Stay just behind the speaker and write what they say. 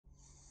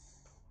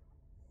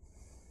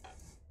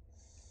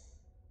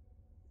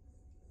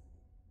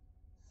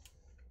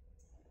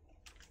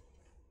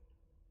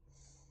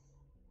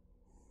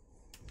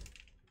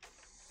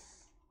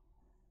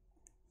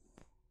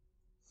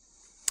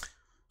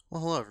Well,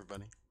 hello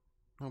everybody.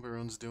 Hope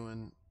everyone's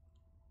doing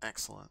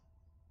excellent.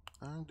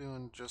 I'm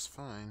doing just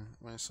fine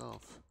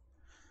myself.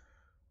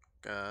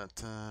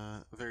 Got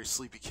a very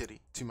sleepy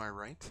kitty to my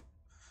right.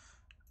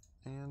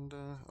 And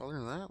other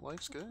than that,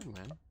 life's good,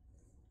 man.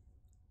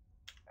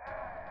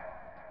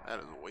 That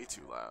is way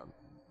too loud.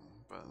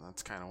 But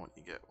that's kind of what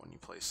you get when you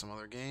play some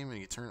other game and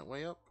you turn it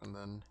way up and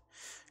then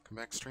come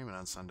back streaming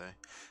on Sunday.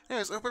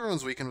 Anyways, I hope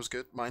everyone's weekend was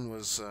good. Mine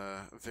was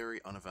very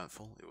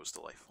uneventful. It was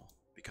delightful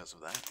because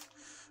of that.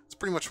 It's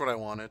pretty much what I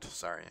wanted.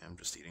 Sorry, I'm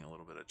just eating a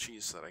little bit of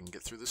cheese so that I can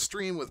get through the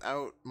stream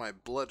without my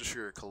blood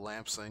sugar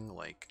collapsing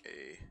like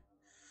a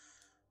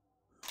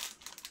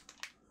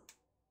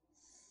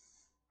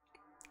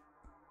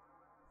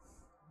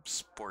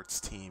sports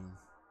team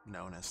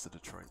known as the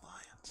Detroit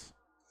Lions.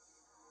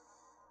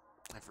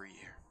 Every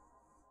year.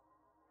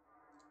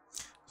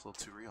 It's a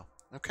little too real.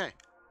 Okay.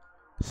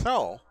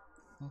 So,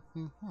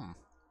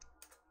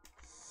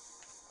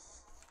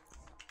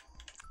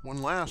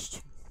 when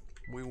last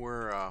we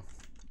were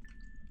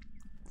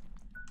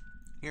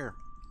here,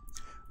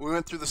 we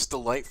went through this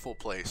delightful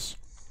place.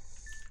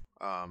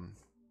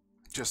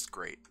 Just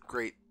great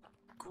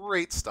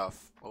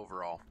stuff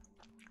overall.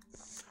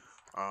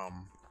 Yeah,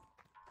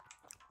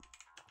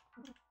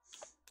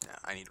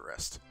 I need a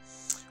rest.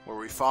 Where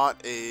we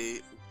fought a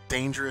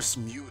dangerous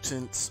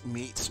mutant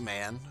meat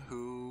man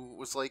who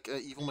was like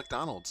evil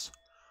McDonald's.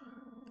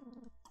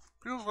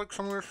 Feels like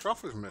some of your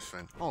stuff is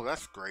missing. Oh,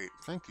 that's great.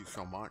 Thank you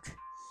so much.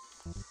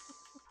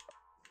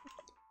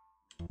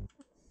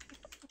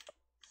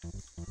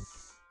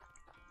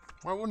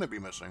 Why wouldn't it be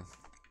missing?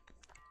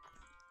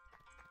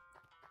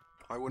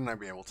 Why wouldn't I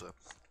be able to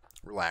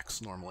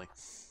relax normally?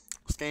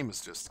 This game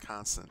is just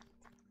constant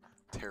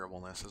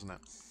terribleness, isn't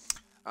it?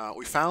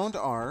 We found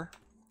our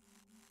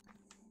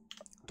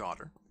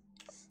daughter,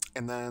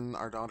 and then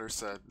our daughter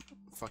said,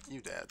 "Fuck you,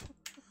 Dad.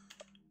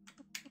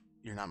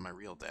 You're not my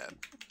real dad."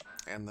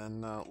 And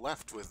then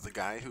left with the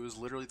guy who is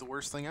literally the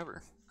worst thing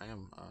ever. I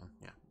am,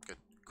 yeah, good,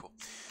 cool.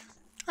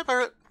 Hi,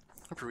 Pirate.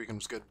 Hope your weekend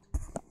was good.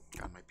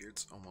 God, my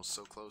beard's almost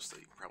so close that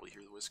you can probably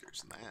hear the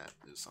whiskers, and that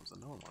is something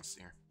no one wants to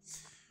hear.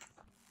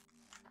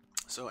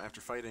 So, after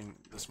fighting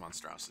this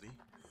monstrosity,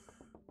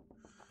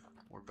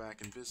 we're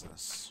back in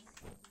business.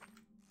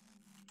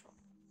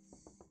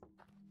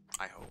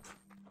 I hope.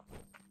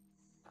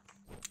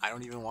 I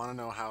don't even want to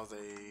know how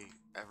they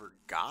ever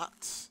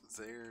got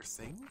their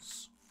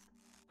things.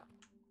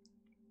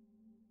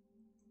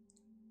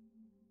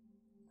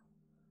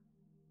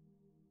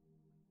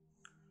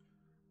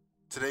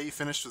 Today you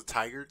finished with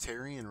Tiger,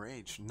 Terry, and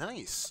Rage.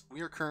 Nice! We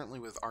are currently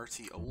with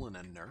RT, Olin,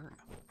 and Nern.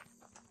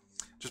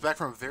 Just back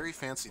from a very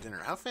fancy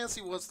dinner. How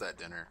fancy was that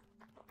dinner?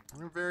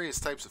 There are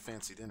various types of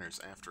fancy dinners,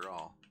 after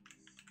all.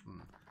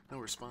 No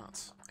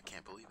response. I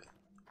can't believe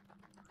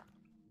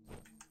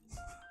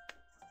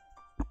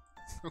it.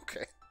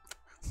 Okay.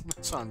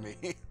 That's on me.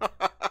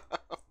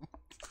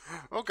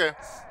 Okay.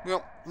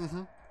 Well,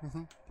 I'm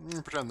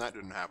gonna pretend that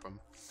didn't happen.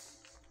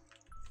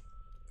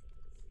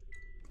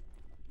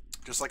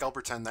 Just like I'll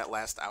pretend that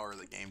last hour of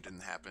the game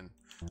didn't happen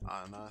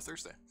on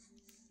Thursday.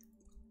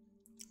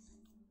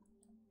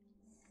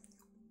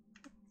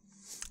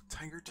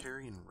 Tiger,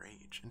 Terry, and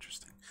Rage.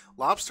 Interesting.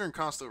 Lobster and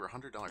cost over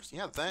 $100.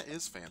 Yeah, that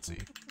is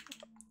fancy.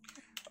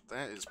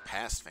 That is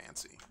past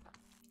fancy.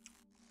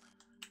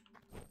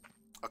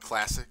 A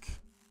classic.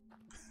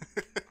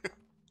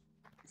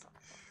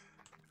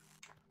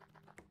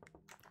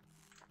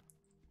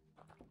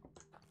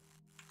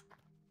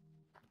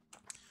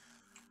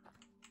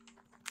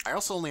 I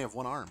also only have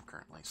one arm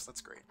currently, so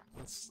that's great.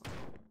 That's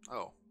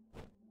oh,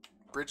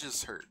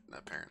 bridges hurt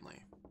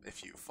apparently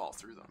if you fall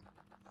through them.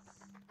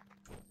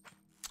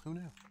 Who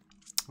knew?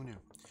 Who knew?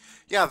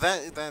 Yeah,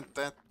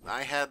 that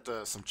I had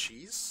some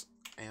cheese,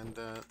 and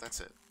that's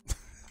it.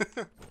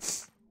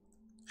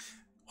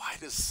 Why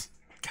does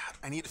God?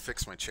 I need to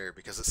fix my chair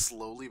because it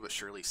slowly but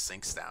surely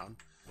sinks down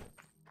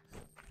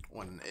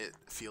when it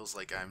feels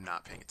like I'm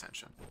not paying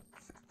attention.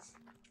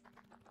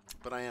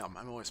 But I am.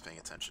 I'm always paying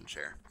attention,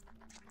 chair.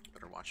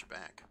 Better watch it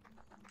back.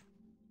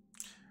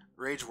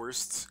 Rage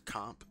worst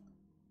comp,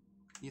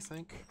 you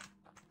think?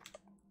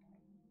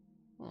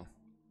 I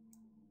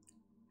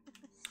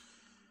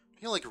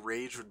feel like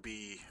Rage would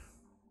be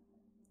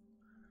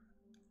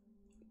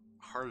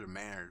hard to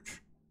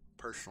manage,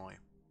 personally.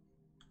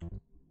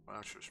 Well,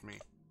 that's just me.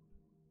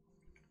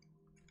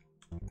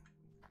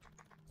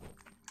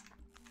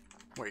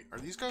 Wait, are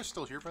these guys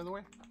still here, by the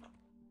way?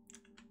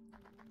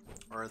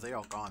 Or are they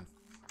all gone?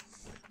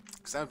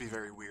 Because that would be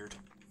very weird.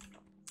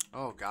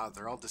 Oh god,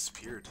 they're all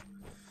disappeared.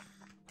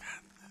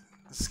 God,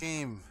 this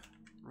game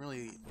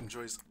really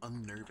enjoys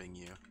unnerving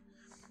you.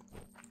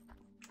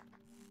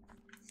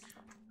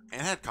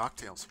 And it had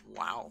cocktails.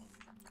 Wow.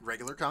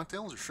 Regular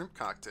cocktails or shrimp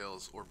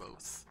cocktails or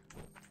both?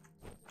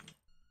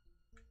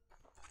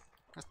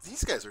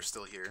 These guys are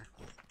still here.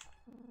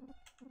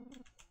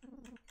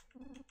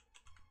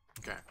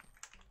 Okay.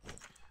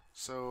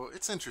 So,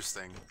 it's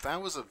interesting.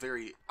 That was a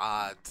very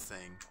odd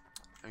thing.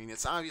 I mean,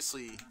 it's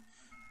obviously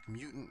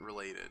mutant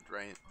related,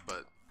 right?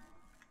 But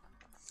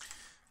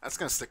That's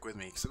gonna stick with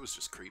me because it was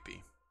just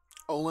creepy.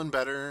 Olin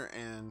better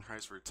and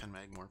tries for 10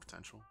 mag more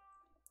potential.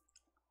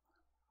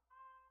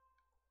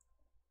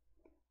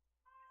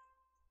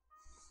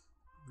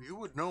 You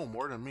would know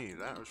more than me,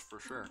 that was for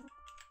sure.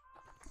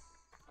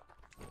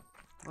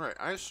 Alright,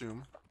 I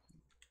assume.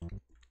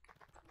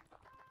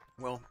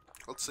 Well,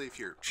 let's save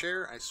here.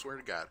 Chair, I swear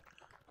to God.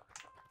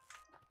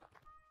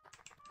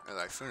 As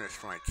I finish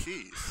my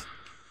keys.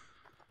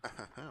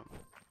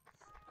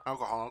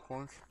 Alcoholic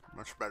ones,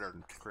 much better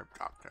than shrimp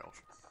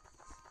cocktails.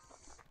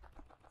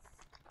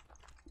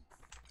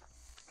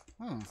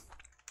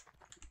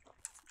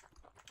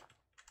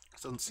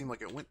 This doesn't seem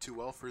like it went too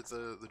well for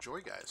the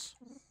Joy guys.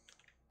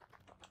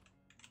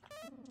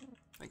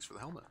 Thanks for the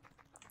helmet.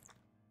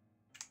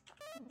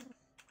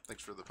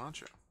 Thanks for the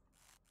poncho.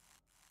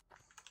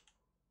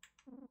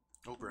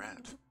 Oh,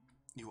 Brad,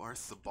 you are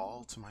the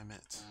ball to my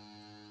mitt.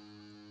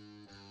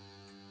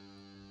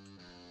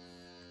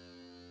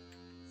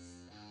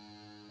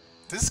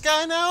 This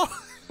guy now?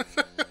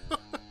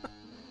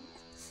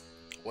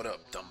 What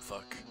up, dumb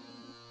fuck?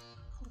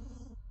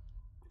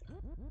 I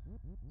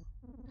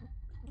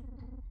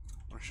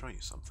want to show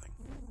you something.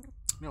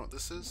 You know what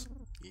this is?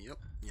 Yep,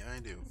 yeah I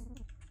do.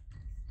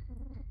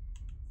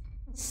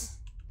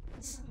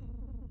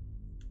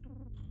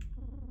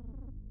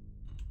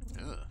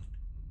 Ugh.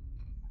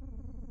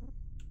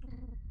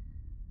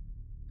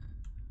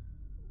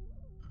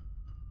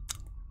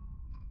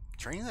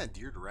 Training that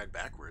deer to ride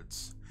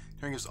backwards.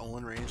 Turn gives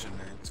Olin range and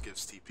nerds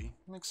gives TP.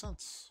 Makes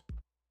sense.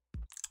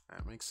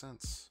 That makes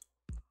sense.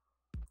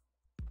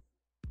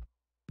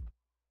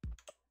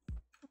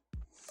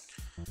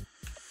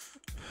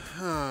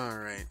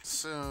 Alright,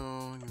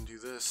 so you can do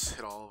this,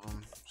 hit all of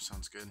them.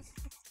 Sounds good.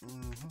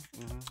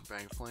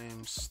 Bag of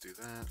flames, do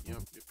that.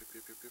 Yep.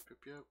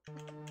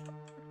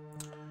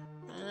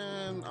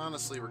 And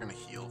honestly, we're gonna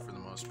heal for the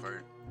most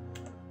part.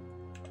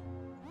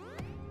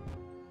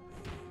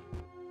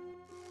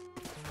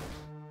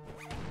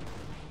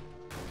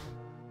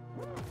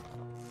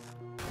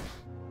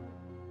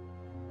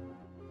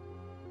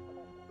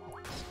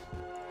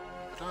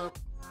 Up.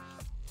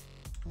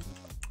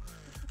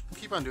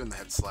 Keep on doing the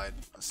head slide.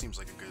 That seems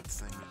like a good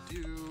thing to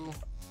do.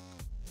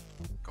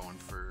 Going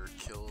for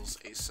kills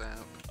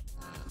ASAP.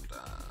 And,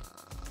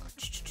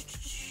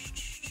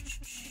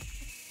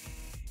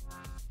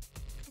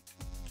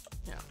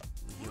 yeah,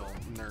 he'll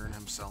Nern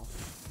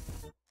himself.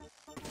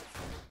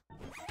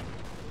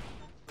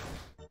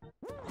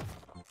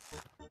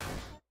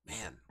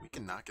 Man, we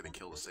cannot get a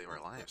kill to save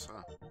our lives,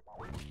 huh?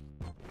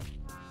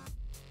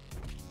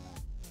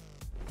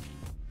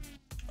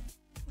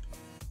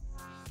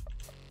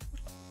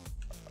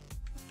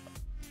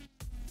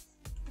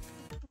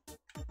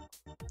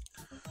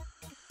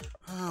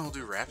 We'll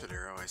do Rapid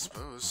Arrow, I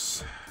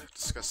suppose.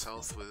 Discuss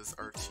health with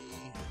RT.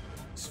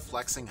 He's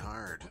flexing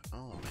hard.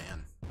 Oh,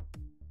 man.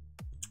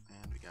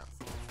 And we got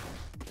full.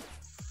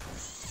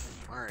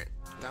 Alright,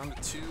 down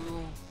to 2.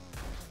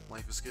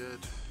 Life is good.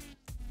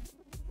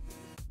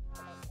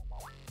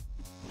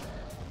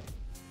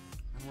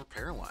 And we're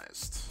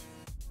paralyzed.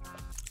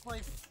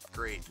 Life,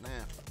 great. Nah,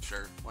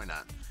 sure, why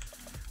not?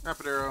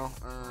 Rapid Arrow,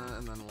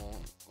 and then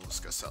we'll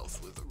discuss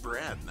health with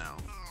Brad now.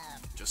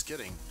 Just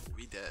kidding,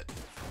 we dead.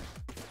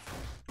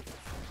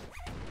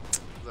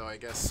 Though I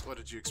guess, what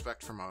did you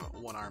expect from a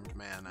one-armed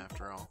man,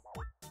 after all?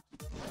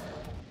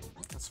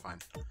 That's fine.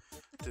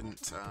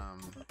 Didn't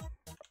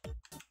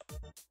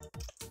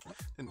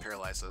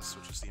paralyze us,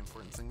 which is the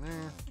important thing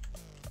there.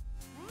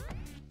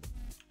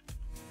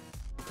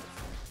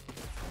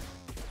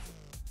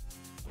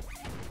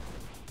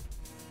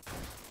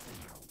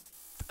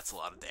 That's a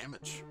lot of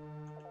damage.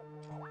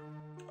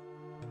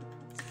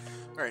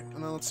 Alright,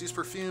 and then let's use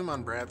Perfume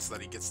on Brad so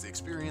that he gets the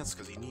experience,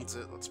 because he needs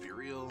it, let's be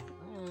real.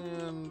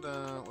 And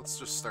let's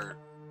just start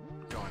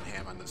going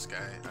ham on this guy.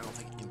 I don't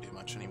think he can do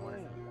much anymore.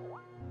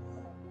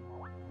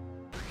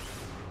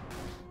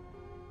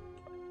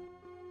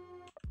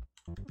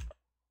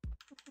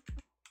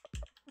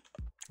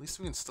 At least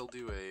we can still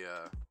do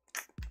a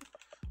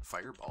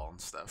fireball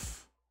and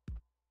stuff.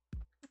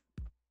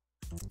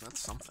 That's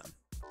something.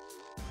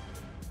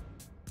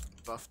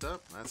 Buffed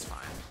up? That's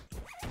fine.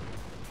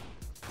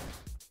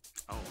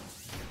 Oh.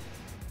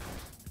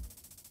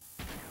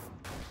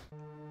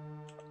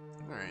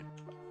 Alright.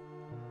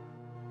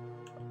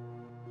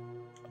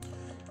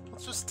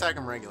 Let's just attack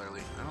him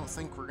regularly. I don't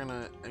think we're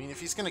gonna... I mean, if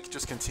he's gonna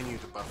just continue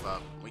to buff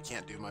up, we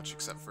can't do much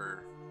except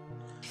for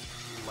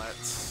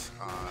let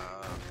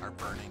our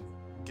burning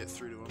get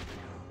through to him.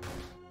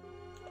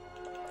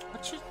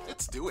 Which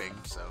it's doing,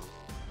 so...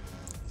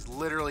 He's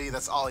literally,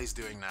 that's all he's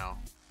doing now.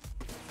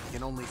 He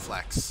can only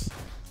flex.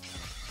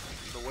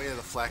 The way of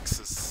the flex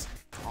is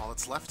all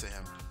that's left to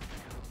him.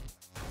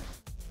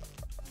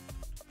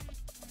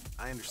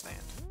 I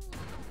understand.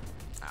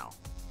 Ow.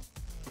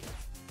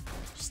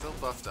 Still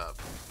buffed up.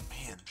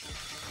 Man.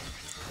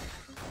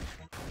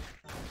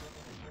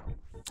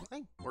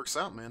 Hey, works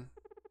out, man.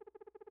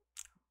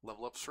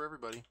 Level ups for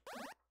everybody.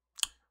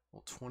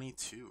 Well,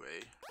 22,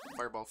 eh?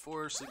 Fireball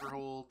 4, Sleeper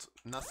Hold,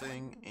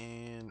 nothing,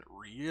 and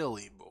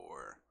really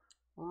bore.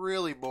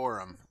 Really bore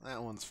them.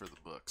 That one's for the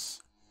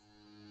books.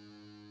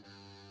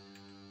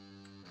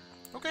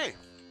 Okay.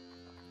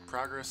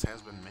 Progress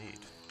has been made.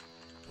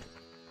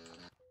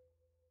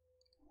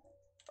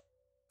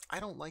 I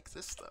don't like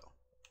this, though.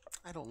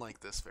 I don't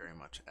like this very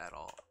much at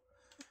all.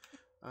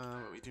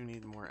 But we do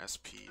need more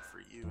SP for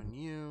you and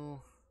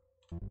you.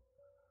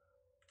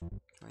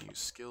 Can I use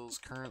skills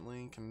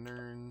currently? Can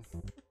learn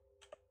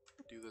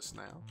do this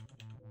now?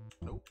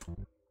 Nope.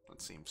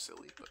 That seems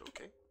silly, but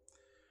okay.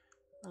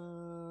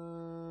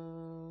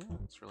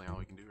 That's really all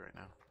we can do right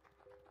now.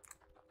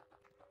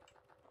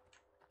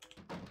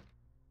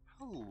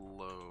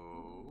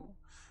 Hello.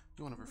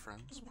 You one of her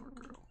friends? Poor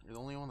girl. You're the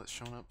only one that's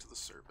shown up to the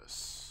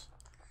service.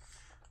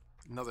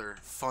 Another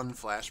fun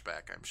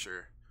flashback, I'm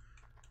sure.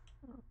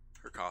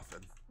 Her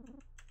coffin.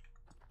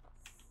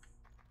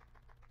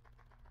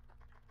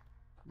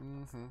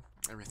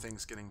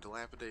 Everything's getting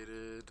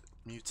dilapidated,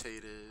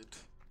 mutated.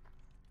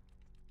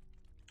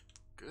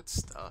 Good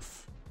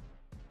stuff.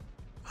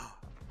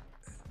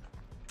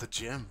 The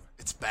gym.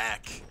 It's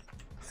back.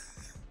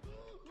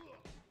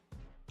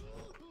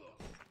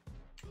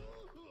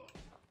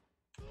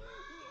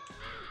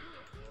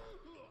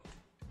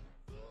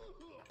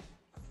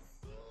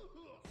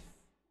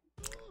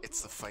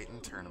 It's the fightin'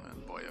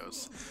 tournament,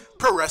 boyos.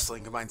 Pro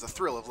wrestling combines the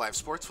thrill of live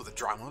sports with the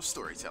drama of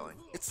storytelling.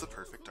 It's the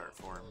perfect art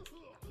form.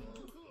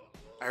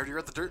 I already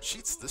read the dirt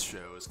sheets. This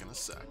show is gonna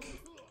suck.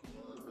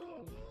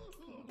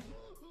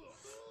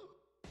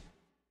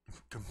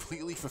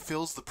 Completely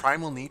fulfills the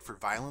primal need for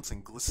violence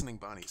and glistening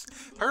bunnies.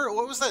 Her,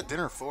 what was that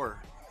dinner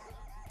for?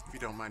 If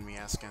you don't mind me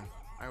asking.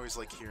 I always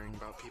like hearing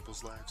about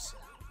people's lives.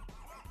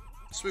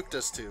 Swoop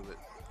does too, but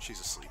she's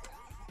asleep.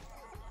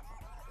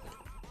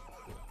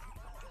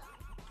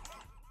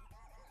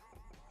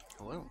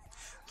 Hello.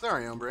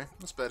 Sorry, hombre.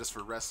 This bed is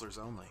for wrestlers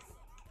only.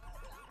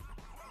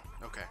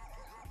 Okay.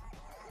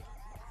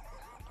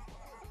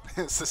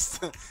 This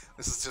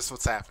is just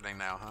what's happening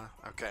now, huh?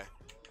 Okay.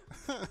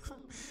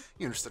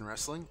 You interested in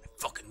wrestling? I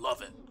fucking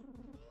love it.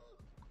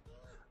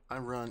 I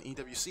run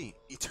EWC,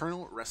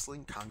 Eternal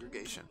Wrestling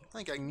Congregation. I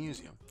think I can use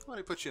you. Why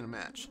don't I put you in a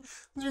match?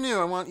 Since you're new,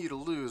 I want you to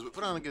lose, but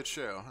put on a good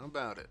show. How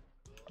about it?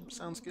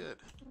 Sounds good.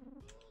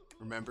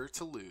 Remember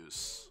to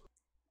lose.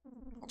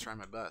 I'll try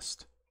my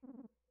best.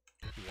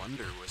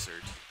 Wonder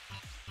Wizard.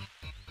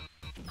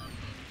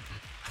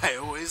 I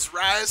always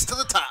rise to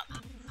the top.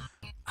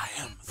 I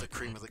am the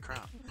cream of the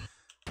crop.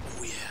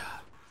 Oh yeah.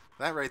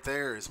 That right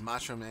there is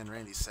Macho Man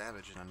Randy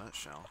Savage in a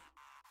nutshell.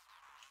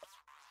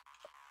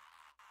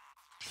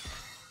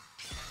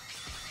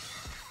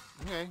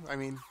 Okay, I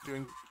mean,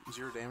 doing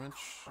 0 damage.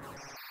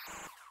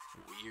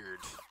 Weird.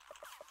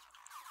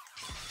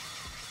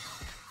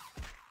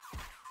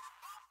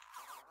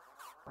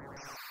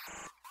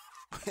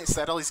 Is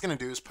that all he's gonna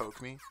do is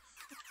poke me?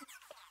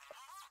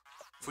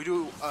 If we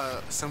do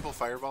a simple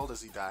fireball,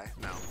 does he die?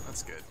 No,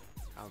 that's good.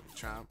 I'll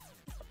chomp.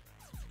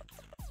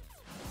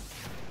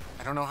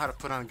 I don't know how to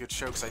put on a good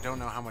show because I don't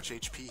know how much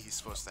HP he's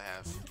supposed to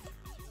have.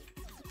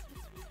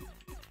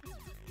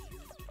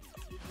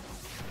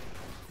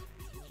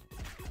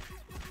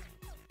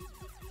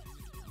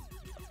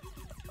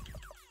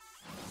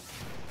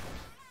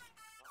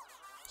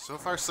 So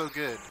far, so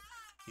good.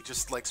 He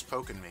just likes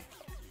poking me.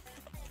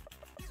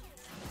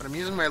 But I'm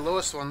using my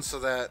lowest one so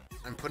that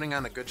I'm putting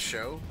on a good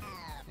show.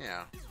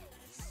 Yeah.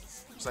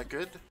 Is that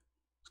good?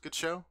 Good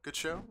show? Good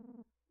show?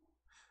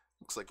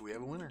 Looks like we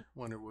have a winner.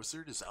 Wonder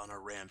Wizard is on a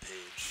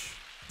rampage.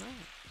 Oh,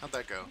 how'd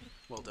that go?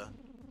 Well done.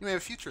 You may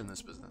have a future in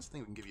this business. I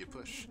think we can give you a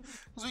push.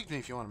 Speak to me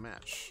if you want a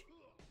match.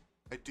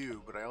 I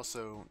do, but I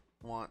also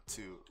want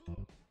to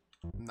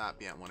not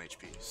be at 1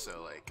 HP.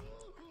 So, like...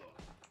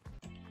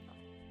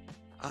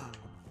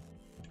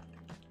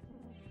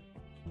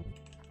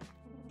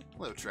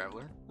 Hello,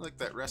 Traveler. You like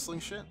that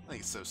wrestling shit? I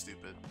think it's so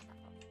stupid.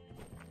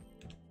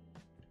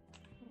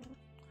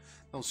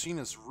 The machine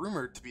is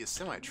rumored to be a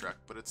semi-truck,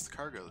 but it's the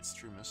cargo that's the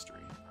true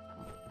mystery.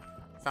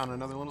 Found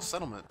another little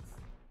settlement.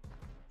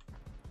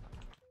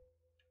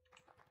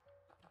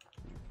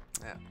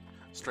 Yeah,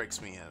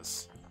 strikes me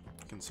as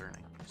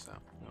concerning, so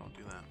we won't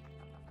do that.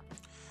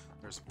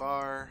 There's a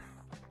bar,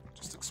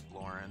 just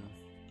exploring.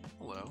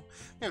 Hello.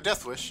 You have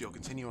Death Wish, you'll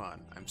continue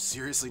on. I'm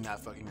seriously not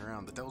fucking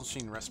around. The Devil's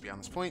Machine rests beyond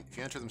this point. If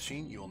you enter the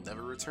machine, you will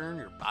never return.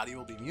 Your body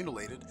will be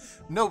mutilated.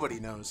 Nobody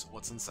knows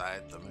what's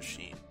inside the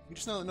machine. You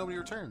just know that nobody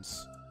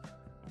returns.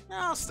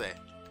 I'll stay.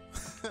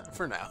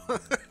 For now.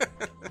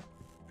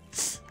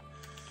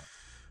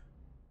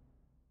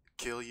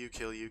 Kill you,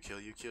 kill you,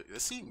 kill you, kill you.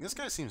 This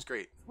guy seems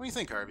great. What do you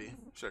think, Harvey?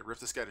 Should I rip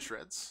this guy to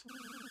shreds?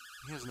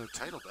 He has no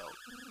title belt.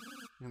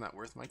 You're not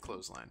worth my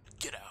clothesline.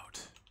 Get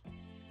out.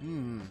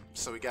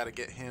 So we gotta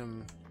get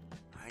him...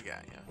 I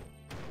got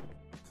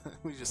ya.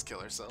 We just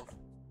kill ourselves.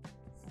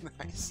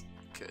 Nice.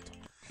 Good.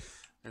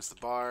 There's the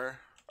bar.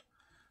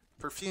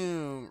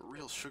 Perfume.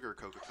 Real sugar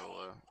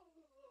Coca-Cola.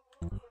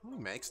 How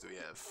many mags do we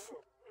have?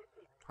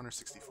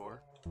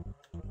 164.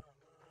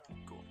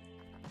 Cool.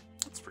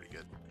 That's pretty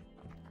good.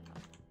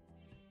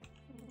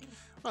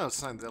 Well, it's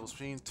time the Devil's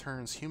Machine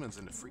turns humans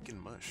into freaking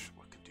mush.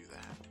 What could do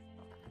that?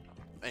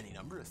 any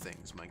number of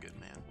things, my good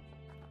man.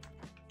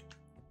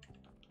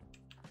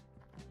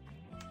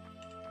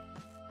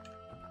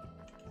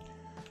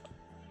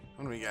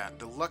 What do we got?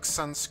 Deluxe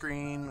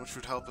sunscreen, which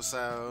would help us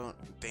out.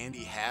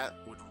 Dandy hat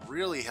would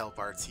really help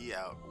RT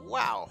out.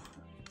 Wow!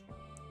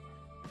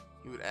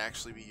 He would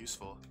actually be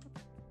useful.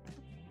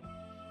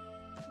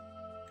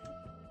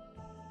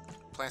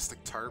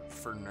 Plastic tarp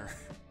for nerd.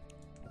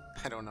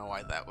 I don't know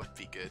why that would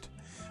be good.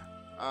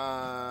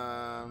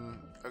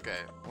 Okay.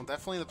 Well,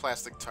 definitely the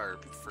plastic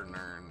tarp for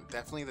Nern.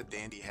 Definitely the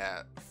dandy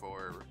hat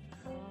for...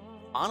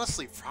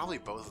 Honestly, probably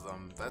both of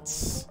them.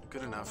 That's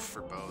good enough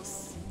for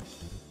both.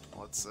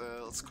 Let's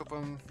equip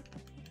them.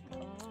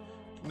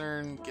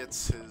 Nern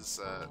gets his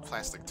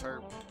plastic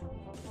tarp.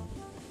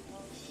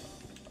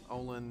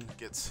 Olin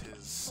gets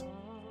his...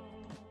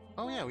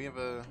 Oh yeah, we have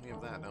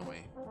that, don't we?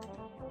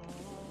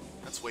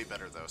 That's way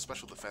better though.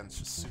 Special defense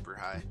just super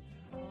high.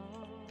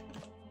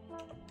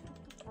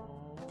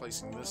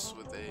 Placing this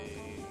with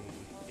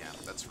a... Yeah,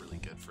 that's really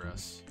good for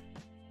us.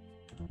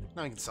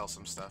 Now we can sell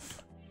some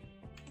stuff.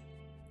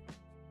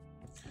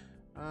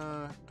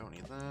 Don't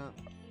need that.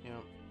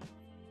 Yep.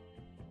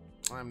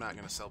 I'm not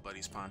gonna sell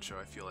Buddy's poncho.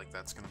 I feel like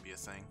that's gonna be a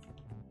thing.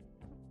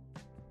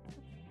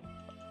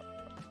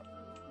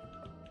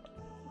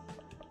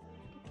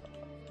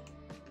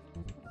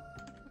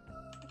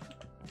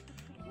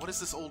 What is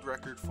this old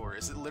record for?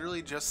 Is it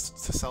literally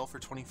just to sell for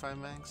 25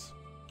 mags?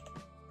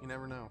 You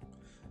never know.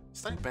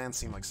 Static bands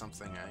seem like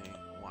something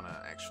I want to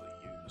actually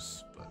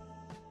use, but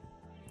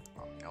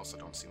well, they also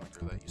don't seem like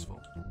they're that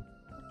useful.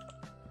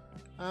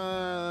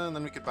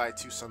 Then we could buy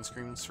 2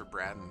 sunscreens for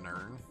Brad and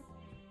Nern.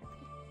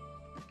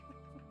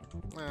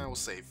 We'll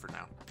save for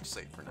now. We'll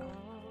save for now.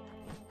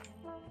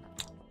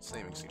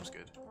 Saving seems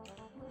good.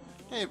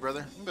 Hey,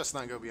 brother, you best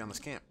not go beyond this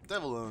camp.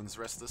 Devil owns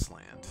the rest of this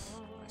land.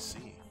 I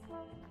see.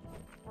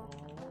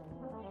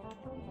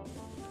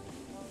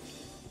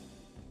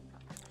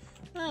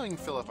 Well, we can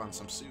fill up on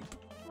some soup.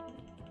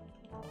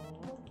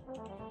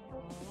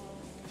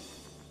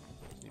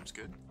 Seems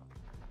good.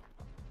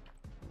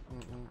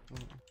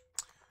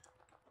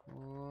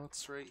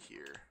 What's right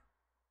here?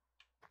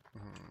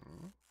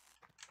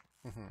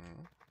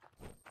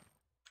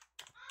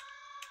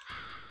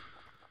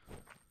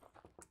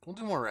 We'll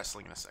do more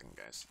wrestling in a second,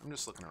 guys. I'm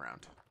just looking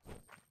around.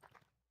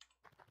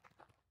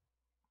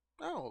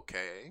 Oh,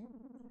 okay.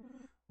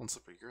 One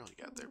slippery girl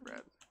you got there,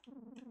 Brad.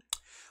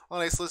 Well,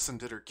 nice listen,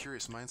 did her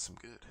curious mind some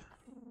good.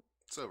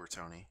 It's over,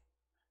 Tony.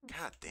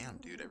 God damn,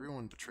 dude,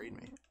 everyone betrayed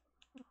me.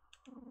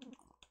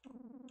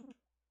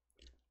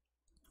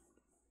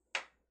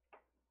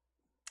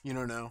 You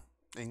don't know?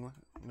 England?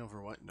 You know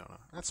for what? No.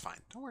 That's fine.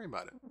 Don't worry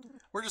about it.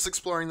 We're just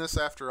exploring this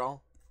after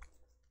all.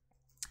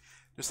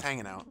 Just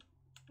hanging out.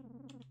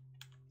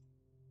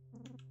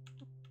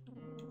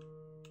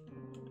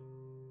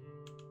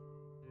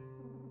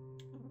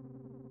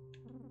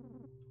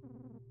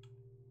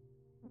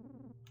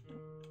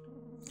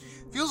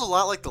 Feels a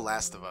lot like The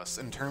Last of Us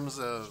in terms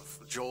of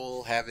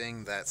Joel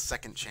having that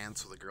second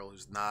chance with a girl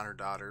who's not her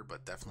daughter,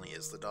 but definitely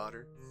is the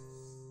daughter.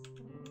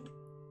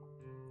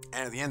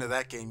 And at the end of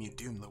that game, you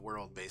doom the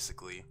world,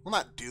 basically. Well,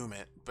 not doom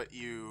it, but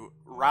you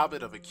rob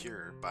it of a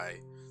cure by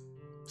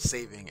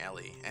saving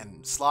Ellie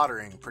and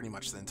slaughtering pretty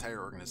much the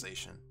entire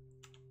organization.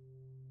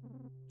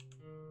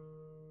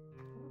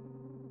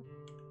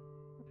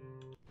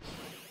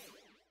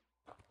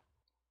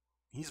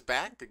 He's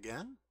back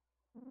again?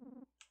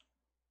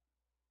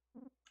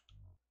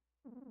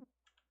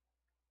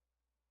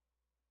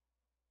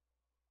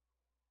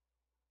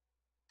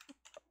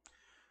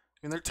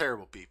 I mean, they're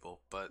terrible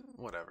people, but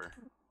whatever.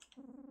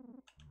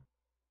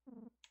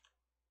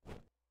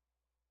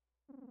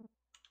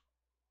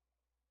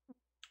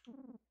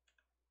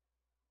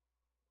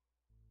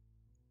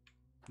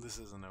 This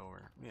isn't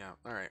over. Yeah,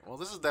 alright. Well,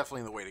 this is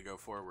definitely the way to go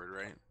forward,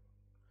 right?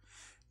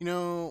 You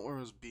know, where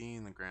was B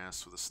in the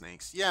grass with the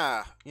snakes?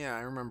 Yeah,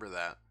 I remember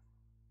that.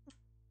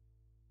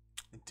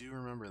 I do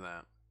remember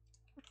that.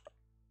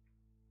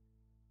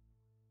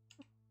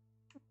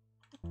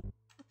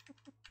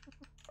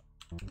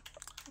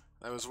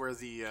 That was where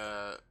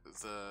yep.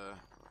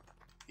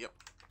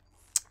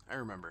 I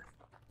remember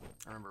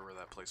where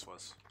that place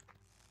was.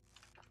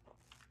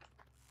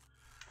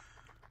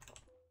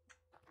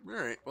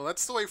 Alright, well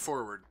that's the way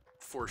forward,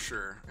 for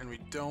sure. And we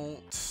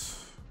don't...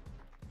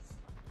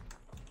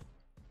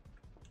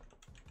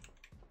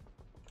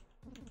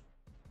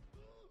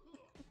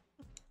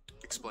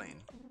 Explain.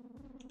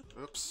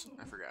 Oops,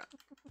 I forgot.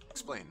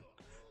 Explain.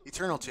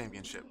 Eternal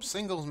Championship.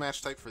 Singles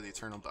match type for the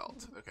Eternal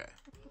Belt. Okay.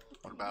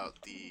 What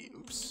about the...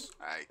 Oops.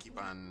 I keep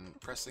on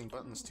pressing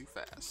buttons too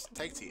fast.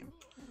 Tag team.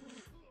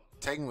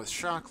 Tagging with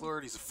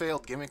Shocklord. He's a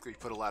failed gimmick that he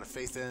put a lot of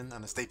faith in.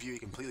 On his debut, he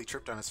completely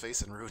tripped on his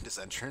face and ruined his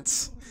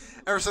entrance.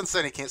 Ever since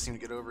then, he can't seem to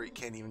get over it. He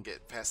can't even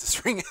get past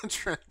his ring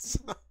entrance.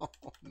 Oh,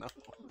 no.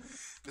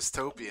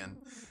 Dystopian.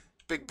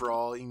 Big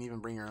brawl. You can even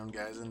bring your own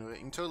guys into it.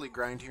 You can totally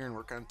grind here and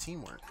work on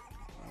teamwork.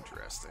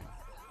 Interesting.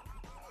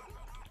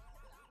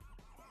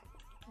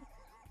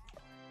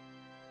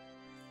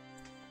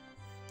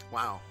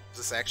 Wow. Is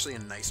this actually a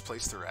nice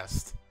place to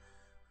rest?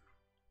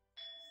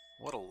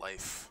 What a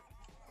life.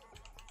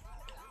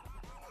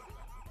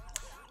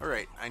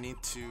 Alright, I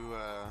need to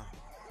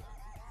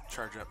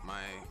charge up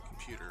my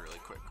computer really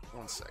quick.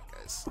 One sec,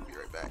 guys. I'll be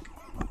right back.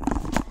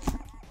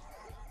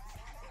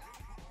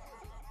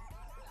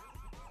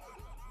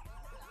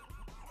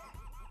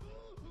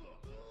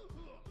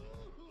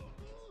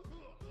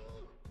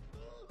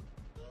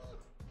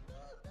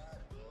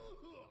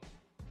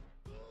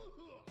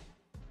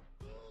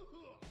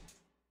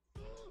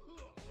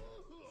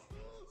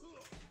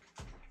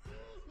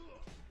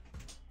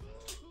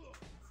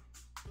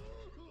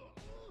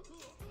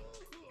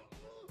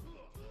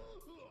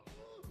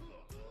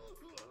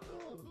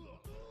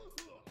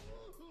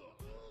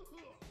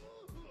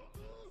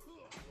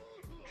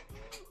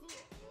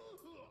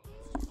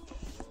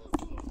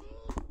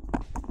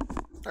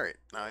 Alright,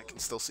 now I can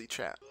still see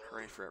chat.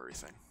 Hooray for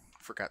everything.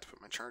 Forgot to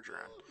put my charger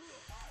on.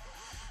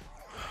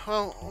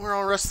 Well, we're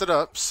all rested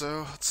up,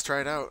 so let's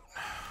try it out.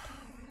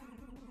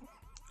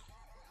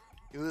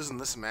 You lose in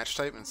this match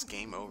type and it's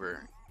game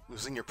over.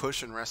 Losing your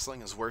push in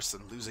wrestling is worse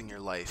than losing your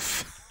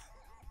life.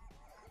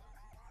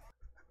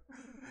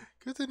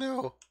 Good to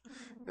know.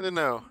 Good to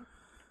know.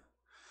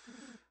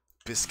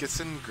 Biscuits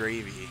and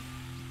gravy.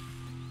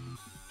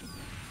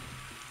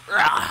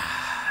 Rah!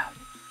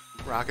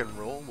 Rock and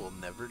roll will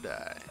never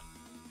die.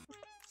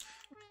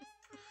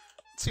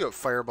 Let's see what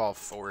Fireball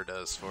 4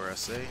 does for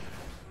us, eh?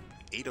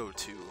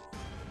 802.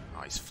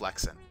 Oh, he's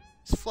flexing.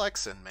 He's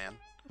flexing, man.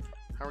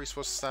 How are we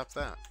supposed to stop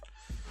that?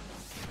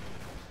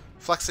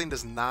 Flexing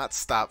does not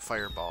stop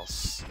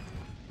fireballs.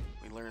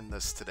 We learned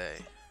this today.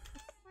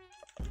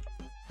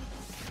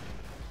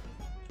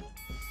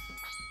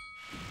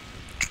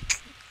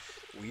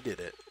 We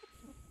did it.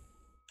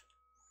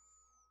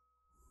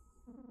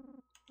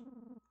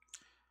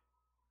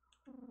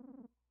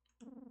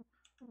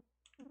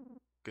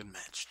 Good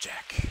match,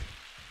 Jack.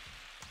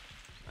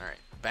 Alright,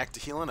 back to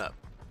healing up.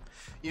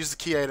 Use the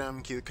key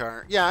item, key the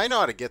car. Yeah, I know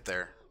how to get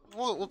there.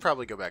 We'll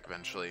probably go back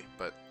eventually,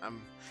 but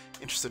I'm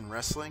interested in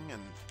wrestling, and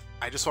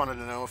I just wanted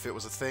to know if it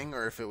was a thing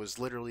or if it was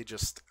literally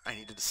just I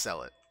needed to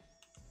sell it.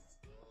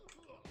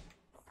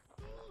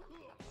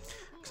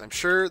 Because I'm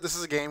sure this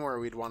is a game where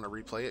we'd want to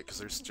replay it, because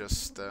there's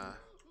just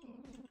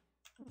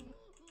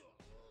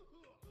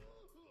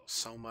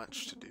so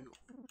much to do.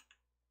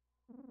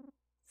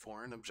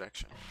 Foreign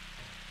objection.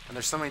 And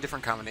there's so many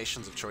different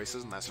combinations of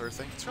choices and that sort of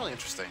thing. It's really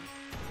interesting.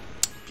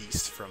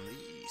 Beast from the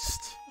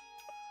East.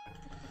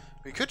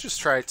 We could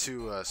just try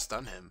to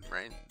stun him,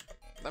 right?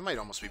 That might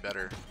almost be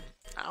better.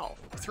 Ow.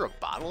 You threw a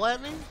bottle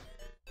at me?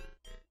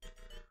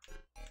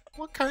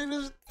 What kind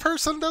of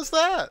person does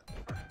that?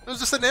 It was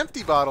just an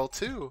empty bottle,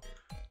 too.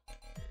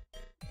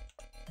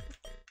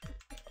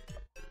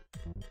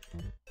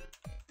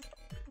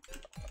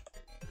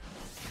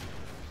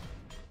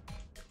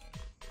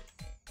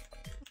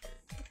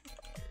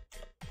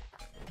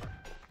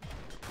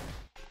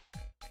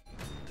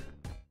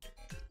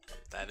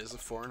 That is a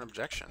foreign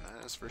objection,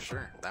 that is for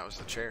sure. That was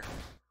the chair.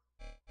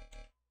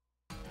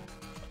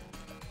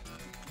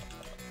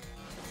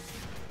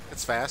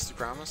 It's fast, you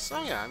promise?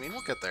 Oh yeah, I mean, we'll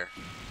get there.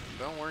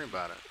 Don't worry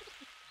about it.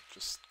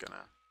 Just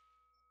gonna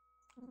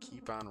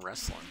keep on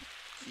wrestling.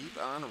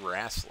 Keep on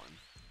wrestling.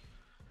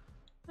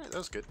 Alright, that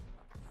was good.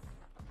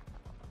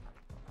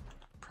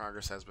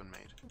 Progress has been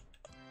made.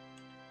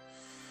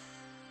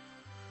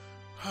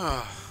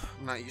 I'm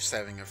not used to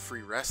having a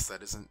free rest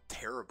that isn't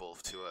terrible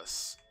to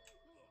us.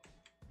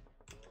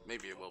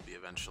 Maybe it will be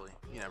eventually.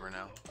 You never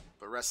know.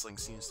 But wrestling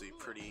seems to be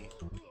pretty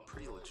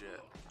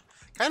legit.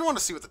 Kind of want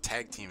to see what the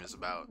tag team is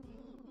about.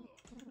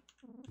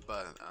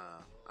 But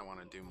I want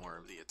to do more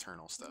of the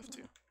Eternal stuff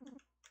too.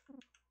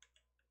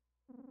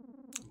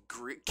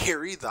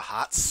 Gary the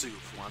Hot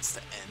Soup wants to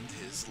end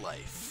his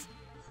life.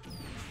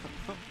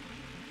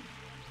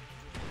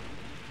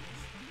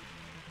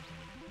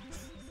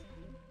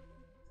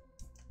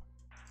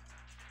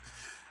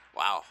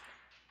 Wow.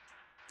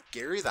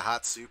 Gary the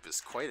Hot Soup is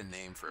quite a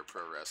name for a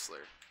pro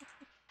wrestler.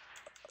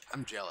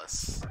 I'm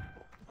jealous.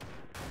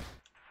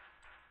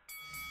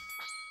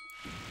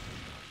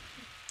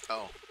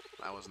 Oh,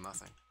 that was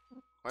nothing.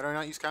 Why do I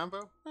not use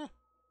combo? Eh.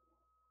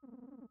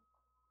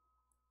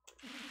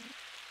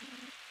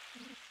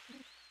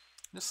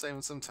 Just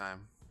saving some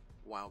time.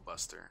 Wow,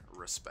 Buster.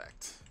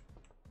 Respect.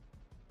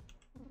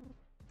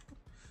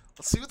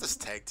 Let's see what this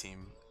tag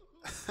team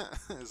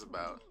is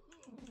about.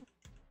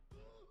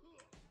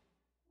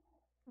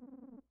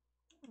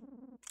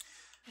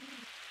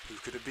 Who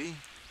could it be?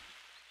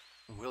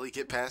 Will he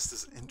get past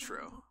his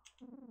intro?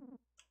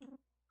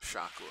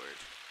 Shock Lord.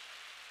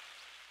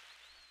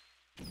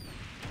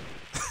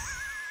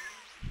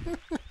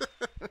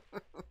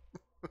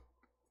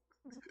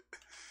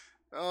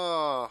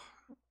 Oh,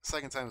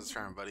 second time's the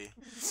charm, buddy.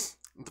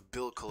 The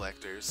bill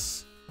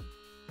collectors.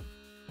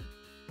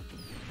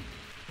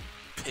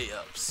 Pay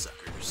up,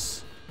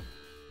 suckers.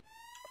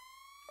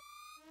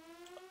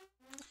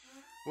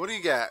 What do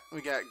you got?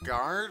 We got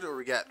guard or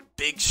we got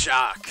big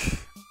shock?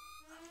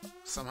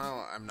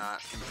 Somehow I'm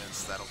not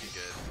convinced that'll be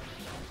good.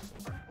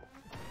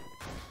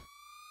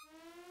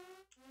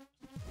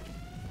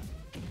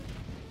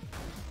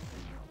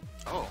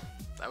 Oh,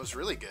 that was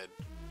really good.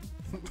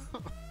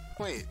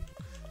 Wait,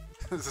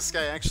 is this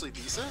guy actually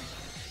decent?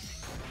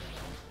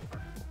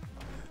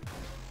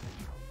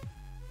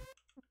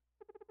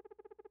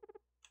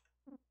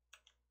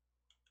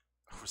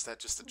 Or was that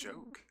just a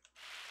joke?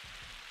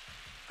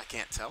 I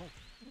can't tell.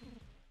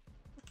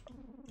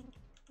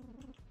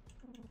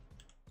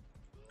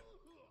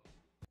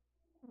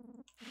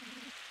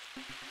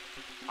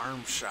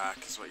 Arm shock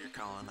is what you're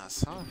calling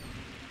us, huh?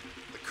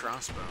 The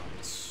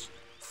crossbones.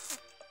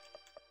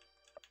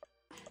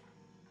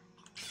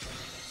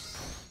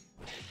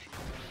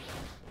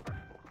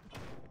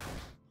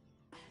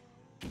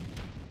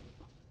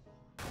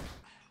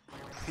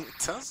 It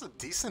does a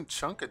decent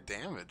chunk of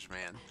damage,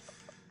 man.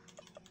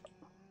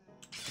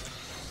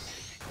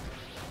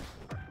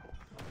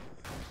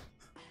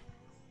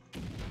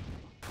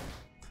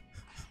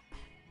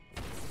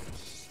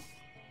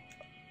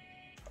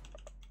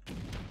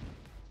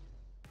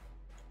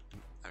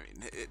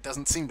 It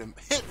doesn't seem to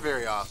hit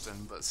very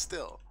often, but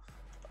still.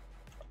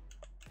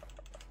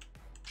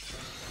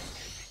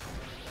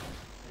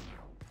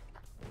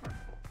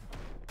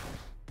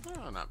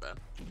 Oh, not bad.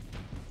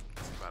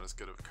 It's about as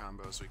good of a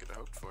combo as we could have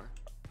hoped for.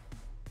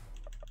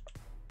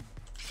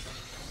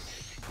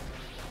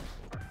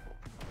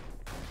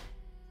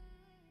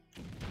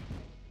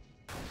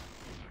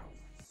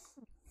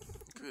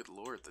 Good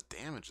lord, the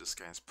damage this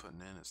guy's putting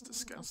in is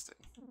disgusting.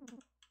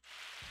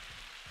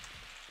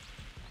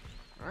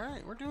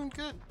 Alright, we're doing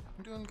good.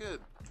 We're doing good.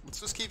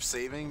 Let's just keep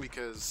saving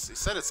because he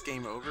said it's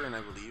game over, and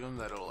I believe him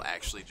that it'll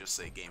actually just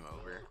say game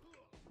over.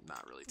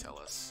 Not really tell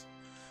us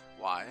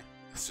why.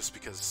 It's just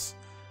because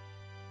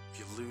if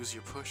you lose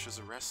your push as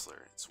a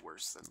wrestler, it's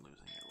worse than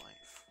losing your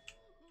life.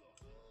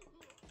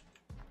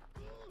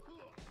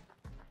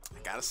 I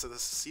gotta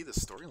see the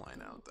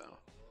storyline out, though.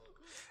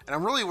 And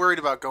I'm really worried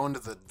about going to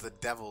the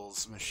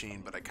Devil's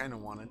Machine, but I kind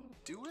of want to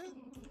do it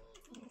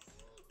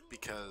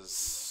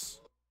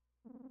because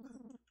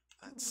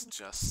that's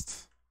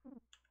just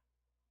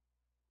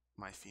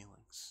my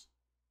feelings.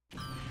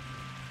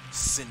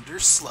 Cinder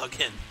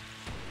Sluggin.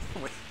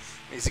 Wait,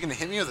 is he gonna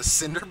hit me with a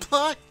Cinder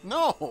Block?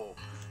 No!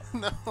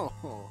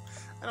 No!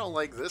 I don't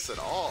like this at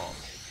all.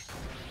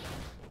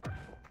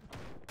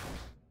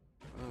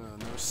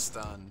 No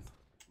stun.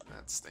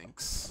 That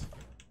stinks.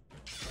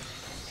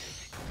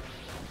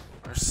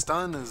 Our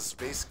stun is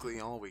basically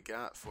all we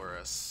got for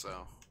us,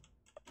 so...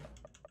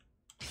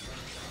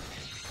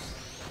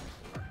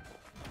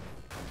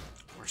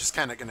 We're just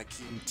kind of going to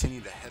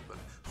continue to headbutt.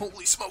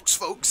 Holy smokes,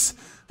 folks!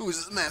 Who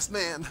is this masked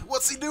man?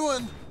 What's he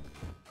doing?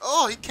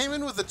 Oh, he came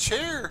in with a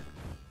chair!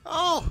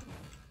 Oh!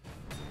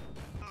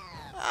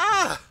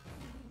 Ah!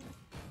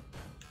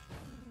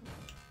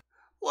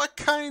 What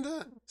kind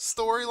of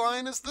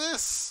storyline is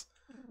this?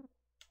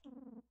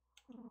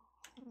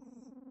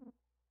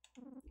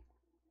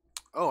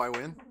 Oh, I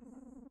win.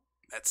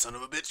 That son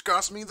of a bitch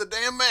cost me the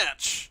damn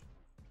match!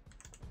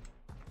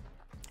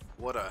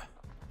 What a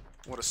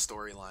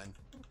storyline.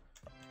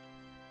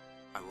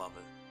 I love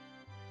it.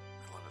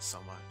 I love it so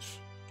much.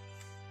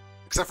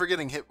 Except for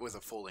getting hit with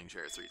a folding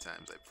chair 3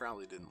 times. I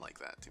probably didn't like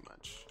that too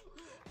much.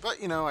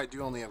 But, you know, I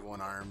do only have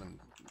one arm, and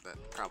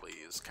that probably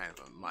is kind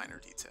of a minor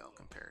detail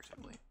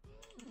comparatively.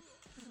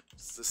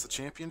 Is this the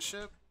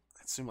championship?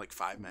 I assume like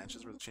 5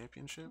 matches were the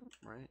championship,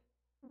 right?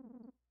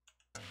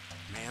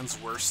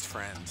 Man's worst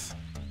friend.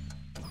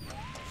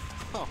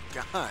 Oh,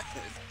 God.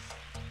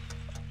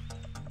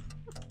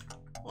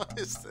 What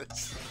is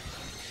this?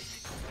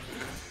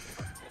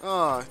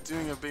 Oh,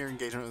 doing a bigger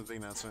engagement with a big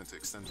announcement to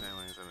extend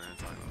timelines and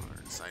telling them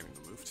we're deciding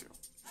to move to.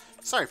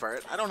 Sorry,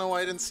 Pirate. I don't know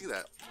why I didn't see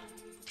that.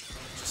 It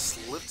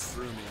just slipped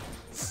through me.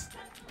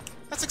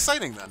 That's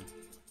exciting, then.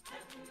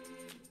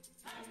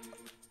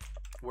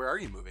 Where are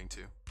you moving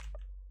to?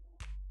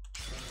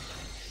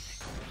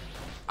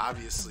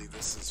 Obviously,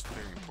 this is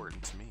very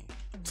important to me.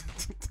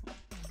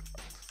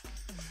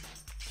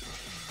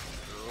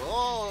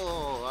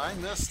 Oh, I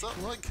messed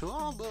up my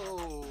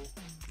combo.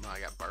 No, I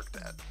got barked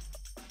at.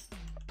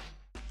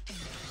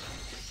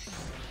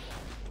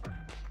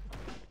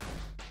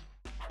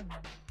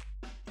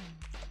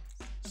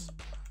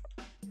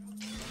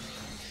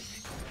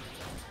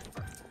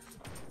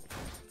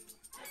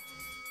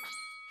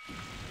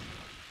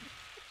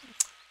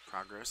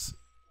 Progress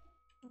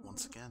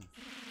once again.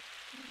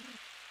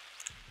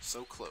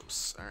 So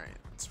close. Alright,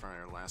 that's probably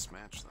our last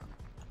match then.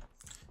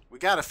 We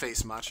gotta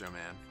face Macho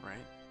Man,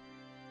 right?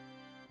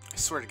 I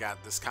swear to God,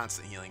 this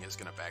constant healing is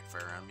gonna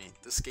backfire on me.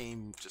 This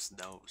game just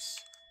knows.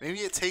 Maybe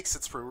it takes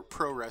its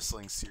pro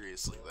wrestling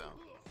seriously, though.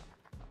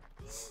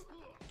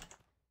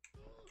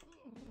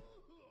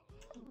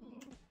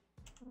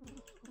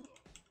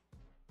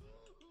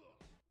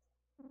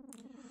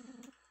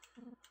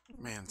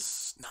 Man,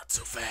 not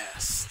so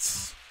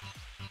fast.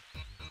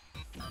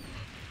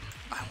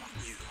 I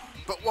want you.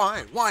 But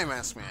why? Why,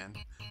 Masked Man?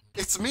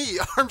 It's me,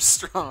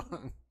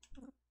 Armstrong.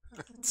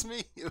 It's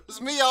me. It was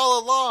me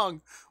all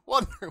along.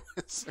 Wonder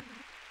Wizard.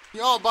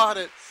 You all bought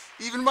it.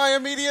 Even my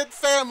immediate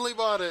family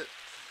bought it.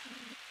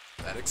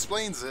 That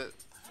explains it.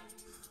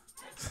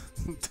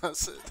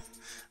 Does it?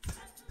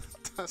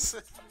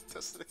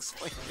 Does it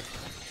explain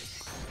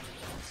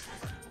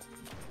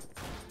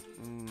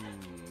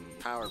it?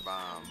 Power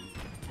bomb.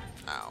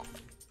 Ow.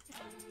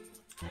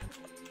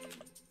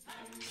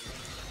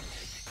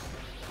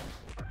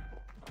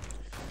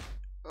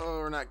 Oh,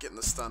 we're not getting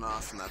the stun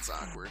off, and that's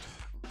awkward.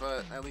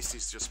 But at least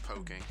he's just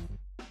poking.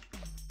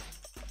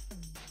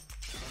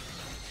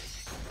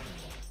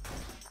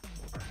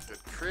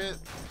 Good crit.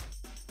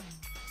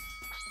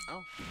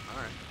 Oh,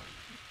 alright.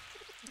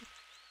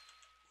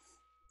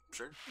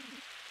 Sure.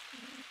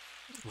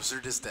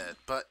 Wizard is dead,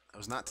 but it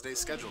was not today's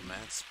scheduled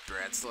match.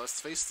 Brad still has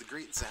to face the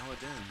great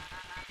Zaladin.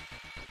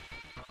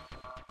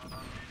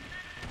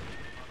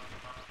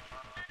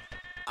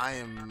 I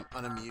am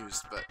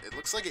unamused, but it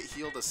looks like it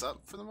healed us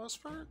up for the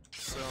most part,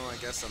 so I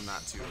guess I'm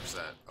not too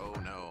upset. Oh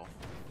no.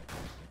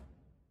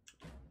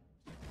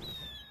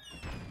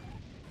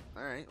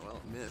 Alright,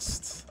 well,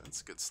 missed. That's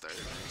a good start,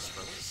 I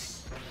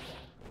suppose.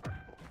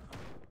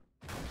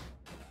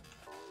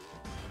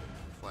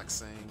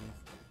 Flexing.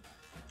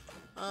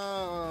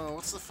 Oh,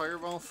 what's the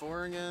fireball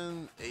for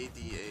again?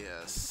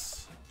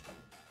 ADAS.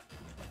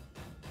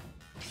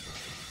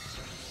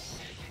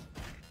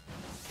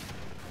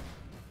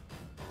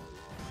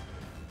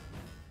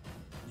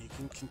 You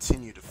can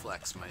continue to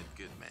flex, my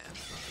good man.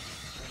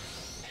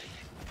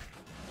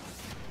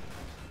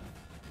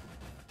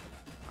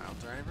 Wild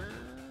driver?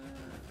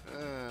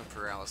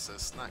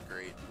 Paralysis, not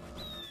great.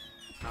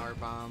 Power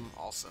bomb,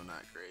 also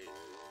not great.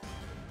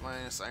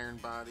 Minus iron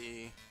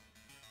body.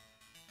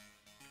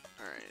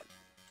 Alright.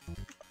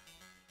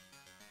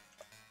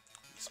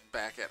 He's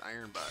back at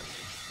iron body.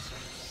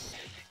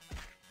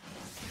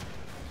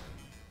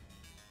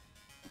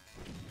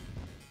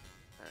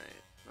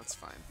 Alright, that's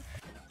fine.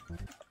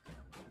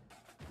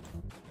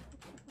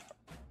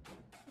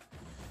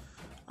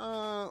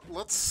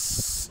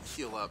 Let's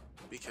heal up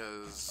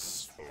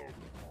because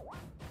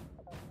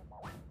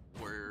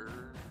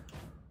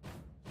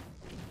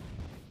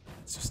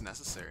it's just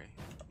necessary.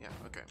 Yeah,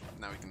 okay.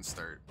 Now we can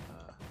start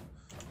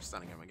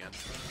stunning him again.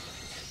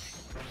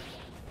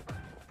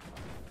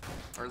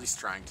 Or at least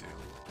trying to.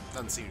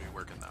 Doesn't seem to be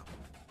working though.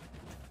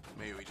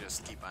 Maybe we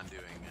just keep on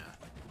doing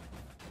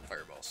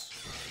fireballs.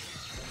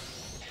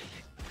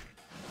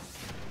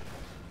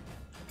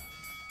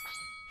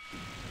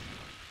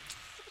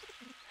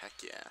 Heck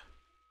yeah.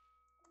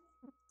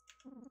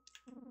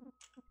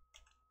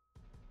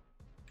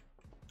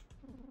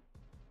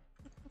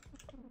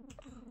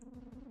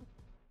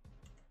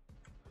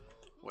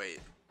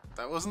 Wait,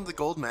 that wasn't the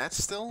gold match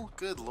still?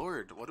 Good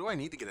lord, what do I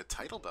need to get a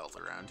title belt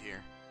around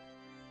here?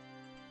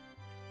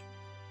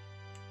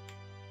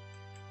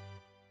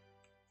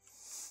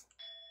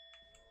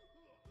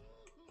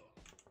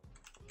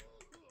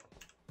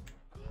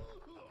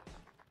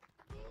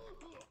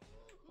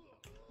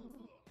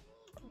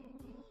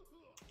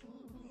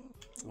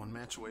 One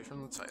match away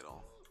from the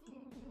title.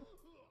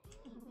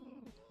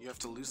 You have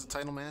to lose the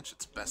title match,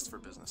 it's best for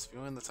business. If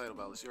you win, the title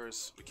belt is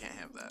yours. We can't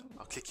have that.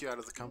 I'll kick you out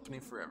of the company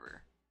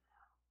forever.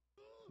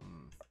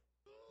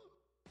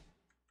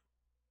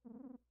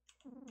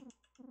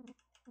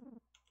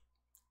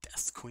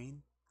 Death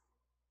Queen?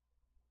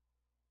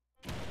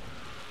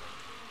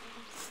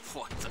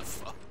 What the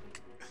fuck?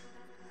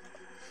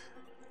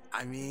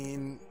 I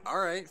mean,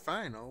 alright,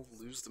 fine. I'll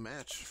lose the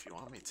match if you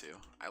want me to.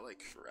 I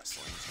like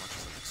wrestling as much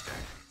as the next guy.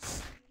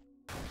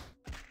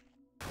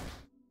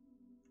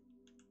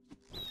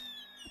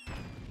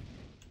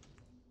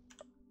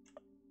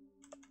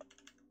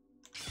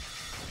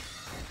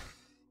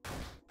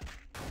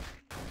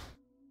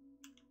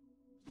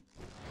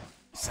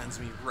 Sends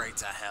me right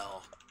to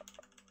hell.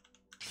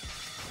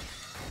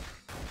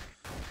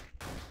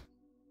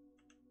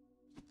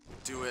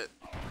 Do it.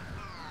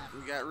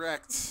 We got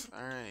wrecked.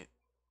 Alright.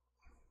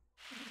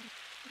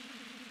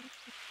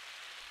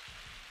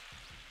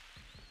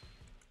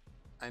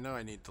 I know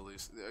I need to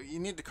lose. You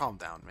need to calm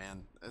down,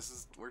 man.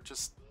 We're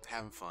just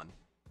having fun.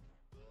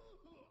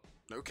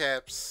 No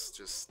caps,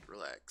 just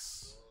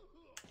relax.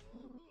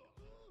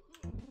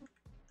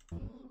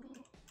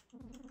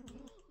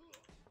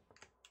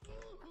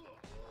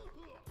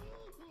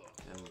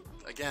 And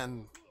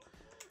again,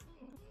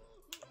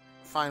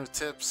 fine with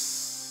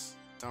tips.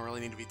 Don't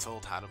really need to be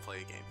told how to play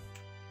a game.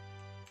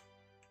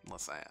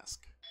 Unless I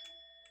ask.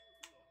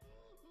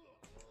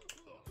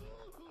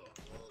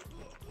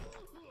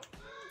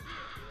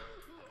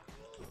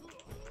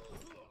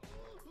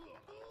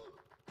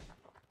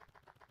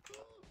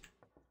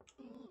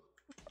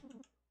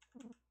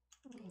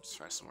 Let's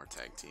try some more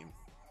tag team.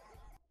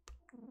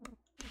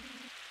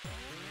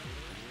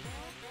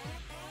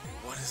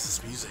 What is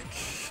this music?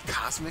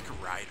 Cosmic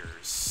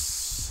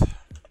Riders.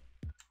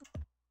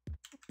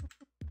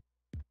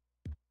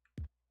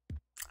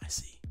 I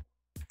see.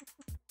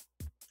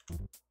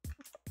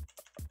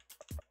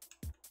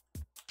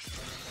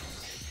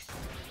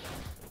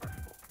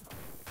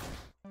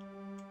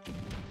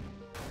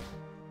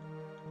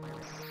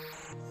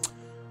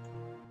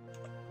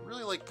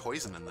 Really like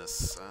Poison in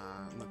this,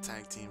 in the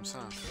tag teams,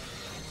 huh?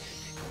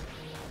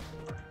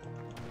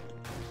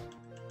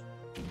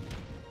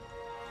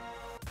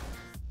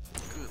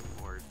 Good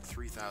lord.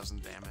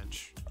 2,000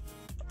 damage.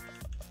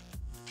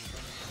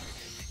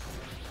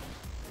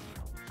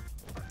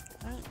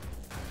 Alright.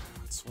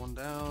 That's one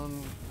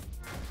down.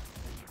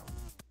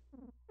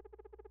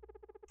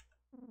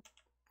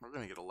 We're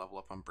gonna get a level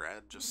up on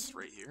Brad just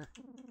right here.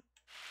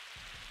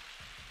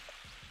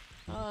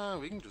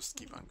 We can just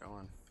keep on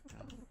going.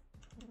 Yeah.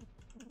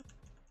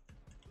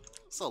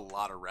 It's a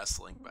lot of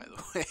wrestling, by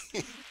the way.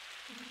 I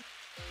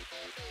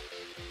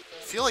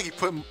feel like he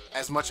put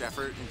as much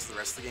effort into the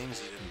rest of the game as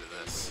he did into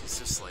this. He's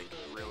just like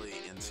really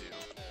into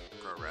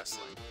pro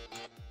wrestling.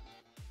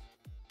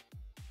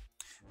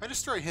 If I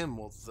destroy him,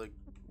 will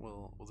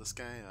this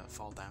guy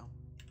fall down?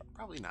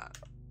 Probably not.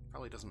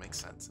 Probably doesn't make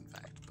sense, in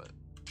fact. But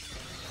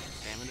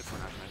damn it if we're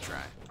not gonna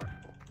try.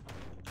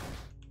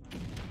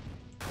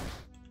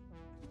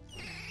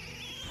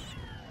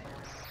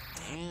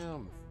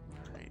 Damn.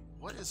 Alright.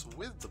 What is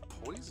with the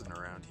poison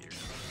around here?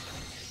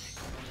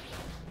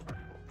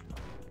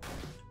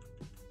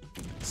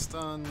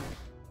 Stun.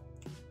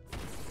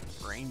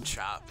 Brain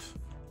chop.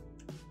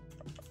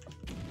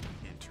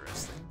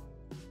 Interesting.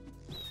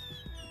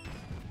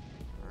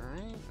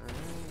 Alright.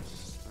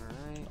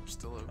 I'm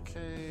still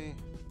okay.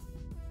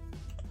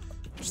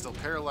 I'm still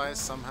paralyzed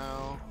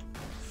somehow.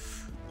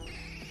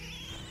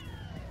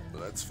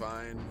 But that's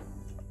fine.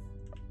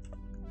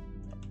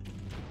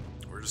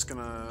 We're just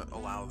gonna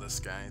allow this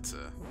guy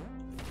to...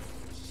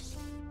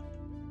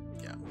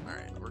 Yeah,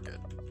 alright, we're good.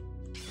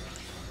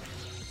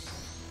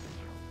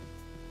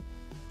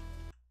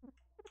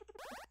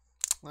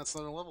 That's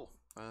another level.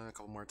 A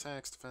couple more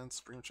attacks,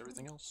 defense, pretty much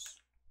everything else.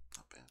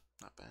 Not bad,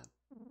 not bad.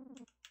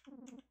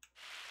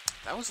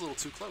 That was a little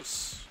too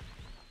close.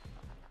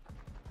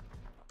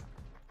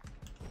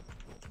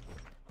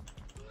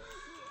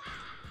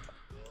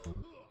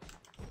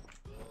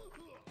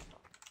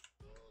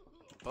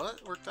 But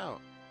it worked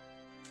out.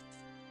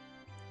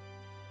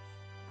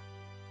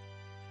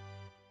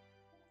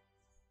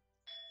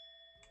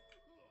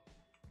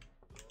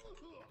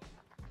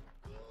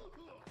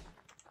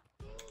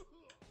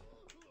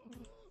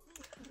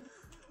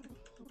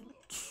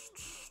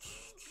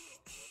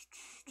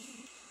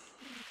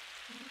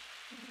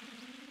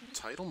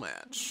 Title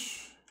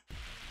match.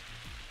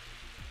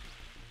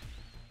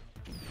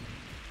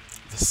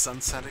 The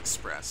Sunset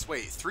Express.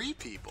 Wait, 3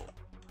 people?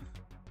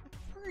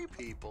 3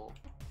 people.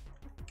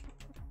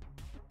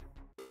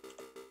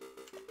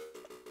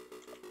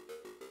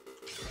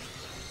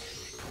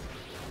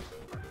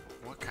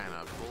 What kind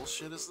of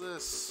bullshit is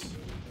this?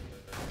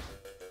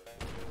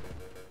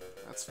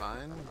 That's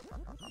fine.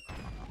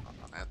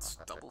 That's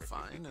double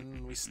fine,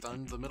 and we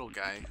stunned the middle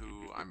guy,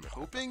 who I'm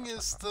hoping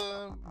is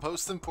the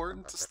most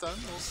important to stun.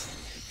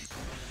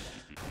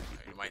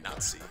 You might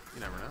not see. You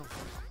never know.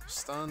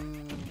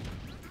 Stun.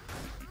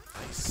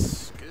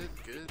 Nice. Good,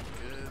 good,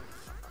 good.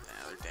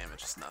 Nah, their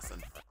damage is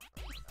nothing.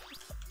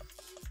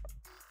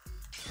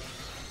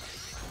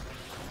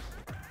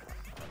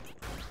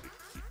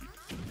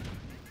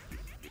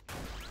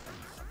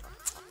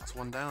 That's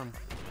one down.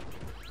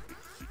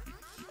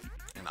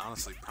 And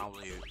honestly,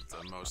 probably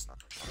the most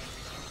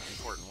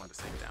important one to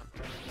take down.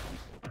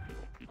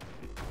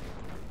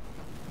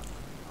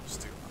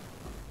 Stupid.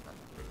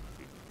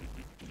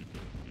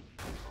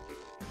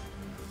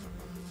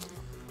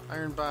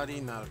 Iron Body,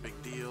 not a big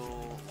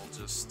deal. We'll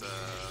just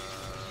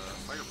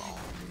Fireball.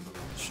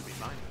 Should be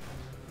fine.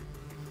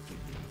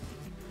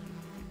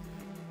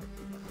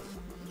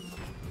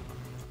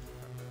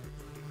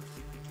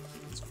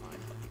 It's fine.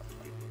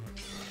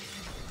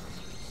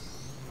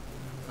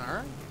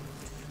 Alright.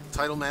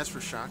 Title match for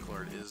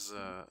Shocklord is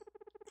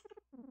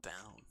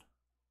down.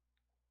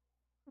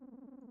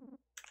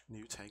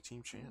 New tag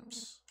team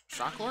champs.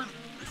 Shocklord?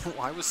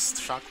 Why was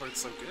Shocklord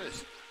so good?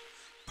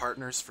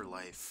 Partners for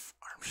life.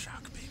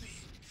 Armshock, baby.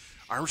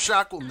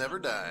 Armshock will never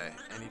die.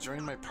 And he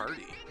joined my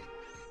party.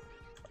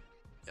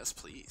 Yes,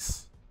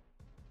 please.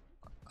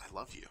 I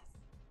love you.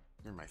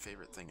 You're my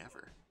favorite thing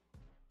ever.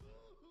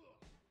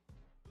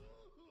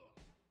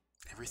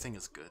 Everything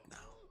is good now.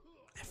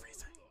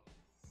 Everything.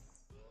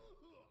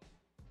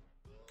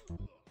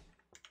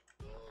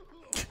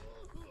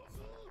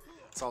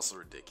 It's also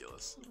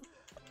ridiculous.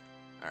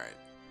 Alright.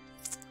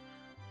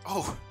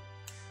 Oh!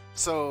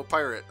 So,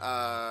 Pirate,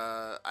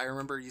 I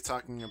remember you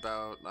talking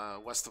about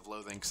West of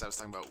Loathing, because I was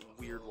talking about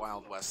Weird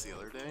Wild West the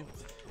other day.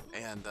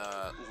 And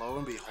lo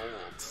and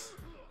behold,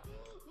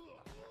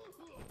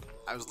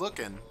 I was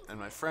looking, and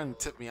my friend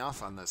tipped me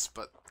off on this,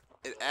 but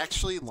it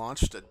actually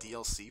launched a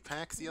DLC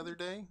pack the other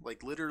day,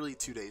 like literally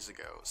 2 days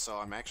ago. So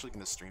I'm actually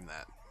going to stream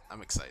that.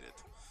 I'm excited.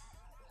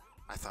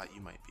 I thought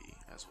you might be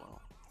as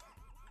well.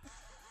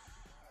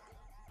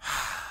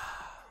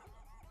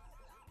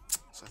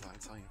 So I thought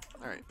I'd tell you.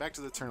 Alright, back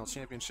to the Eternal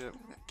Championship.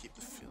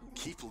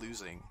 Keep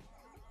losing.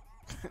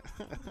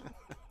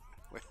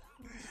 Wait.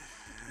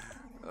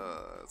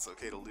 It's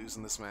okay to lose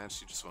in this match.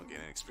 You just won't gain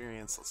any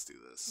experience. Let's do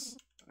this.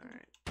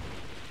 Alright.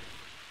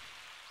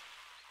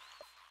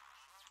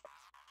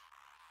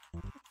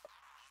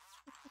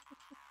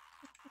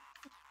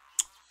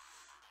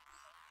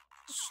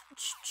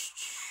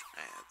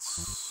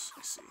 Ads.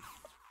 I see.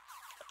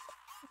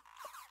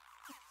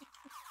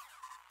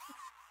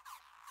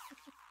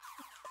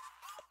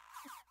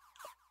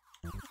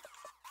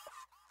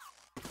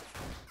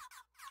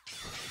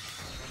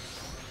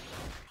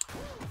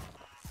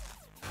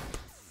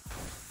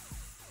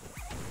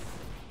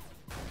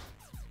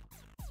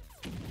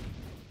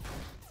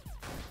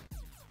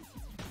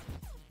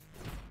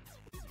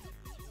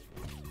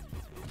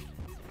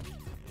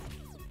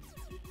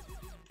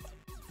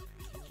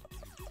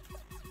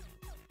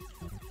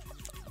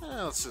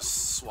 Let's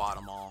just swat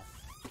them all.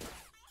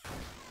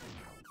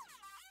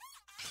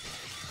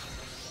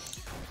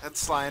 Head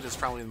slide is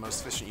probably the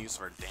most efficient use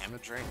of our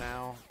damage right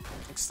now.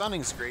 Like,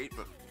 stunning's great,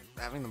 but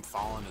having them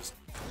fallen is...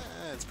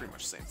 it's pretty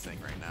much the same thing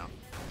right now.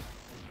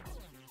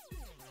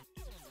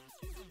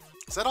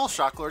 Is that all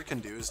Shock Lord can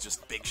do, is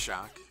just big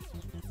shock?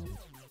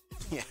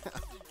 Yeah,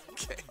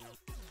 okay.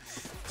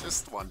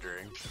 Just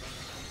wondering.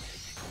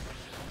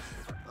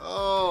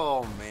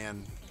 Oh,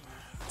 man.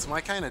 It's my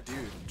kind of dude.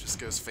 Just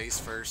goes face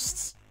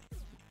first.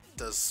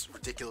 Does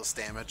ridiculous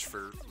damage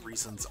for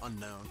reasons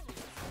unknown.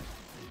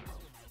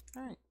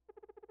 Alright.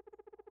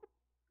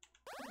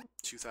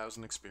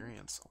 2,000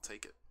 experience. I'll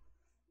take it.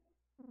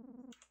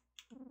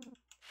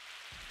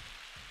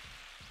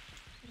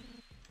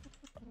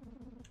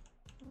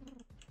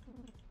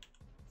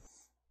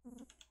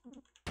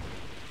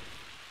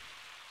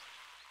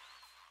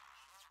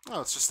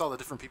 Oh, it's just all the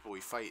different people we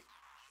fight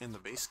in the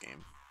base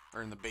game.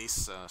 Or in the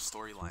base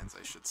storylines,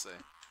 I should say.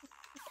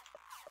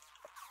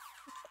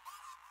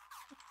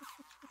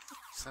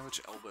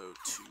 Savage Elbow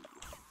 2.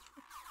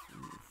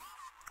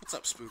 What's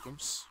up,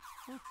 Spookums?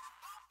 Yeah.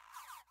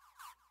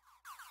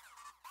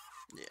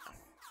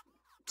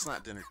 It's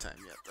not dinner time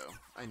yet, though.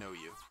 I know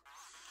you.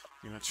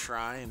 You're gonna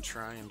try and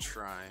try and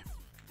try.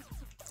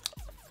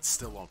 It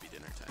still won't be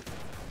dinner time.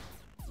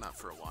 Not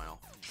for a while.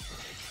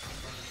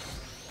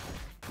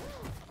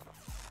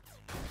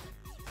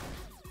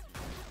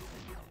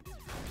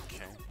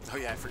 Okay. Oh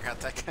yeah, I forgot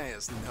that guy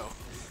has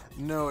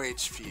no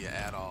HP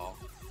at all.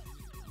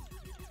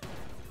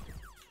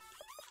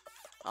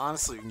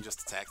 Honestly, we can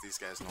just attack these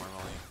guys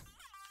normally.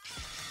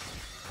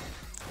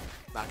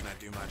 Not gonna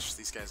do much.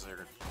 These guys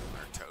are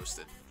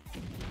toasted.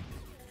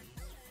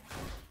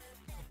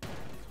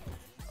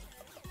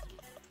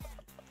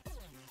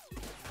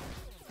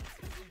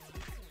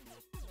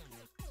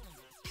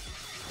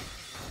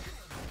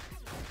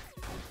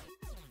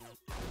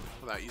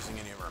 Without using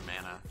any of our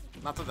mana.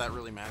 Not that that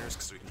really matters,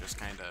 because we can just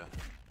kind of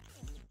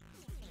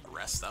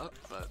rest up,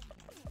 but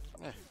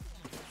eh.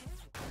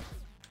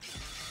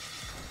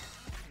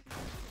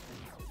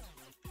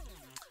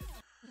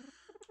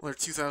 Another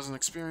 2,000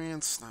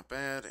 experience, not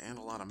bad, and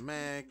a lot of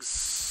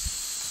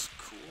mags.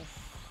 Cool.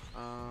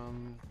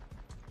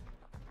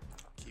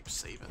 Keep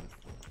saving.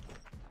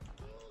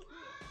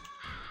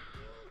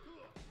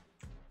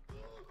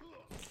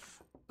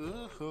 I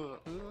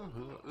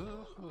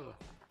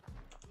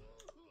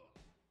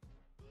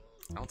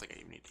don't think I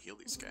even need to heal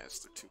these guys,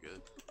 they're too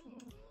good.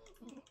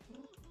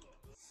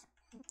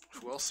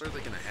 Who else are they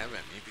gonna have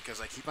at me?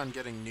 Because I keep on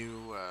getting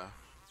new,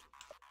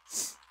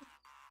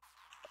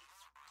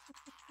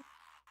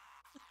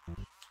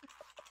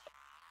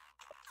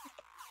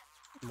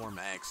 more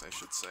mags, I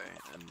should say,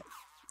 and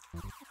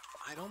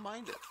I don't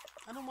mind it.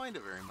 I don't mind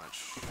it very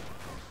much.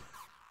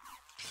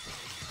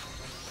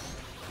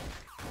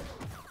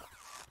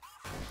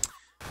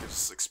 Gives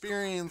us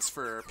experience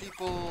for our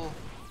people.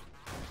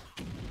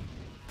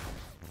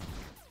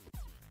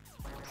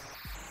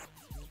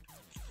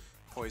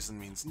 Poison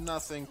means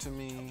nothing to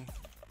me.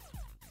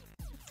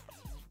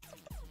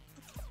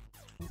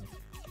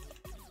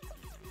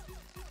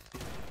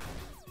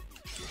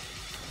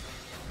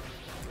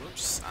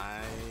 Whoops,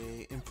 I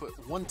input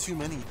one too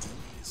many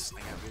Ds. I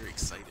got very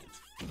excited.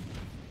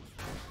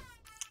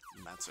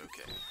 And that's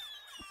okay.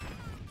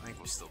 I think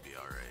we'll still be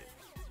alright,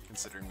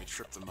 considering we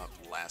tripped them up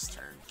last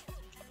turn.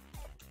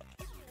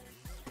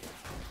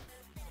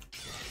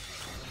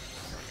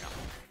 There we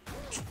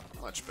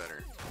go. Much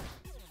better.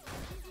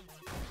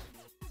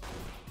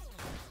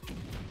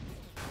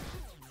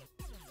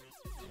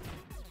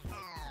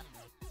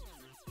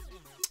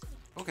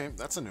 Okay,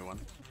 that's a new one.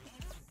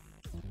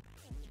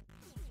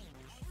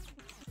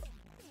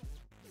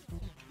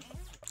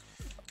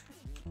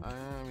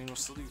 I mean, we'll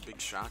still do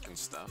big shock and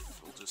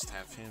stuff. We'll just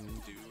have him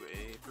do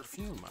a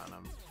perfume on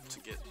him to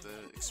get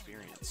the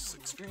experience.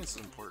 Experience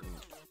is important,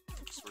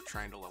 because we're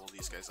trying to level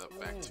these guys up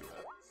back to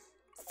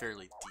a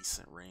fairly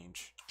decent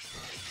range.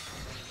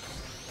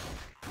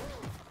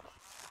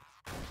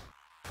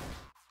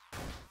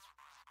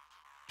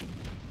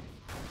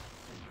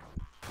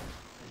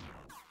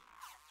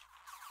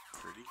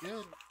 Pretty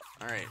good.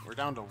 Alright, we're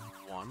down to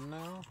 1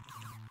 now.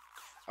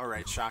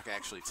 Alright, shock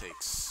actually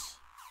takes...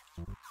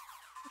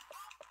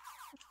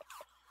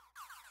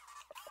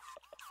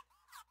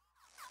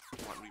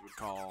 what we would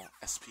call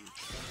SP.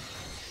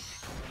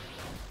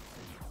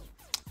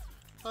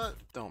 But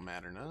don't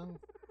matter none.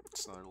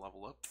 It's another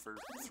level up for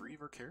 3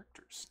 of our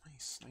characters.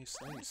 Nice, nice,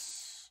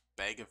 nice.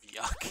 Bag of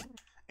yuck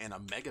and a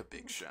mega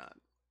big shot.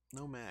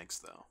 No mags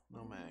though.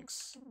 No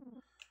mags.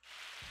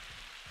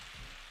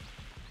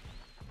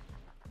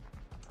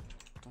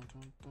 Dun,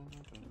 dun, dun,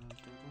 dun, dun, dun,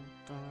 dun,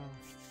 dun.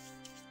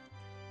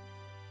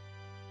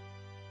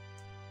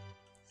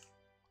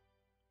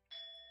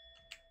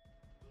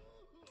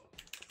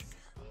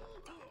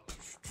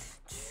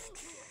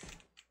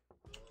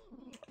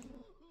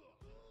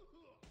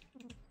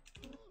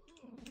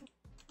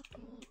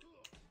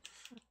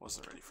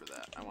 Wasn't ready for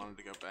that. I wanted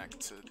to go back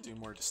to do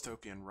more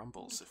dystopian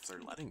rumbles if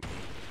they're letting me.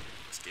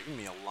 It's giving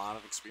me a lot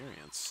of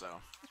experience,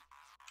 so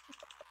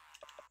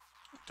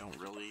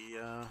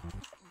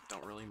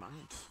don't really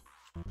mind.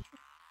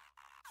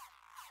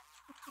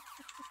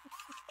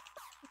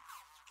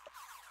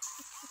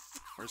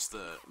 Where's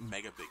the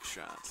mega big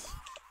shot?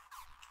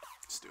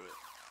 Let's do it.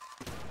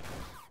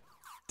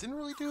 Didn't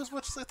really do as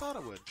much as I thought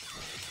it would.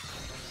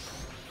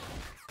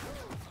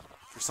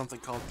 For something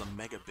called the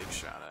mega big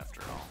shot,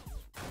 after all.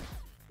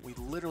 We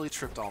literally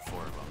tripped all 4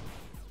 of them.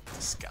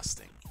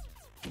 Disgusting.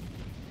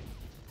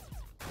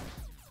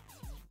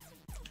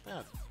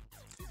 Bad.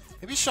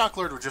 Maybe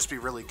Shocklord would just be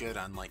really good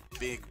on, like,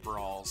 big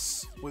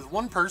brawls. With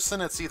one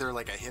person, it's either,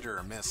 like, a hit or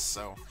a miss,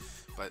 so...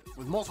 But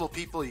with multiple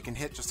people, you can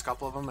hit just a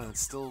couple of them, and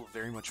it's still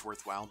very much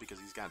worthwhile because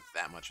he's got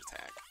that much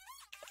attack.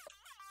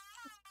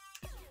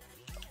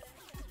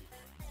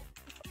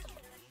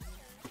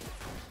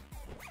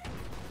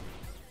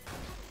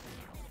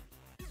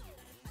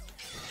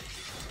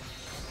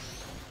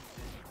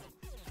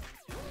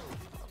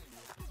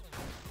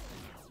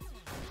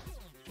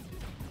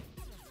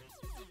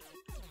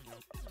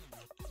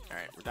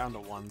 Alright, we're down to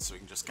 1, so we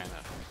can just kind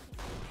of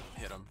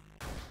hit him.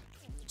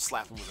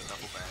 Slap him with a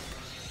double back.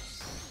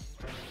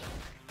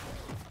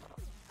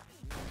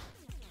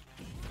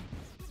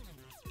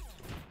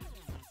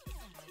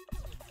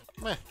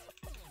 Meh.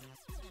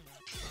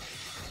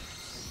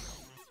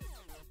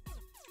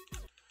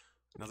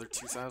 Another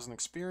 2,000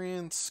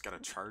 experience. Got a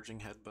charging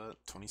headbutt.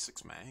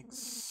 26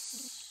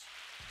 mags.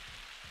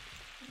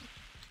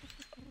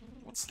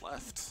 What's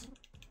left?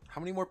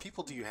 How many more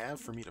people do you have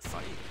for me to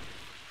fight?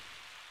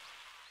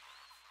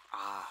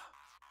 Ah.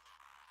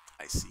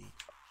 I see.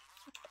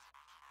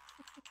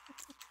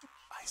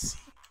 I see.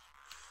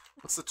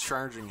 What's the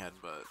charging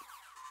headbutt?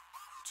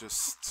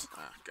 Just...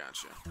 ah,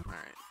 gotcha.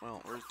 Alright,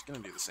 well, we're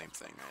gonna do the same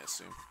thing, I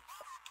assume.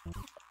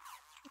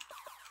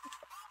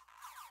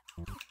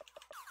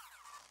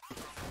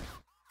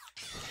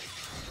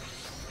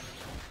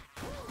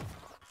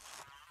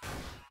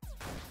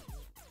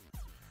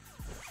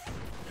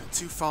 Got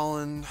 2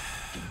 fallen.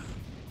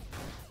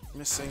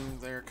 Missing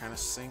there kind of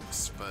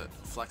sinks, but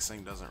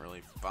flexing doesn't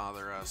really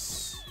bother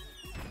us.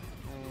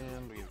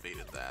 And we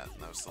evaded that,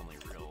 and that was the only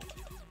real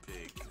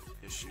big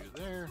issue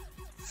there.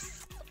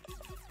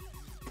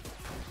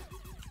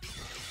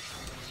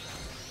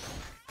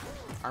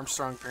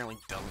 Armstrong apparently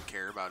doesn't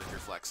care about if you're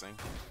flexing.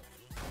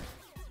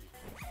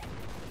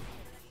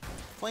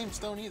 Flames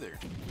don't either.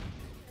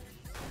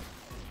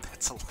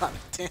 That's a lot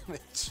of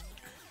damage.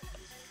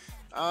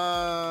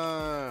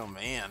 Oh,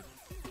 man.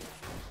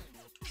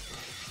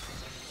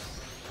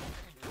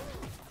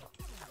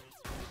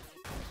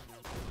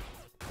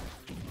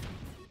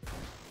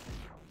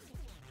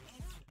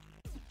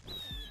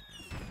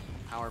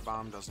 Power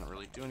Bomb doesn't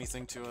really do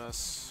anything to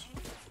us.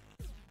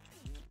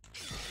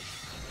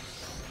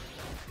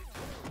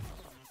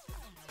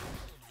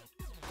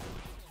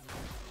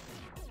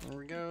 There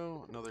we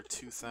go. Another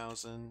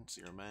 2,000.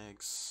 0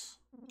 mags.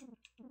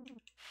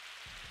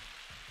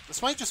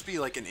 This might just be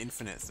like an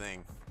infinite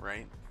thing,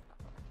 right?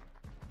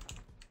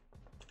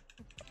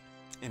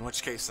 In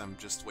which case I'm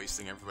just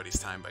wasting everybody's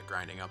time by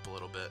grinding up a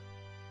little bit.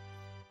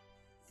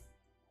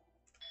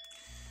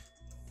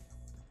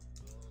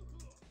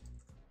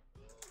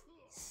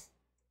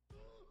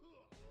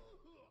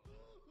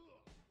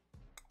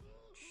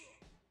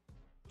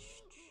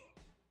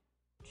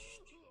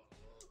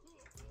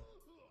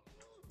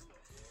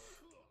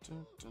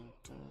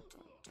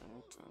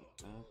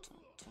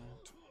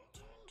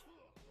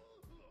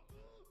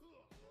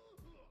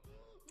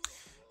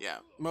 Yeah,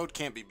 mode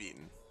can't be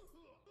beaten.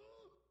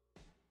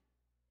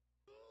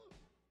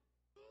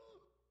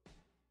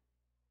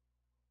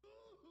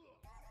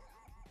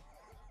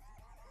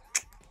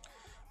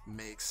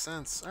 Makes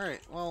sense.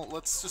 Alright, well,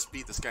 let's just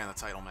beat this guy in the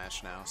title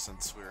match now,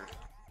 since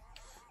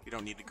we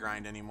don't need to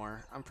grind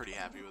anymore. I'm pretty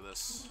happy with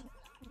this.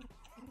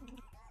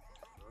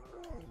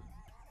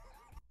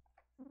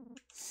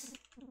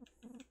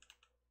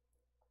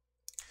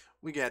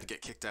 We got to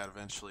get kicked out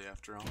eventually,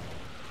 after all.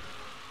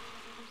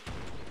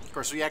 Of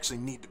course, we actually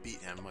need to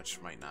beat him,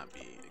 which might not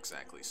be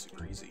exactly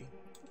super easy.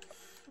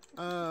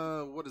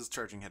 What is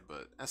charging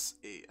headbutt?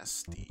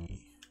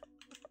 SASD.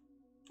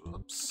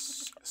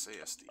 Whoops.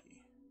 SASD.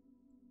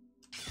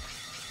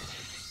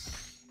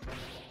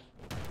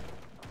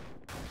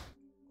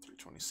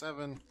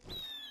 $327.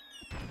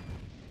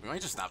 We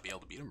might just not be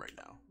able to beat him right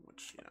now,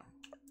 which, you know.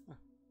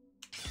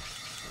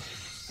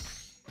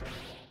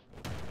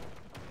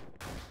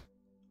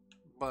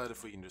 But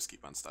if we can just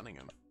keep on stunning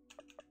him,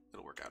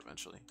 it'll work out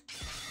eventually.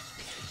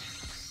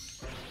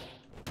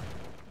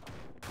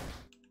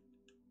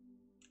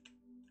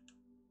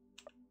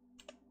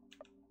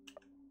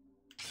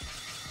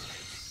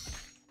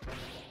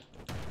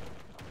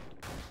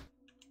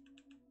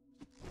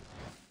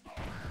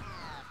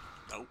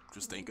 Nope,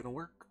 just ain't gonna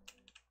work.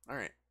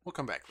 Alright, we'll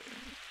come back later.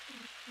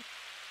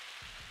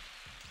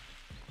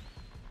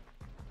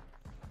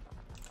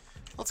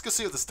 Let's go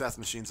see what this death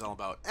machine's all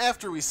about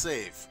after we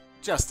save.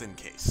 Just in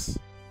case.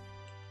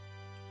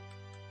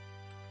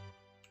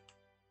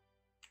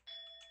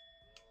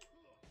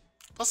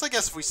 Plus, I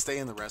guess if we stay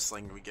in the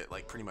wrestling, we get,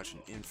 like, pretty much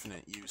an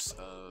infinite use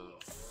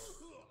of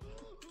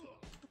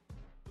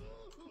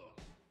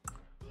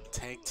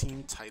Tag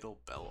team title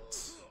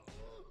belt.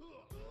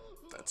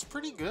 That's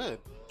pretty good.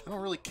 I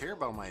don't really care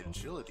about my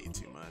agility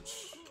too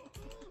much.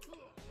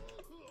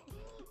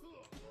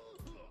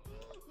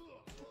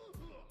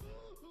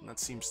 And that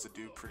seems to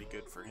do pretty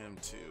good for him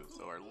too,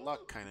 though our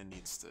luck kind of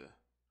needs to...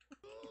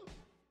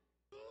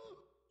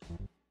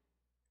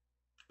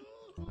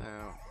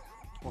 No,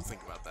 we'll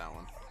think about that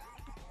one.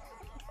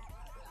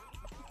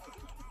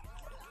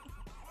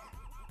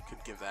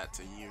 Could give that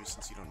to you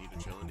since you don't need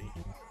agility.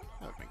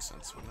 That would make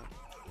sense, wouldn't it?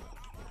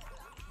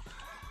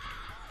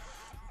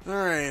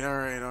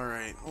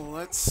 Alright. Well,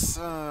 let's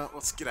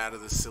get out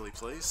of this silly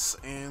place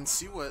and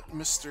see what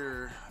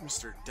Mr.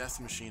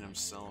 Death Machine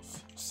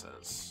himself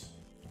says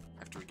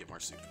after we get more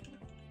soup.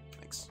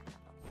 Thanks.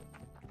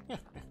 Do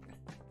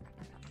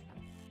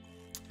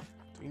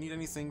we need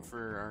anything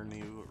for our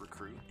new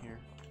recruit here?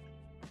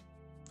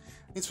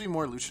 Needs to be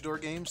more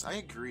luchador games? I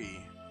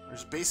agree.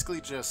 There's basically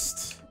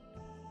just...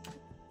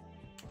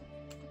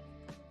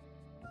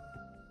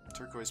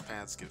 Turquoise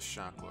Paths gives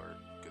Shocklord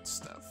good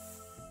stuff.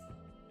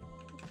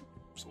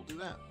 So we'll do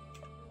that.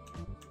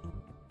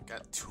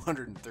 Got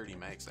 230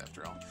 megs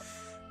after all.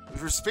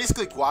 There's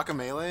basically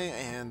Guacamelee,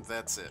 and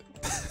that's it.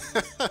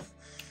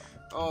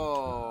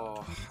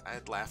 Oh,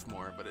 I'd laugh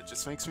more, but it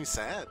just makes me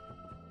sad.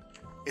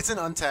 It's an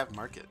untapped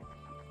market.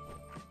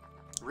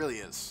 It really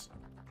is.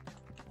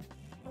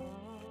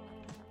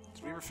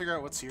 Did we ever figure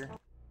out what's here?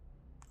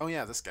 Oh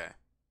yeah, this guy.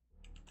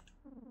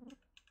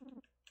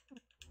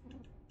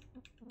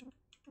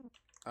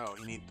 Oh,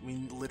 we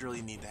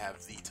literally need to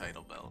have the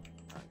title belt.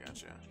 I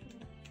gotcha.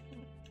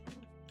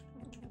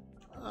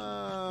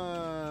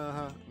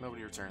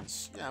 Nobody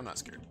returns. Yeah, I'm not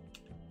scared.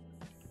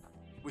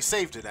 We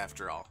saved it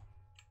after all.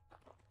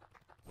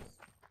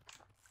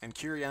 And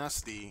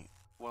curiosity,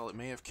 well, it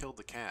may have killed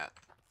the cat.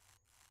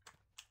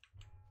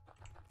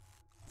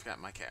 I've got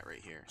my cat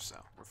right here, so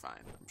we're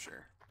fine, I'm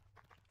sure.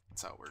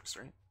 That's how it works,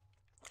 right?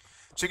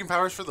 Chicken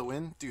powers for the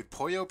win? Dude,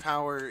 Pollo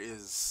Power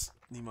is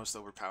the most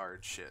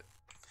overpowered shit.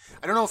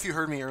 I don't know if you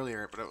heard me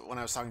earlier, but when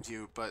I was talking to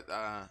you, but,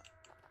 oh,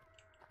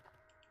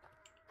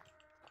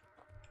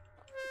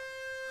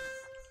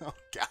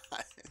 God.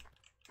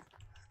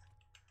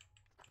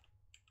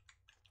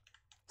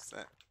 What's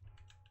that?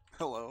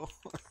 Hello?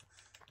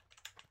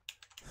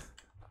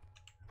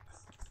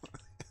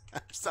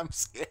 I'm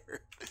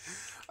scared.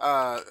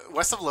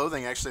 West of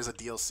Loathing actually has a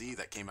DLC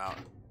that came out.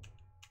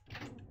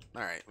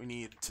 Alright, we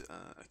need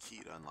a key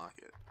to unlock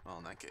it. Well,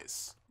 in that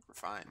case, we're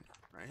fine,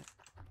 right?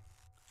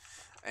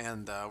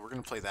 And we're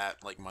going to play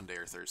that like Monday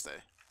or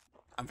Thursday.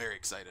 I'm very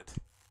excited.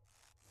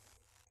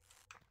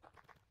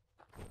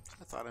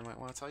 I thought I might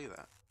want to tell you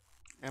that.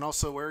 And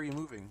also, where are you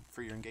moving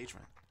for your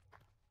engagement?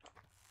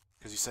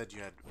 Because you said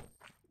you had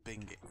big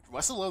engagement.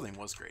 West of Loathing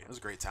was great. It was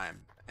a great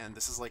time. And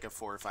this is like a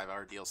 4 or 5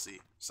 hour DLC.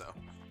 So,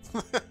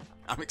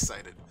 I'm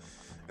excited.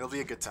 It'll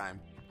be a good time.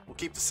 We'll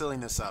keep the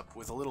silliness up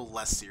with a little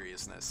less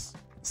seriousness.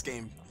 This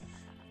game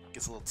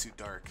gets a little too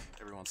dark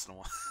every once in a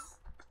while.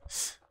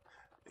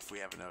 If we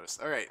haven't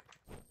noticed. Alright.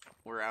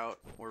 We're out.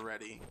 We're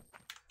ready.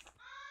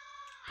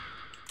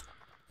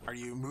 Are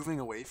you moving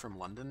away from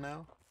London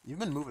now? You've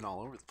been moving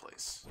all over the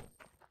place.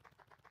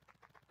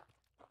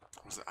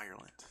 Or was it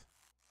Ireland?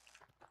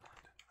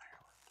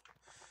 Ireland.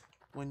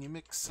 When you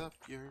mix up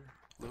your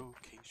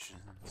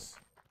locations.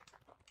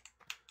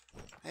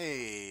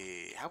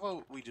 Hey, how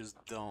about we just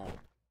don't...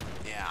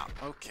 Yeah,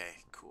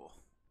 okay, cool.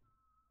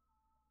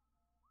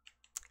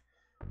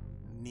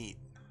 Neat.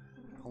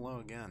 Hello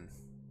again.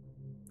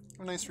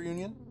 A nice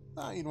reunion?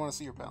 Ah, you'd want to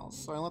see your pals,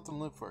 so I let them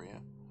live for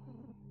you.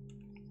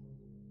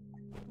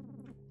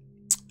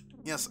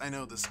 Yes, I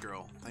know this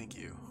girl. Thank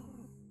you.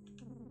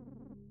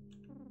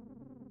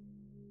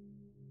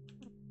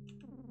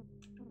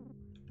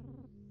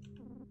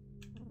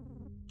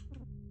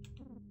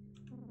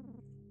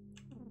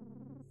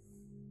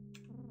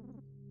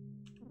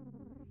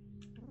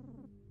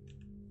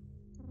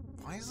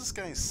 Why is this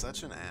guy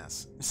such an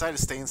ass? You decided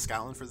to stay in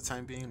Scotland for the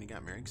time being and you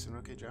got married because you did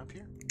an okay job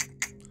here?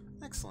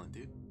 Excellent,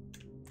 dude.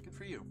 Good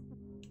for you.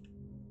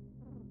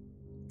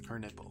 Her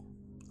nipple.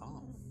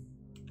 Oh.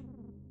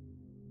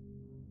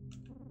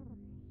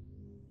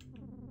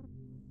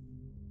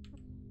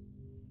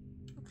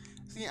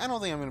 See, I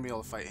don't think I'm going to be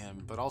able to fight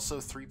him, but also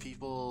 3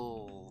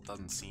 people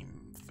doesn't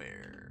seem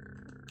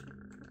fair.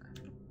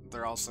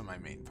 They're also my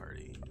main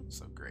party,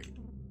 so great.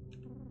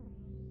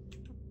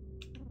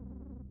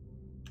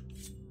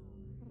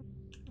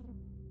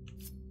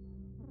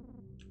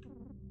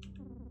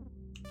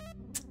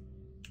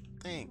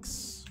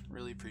 Thanks.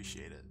 Really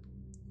appreciate it.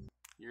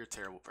 You're a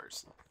terrible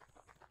person.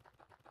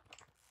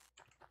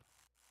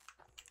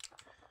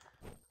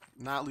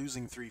 Not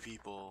losing 3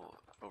 people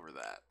over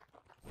that.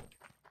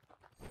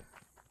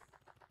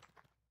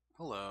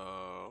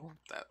 Hello.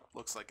 That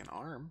looks like an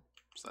arm,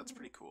 so that's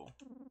pretty cool.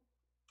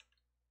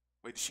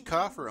 Wait, did she cut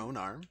off her own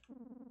arm?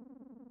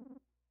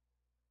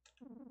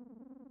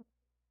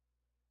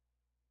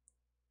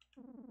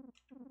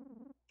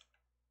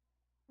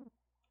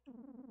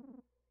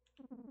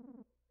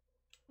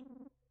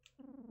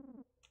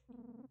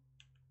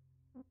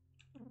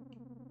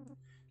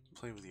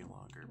 play with you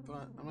longer,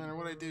 but no matter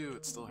what I do,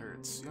 it still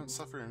hurts. You haven't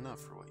suffered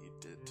enough for what you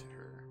did to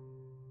her.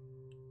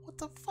 What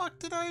the fuck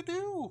did I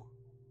do?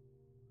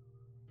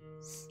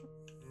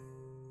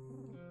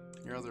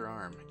 Your other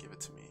arm, give it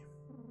to me.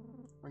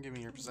 Or give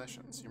me your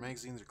possessions. Your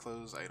magazines, your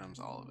clothes, items,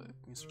 all of it.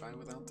 Can you survive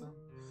without them?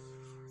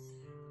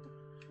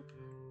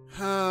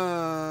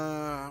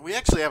 We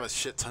actually have a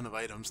shit ton of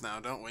items now,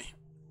 don't we?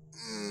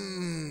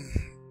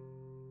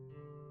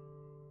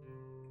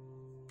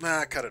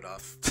 Nah, cut it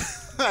off.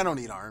 I don't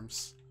need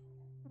arms.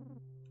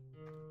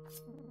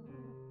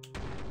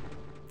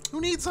 Who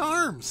needs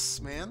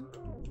arms, man?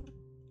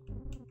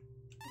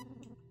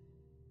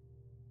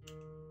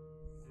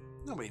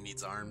 Nobody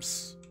needs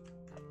arms.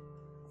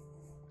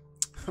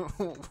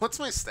 What's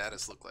my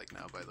status look like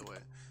now, by the way?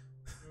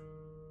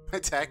 My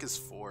attack is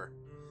 4.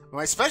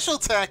 My special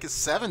attack is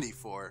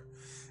 74.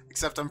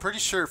 Except I'm pretty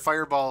sure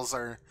fireballs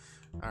are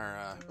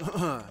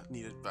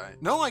needed by...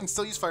 No, I can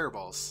still use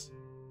fireballs.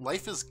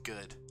 Life is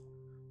good.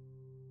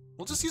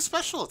 We'll just use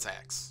special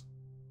attacks.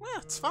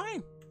 Yeah, it's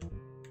fine.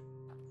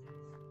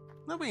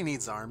 Nobody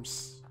needs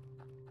arms.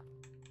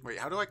 Wait,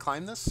 how do I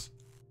climb this?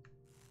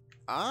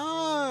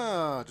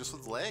 Ah, just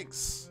with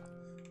legs.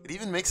 It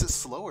even makes it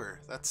slower.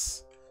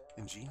 That's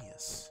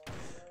ingenious.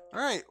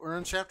 Alright, we're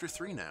on chapter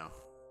 3 now.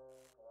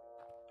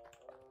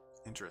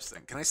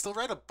 Interesting. Can I still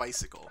ride a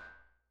bicycle?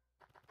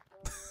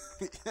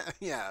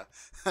 Yeah.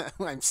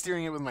 I'm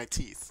steering it with my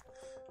teeth.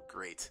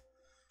 Great.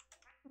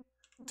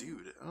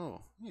 Dude,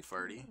 oh, hey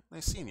Farty.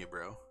 Nice seeing you,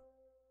 bro.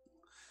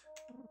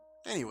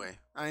 Anyway,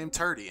 I am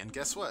Tardy, and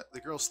guess what?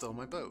 The girl stole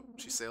my boat.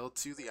 She sailed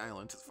to the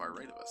island to the far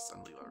right of us.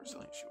 Suddenly how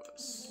resilient she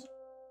was.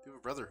 We have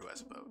a brother who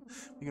has a boat.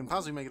 We can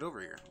possibly make it over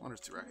here.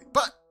 Wonders too rocky.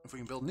 But if we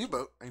can build a new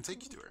boat, I can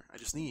take you to her. I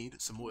just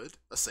need some wood,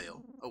 a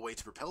sail, a way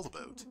to propel the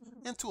boat,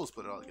 and tools to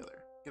put it all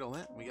together. Get all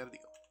that, and we got a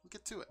deal. We'll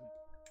get to it.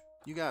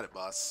 You got it,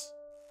 boss.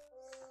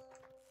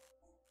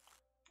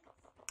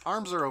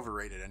 Arms are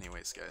overrated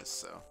anyways, guys,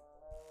 so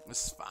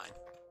this is fine.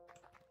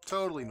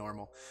 Totally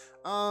normal.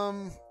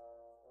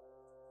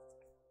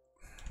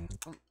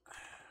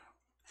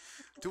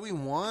 Do we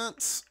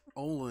want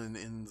Olin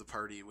in the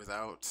party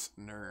without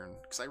Nirn?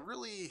 Because I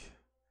really...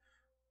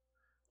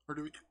 Or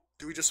do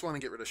we just want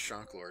to get rid of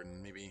Shocklord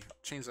and maybe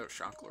change out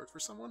Shocklord for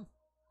someone?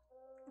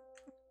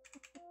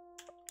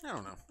 I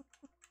don't know.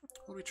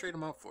 What do we trade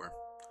him out for?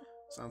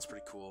 Sounds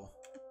pretty cool.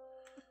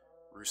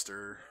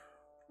 Rooster.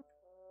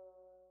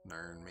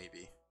 Nirn,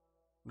 maybe.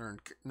 Nirn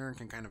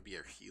can kind of be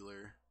a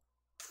healer.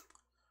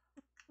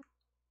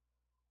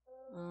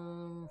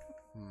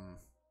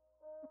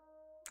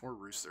 Or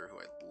Rooster, who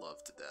I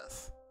love to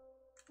death.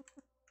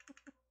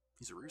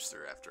 He's a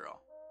rooster, after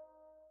all.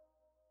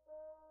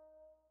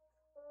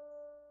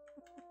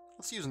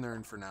 Let's use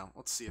Nirn for now.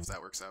 Let's see if that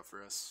works out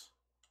for us.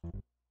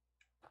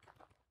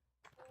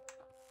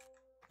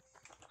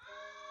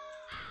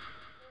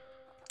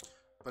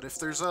 But if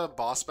there's a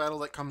boss battle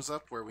that comes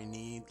up where we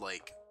need,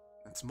 like,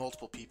 it's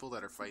multiple people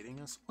that are fighting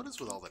us, what is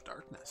with all the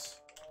darkness?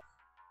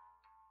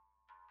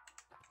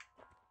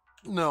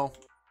 No.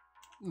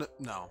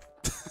 No.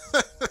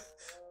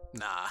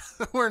 Nah,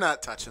 we're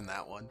not touching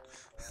that one.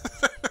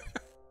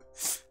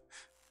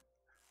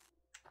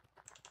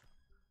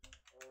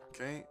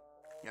 Okay,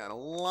 got a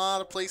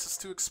lot of places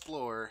to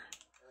explore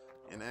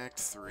in Act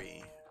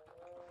 3.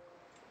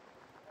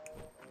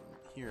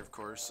 Here, of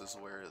course, is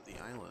where the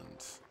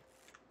island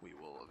we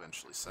will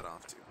eventually set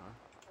off to, huh?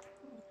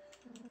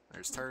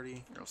 There's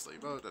Tardy, girl stay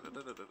boat,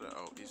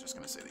 Oh, he's just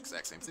gonna say the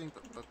exact same thing,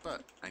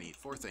 but I need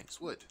 4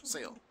 things. Wood,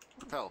 sail,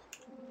 propel,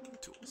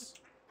 tools.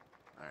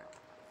 Alright.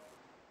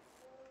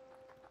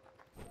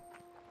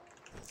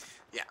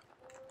 Yeah.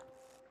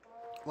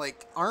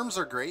 Like, arms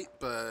are great,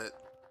 but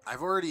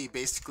I've already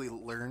basically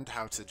learned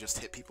how to just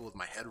hit people with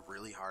my head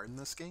really hard in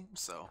this game,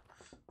 so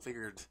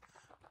figured,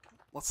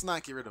 let's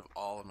not get rid of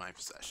all of my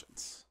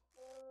possessions.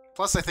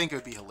 Plus, I think it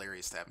would be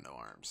hilarious to have no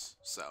arms,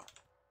 so.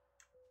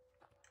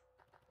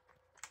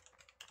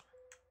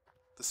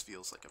 This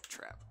feels like a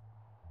trap.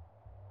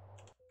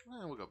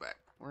 We'll go back.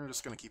 We're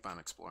just going to keep on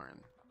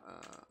exploring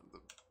the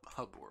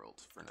hub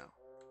world for now.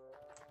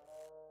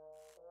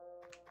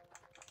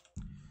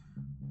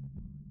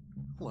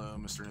 Hello,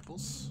 Mr.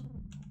 Nipples.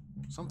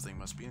 Something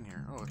must be in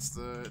here. Oh, it's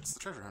the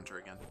treasure hunter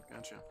again.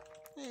 Gotcha.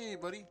 Hey,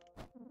 buddy.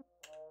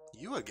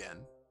 You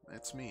again?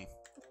 It's me.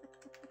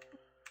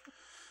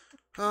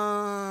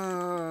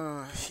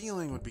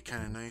 Healing would be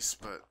kind of nice,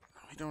 but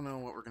we don't know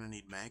what we're going to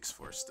need mags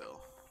for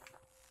still.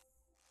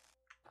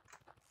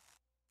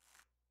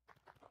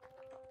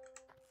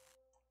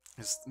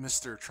 Is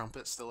Mr.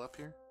 Trumpet still up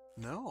here?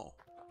 No.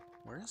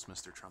 Where is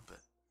Mr. Trumpet?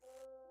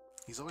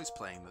 He's always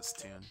playing this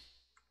tune.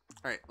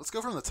 Alright, let's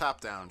go from the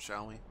top down,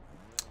 shall we?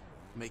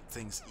 Make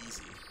things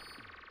easy.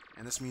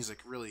 And this music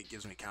really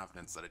gives me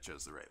confidence that I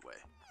chose the right way.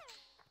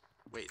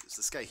 Wait, is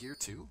this guy here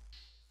too?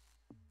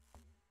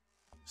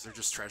 Is there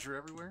just treasure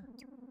everywhere?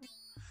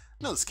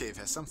 No, this cave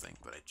has something,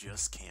 but I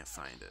just can't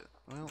find it.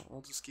 Well,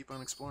 we'll just keep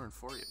on exploring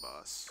for you,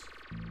 boss.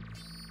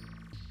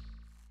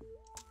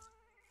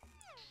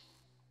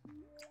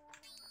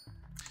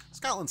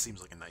 Scotland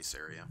seems like a nice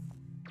area.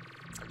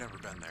 I've never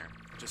been there.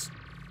 Just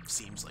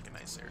seems like a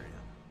nice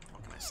area.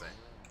 What can I say?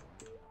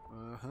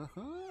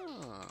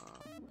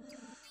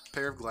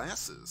 Pair of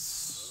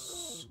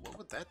glasses. What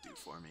would that do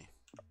for me?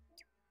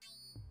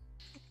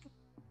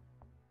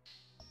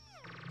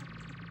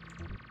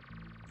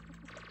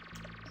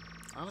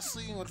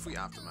 Honestly, what if we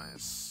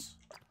optimize?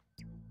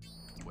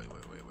 Wait.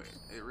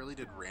 It really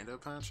did rando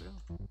poncho?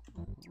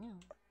 Yeah,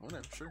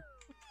 whatever, sure.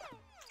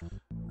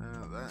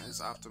 That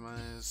is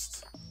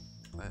optimized.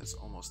 That is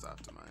almost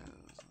optimized.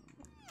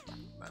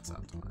 That's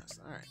optimized.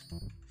 Alright.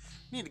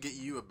 Need to get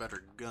you a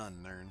better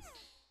gun, Nern.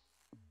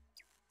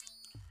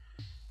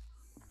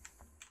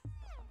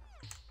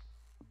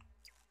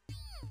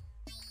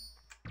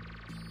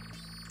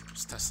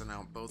 Just testing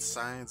out both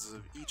sides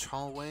of each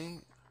hallway.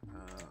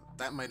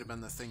 That might have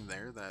been the thing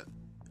there that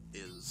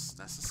is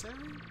necessary.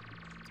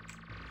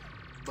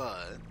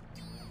 But...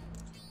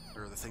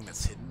 or the thing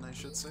that's hidden, I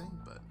should say.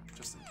 But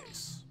just in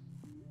case.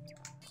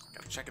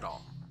 Gotta check it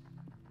all.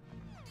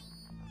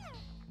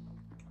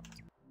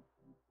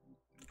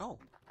 Oh.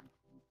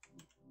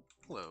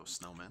 Hello,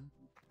 snowman.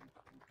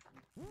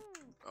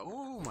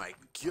 Oh my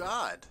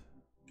god!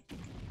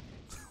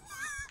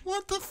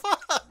 What the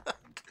fuck?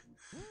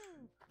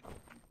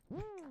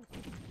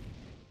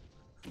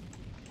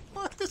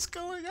 What is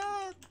going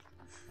on?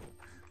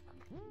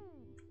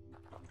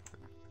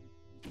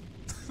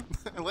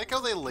 I like how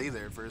they lay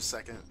there for a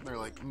second. They're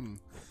like,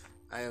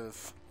 I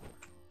have...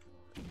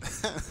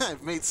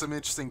 I've made some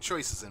interesting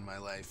choices in my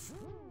life.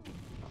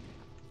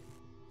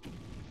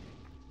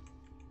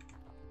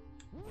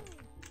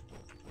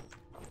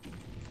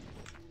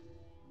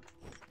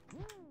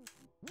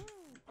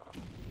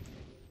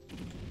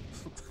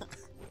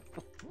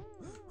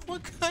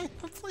 What kind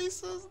of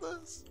place is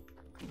this?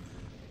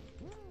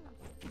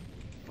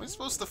 Am I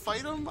supposed to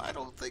fight him? I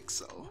don't think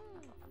so.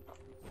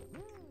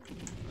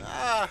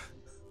 Ah!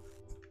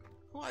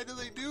 Why do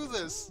they do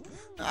this?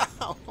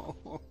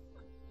 Ow!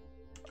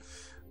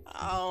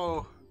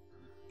 Ow!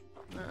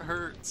 That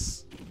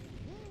hurts.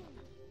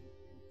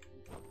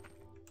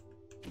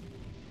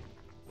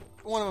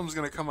 One of them's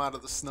gonna come out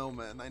of the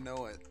snowman. I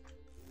know it.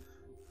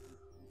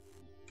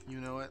 You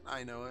know it.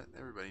 I know it.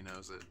 Everybody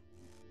knows it.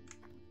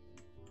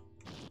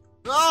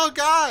 Oh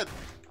God!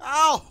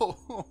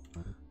 Ow!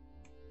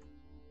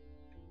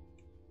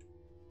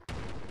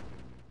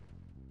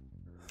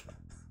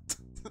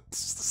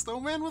 It's the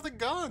snowman with a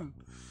gun.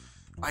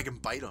 I can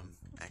bite him.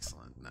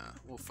 Excellent. Nah,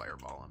 we'll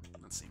fireball him.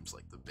 That seems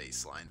like the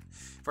baseline.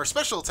 If our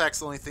special attack's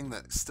the only thing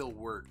that still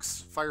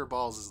works,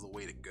 fireballs is the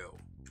way to go.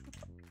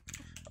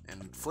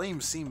 And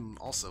flames seem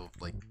also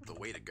like the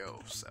way to go,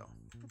 so.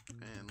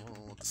 And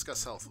we'll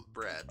discuss health with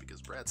Brad,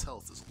 because Brad's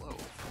health is low.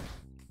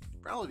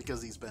 Probably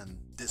because he's been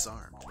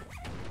disarmed.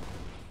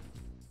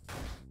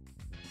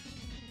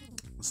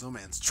 The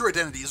snowman's true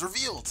identity is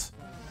revealed!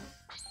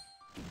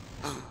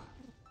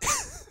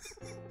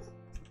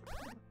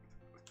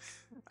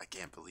 I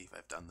can't believe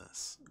I've done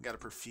this. Got a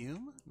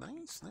perfume?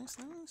 Nice.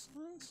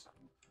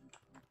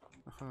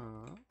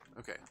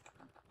 Okay.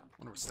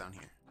 Wonder what's down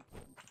here.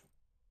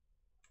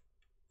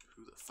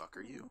 Who the fuck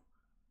are you?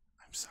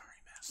 I'm sorry,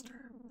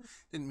 master.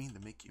 Didn't mean to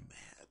make you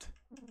mad.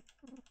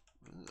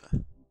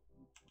 Ugh.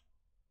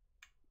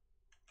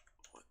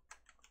 What?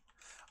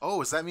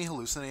 Oh, is that me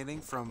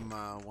hallucinating from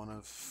one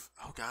of...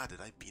 Oh god,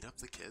 did I beat up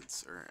the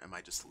kids? Or am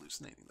I just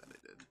hallucinating that I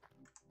did?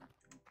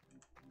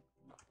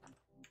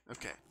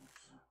 Okay.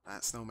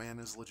 That snowman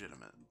is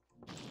legitimate.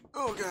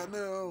 Oh god,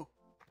 no!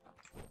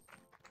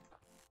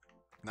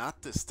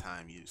 Not this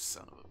time, you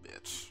son of a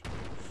bitch.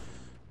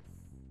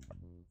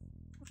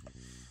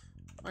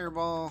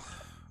 Fireball.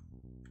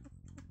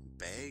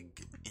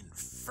 Bag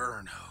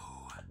Inferno.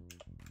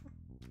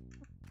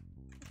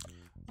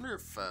 Wonder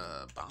if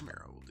Bomb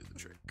Arrow will do the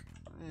trick.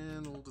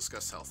 And we'll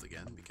discuss health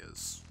again,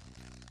 because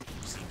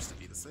it seems to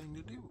be the thing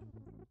to do.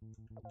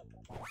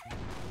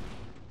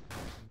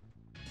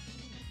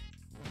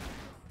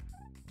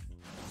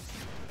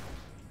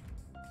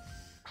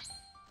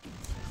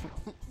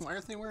 Why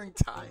are they wearing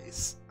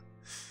ties?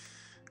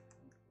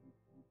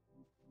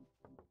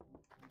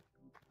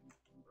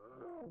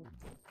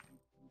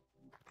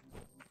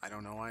 I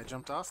don't know why I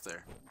jumped off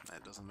there.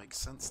 That doesn't make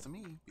sense to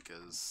me,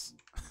 because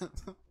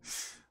there's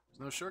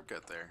no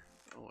shortcut there.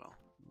 Oh well,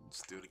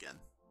 let's do it again.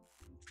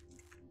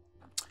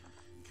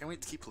 Can't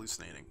wait to keep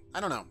hallucinating. I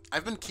don't know.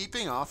 I've been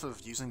keeping off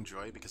of using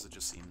Joy because it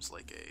just seems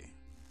like a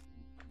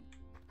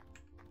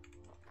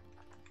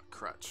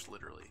crutch,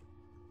 literally.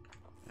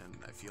 And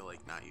I feel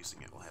like not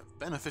using it will have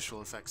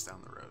beneficial effects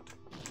down the road.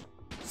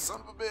 Son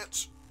of a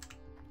bitch!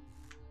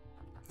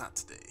 Not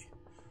today.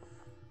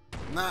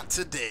 Not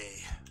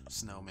today,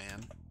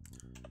 snowman.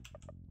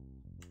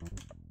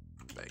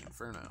 Bag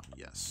Inferno,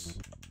 yes.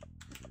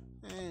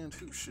 And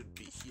who should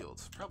be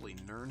healed? Probably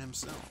Nern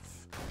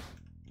himself.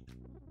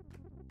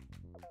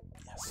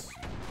 Yes.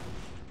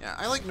 Yeah,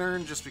 I like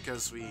Nern just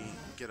because we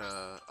get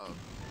a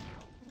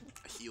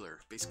healer,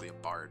 basically a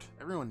bard.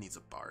 Everyone needs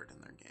a bard in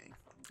their gang,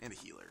 and a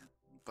healer.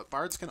 But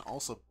bards can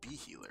also be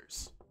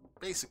healers.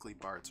 Basically,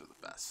 bards are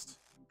the best.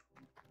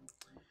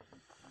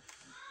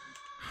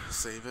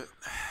 Save it.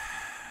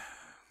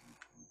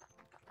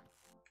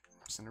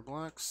 Center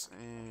blocks,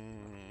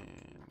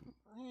 and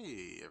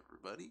hey,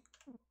 everybody.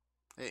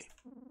 Hey,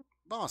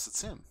 boss,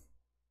 it's him.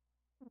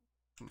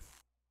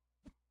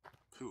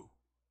 Who?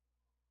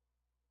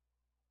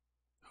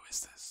 Who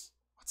is this?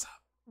 What's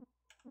up?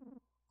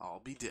 I'll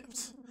be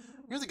dipped.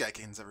 You're the guy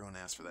Canes everyone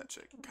asked for that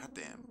chick.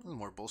 Goddamn, this is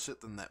more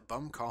bullshit than that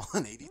bum call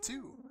in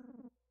 82.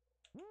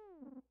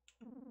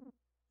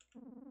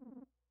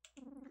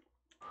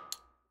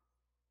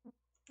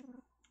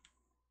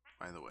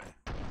 By the way,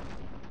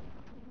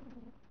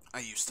 I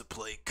used to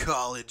play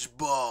college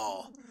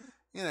ball,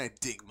 and I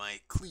dig my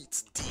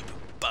cleats deep,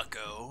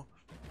 bucko.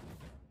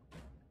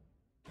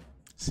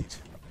 See,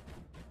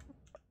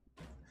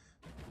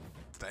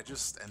 did I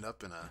just end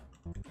up in a...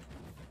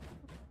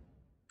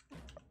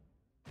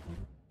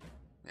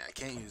 Yeah, I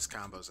can't use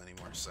combos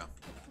anymore, so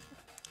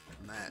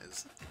that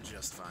is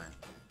just fine.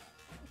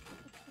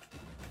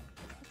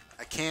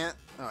 I can't...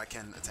 Oh, I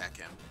can attack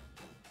him.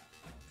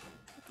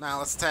 Now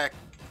let's attack...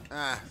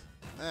 Yeah.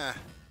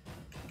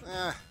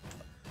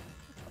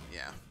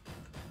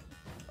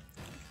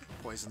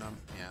 Poison them.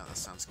 Yeah, that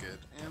sounds good.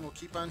 And we'll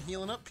keep on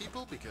healing up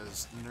people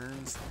because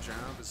Nern's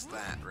job is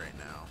that right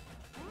now.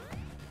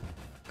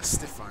 A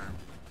stiff arm.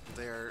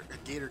 They are a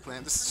Gator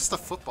Clan. This is just a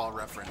football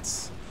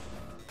reference.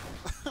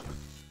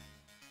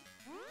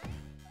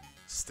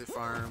 Stiff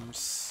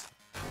arms.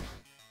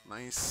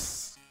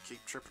 Nice.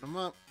 Keep tripping them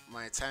up.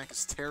 My attack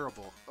is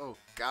terrible. Oh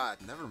god,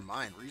 never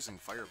mind. We're using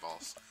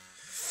fireballs.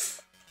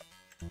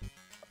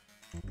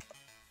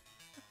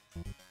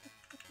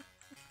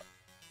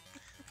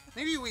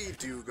 Maybe we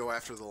do go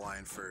after the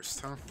line first,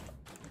 huh?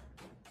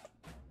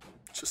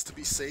 Just to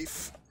be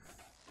safe.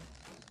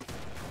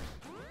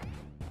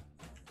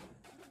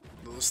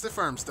 Though the stiff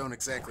arms don't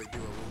exactly do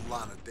a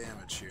lot of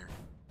damage here.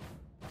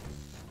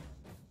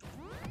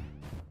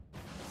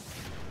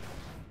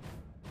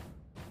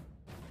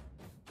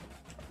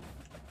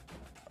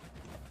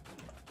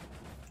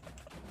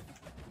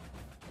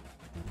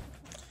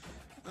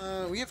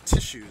 We have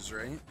tissues,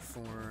 right?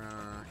 For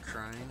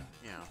crying?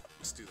 Yeah,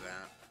 let's do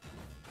that.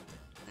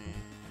 And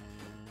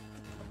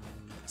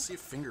let's see if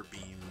finger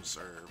beams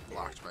are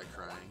blocked by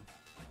crying.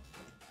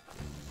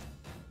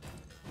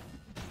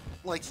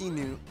 Like he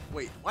knew.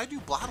 Wait, why do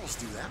Blottles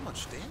do that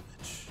much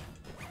damage?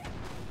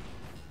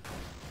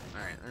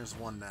 Alright, there's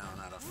one down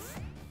out of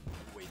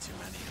way too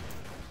many.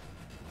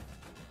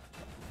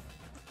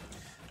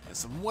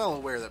 Yes, I'm well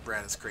aware that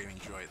Brad is craving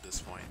joy at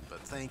this point, but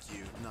thank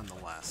you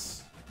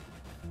nonetheless.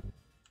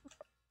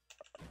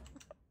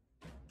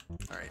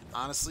 Alright,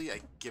 honestly, I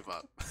give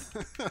up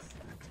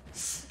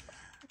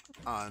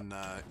on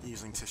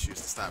using tissues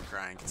to stop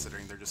crying,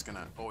 considering they're just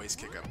gonna always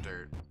kick up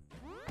dirt.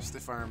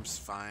 Stiff arms,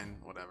 fine,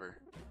 whatever.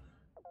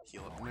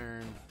 Heal up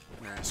Nern.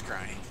 Nern is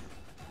crying.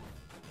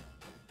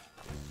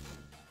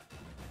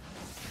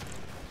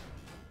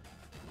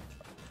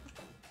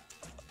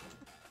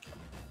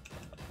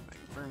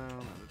 Inferno.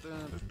 Da, da,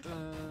 da, da.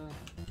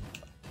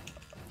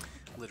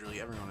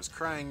 Literally everyone is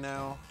crying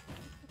now.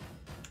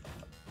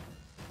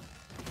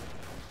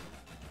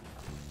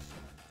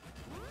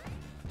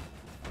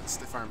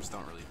 Stiff arms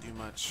don't really do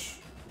much.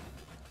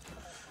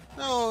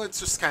 No, it's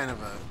just kind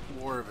of a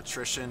war of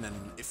attrition, and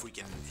if we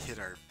can hit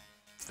our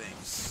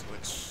things,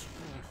 which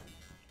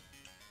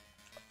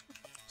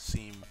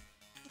seem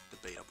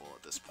debatable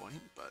at this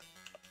point, but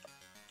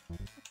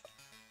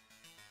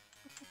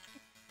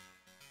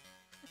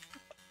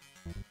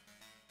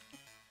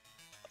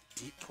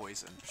deep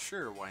poison,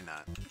 sure, why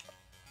not?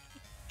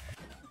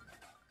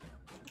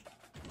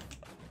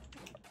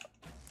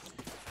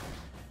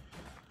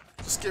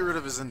 Let's get rid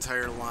of his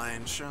entire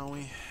line, shall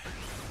we?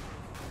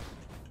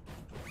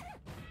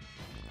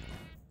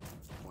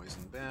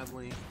 Poison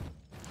badly.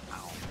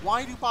 Ow.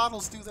 Why do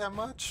bottles do that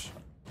much?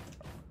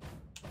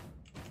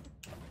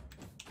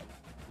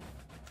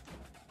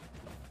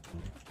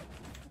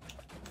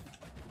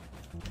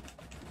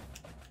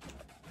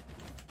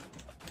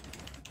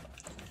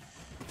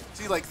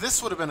 See, like,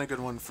 this would have been a good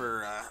one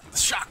for the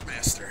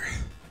Shockmaster.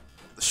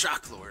 The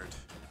Shock Lord.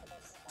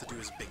 To do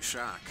his big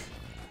shock.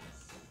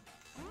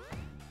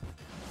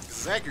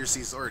 His accuracy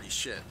is already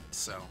shit,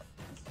 so,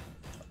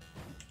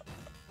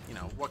 you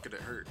know, what could it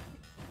hurt?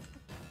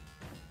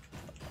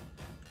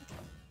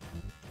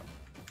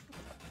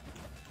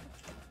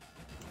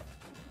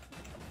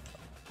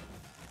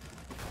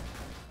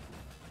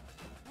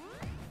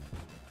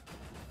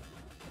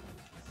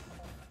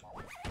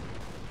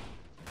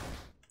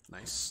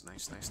 Nice,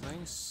 nice, nice,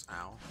 nice.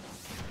 Ow.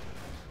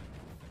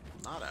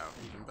 Not out,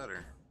 even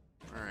better.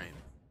 Alright.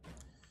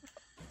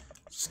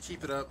 Just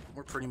keep it up.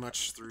 We're pretty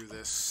much through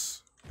this.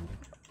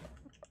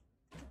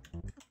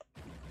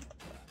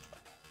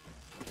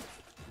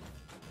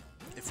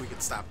 If we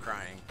could stop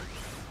crying.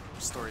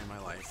 Story of my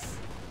life.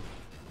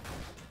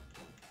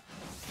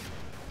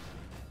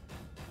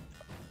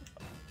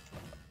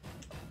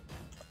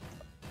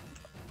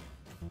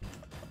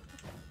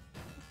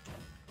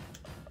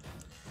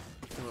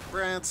 Kill up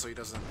Brad so he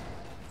doesn't...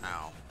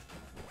 Ow.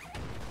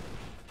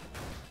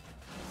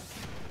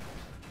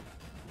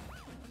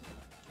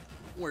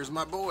 Where's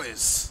my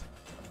boys?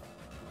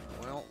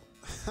 Well,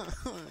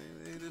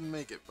 they didn't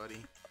make it, buddy.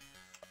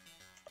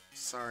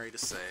 Sorry to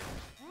say.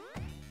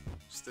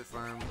 Stiff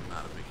arm,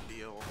 not a big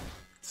deal,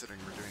 considering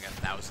we're doing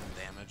 1,000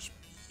 damage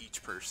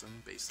each person,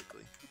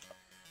 basically.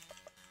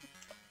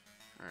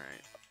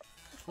 Alright.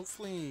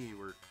 Hopefully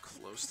we're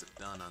close to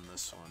done on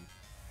this one.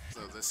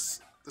 So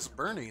this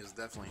burning is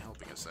definitely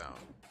helping us out.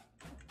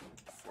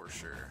 For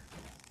sure.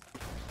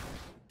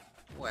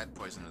 We'll add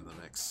poison into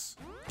the mix.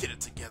 Get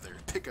it together.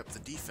 Pick up the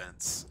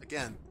defense.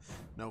 Again,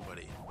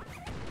 nobody.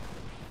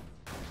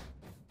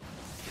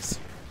 It's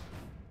you.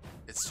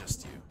 It's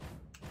just you.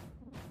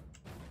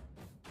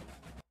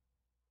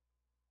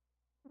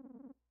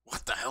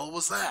 What the hell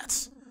was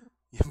that?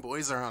 You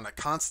boys are on a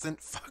constant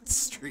fucked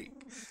streak.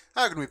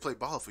 How can we play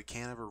ball if we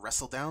can't ever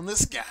wrestle down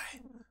this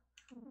guy?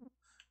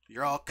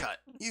 You're all cut.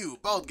 You,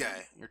 bald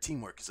guy. Your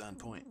teamwork is on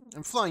point.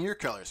 I'm flying your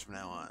colors from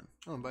now on.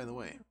 Oh, and by the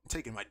way, I'm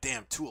taking my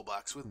damn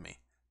toolbox with me.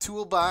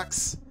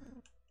 Toolbox?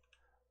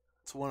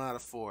 It's 1 out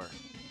of 4.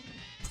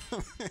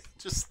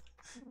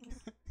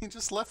 He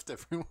just left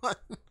everyone.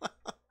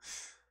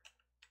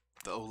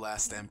 The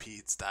last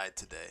MP's died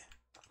today.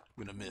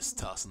 I'm gonna miss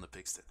tossing the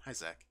pigskin. Hi,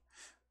 Zach.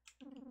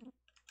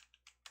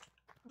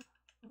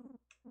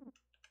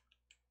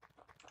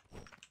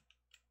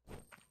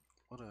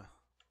 What a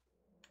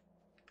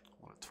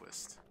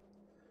twist.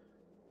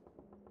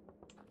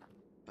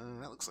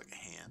 That looks like a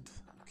hand.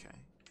 Okay.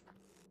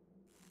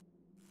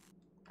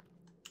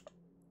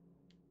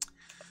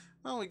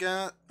 Well, we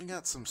got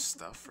some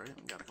stuff, right?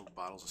 We got a couple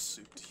bottles of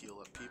soup to heal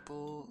up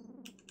people.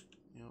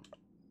 You know,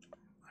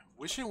 I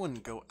wish it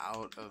wouldn't go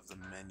out of the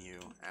menu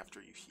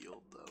after you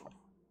healed, though,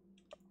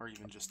 or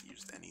even just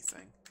used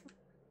anything.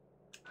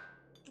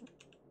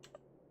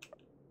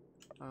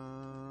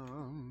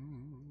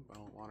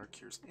 Bottled water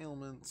cures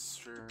ailments.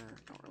 Sure,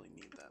 don't really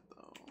need that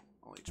though.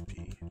 All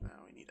HP.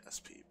 Now we need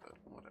SP, but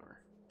whatever.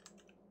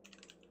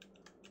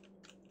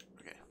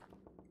 Okay,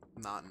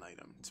 not an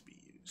item to be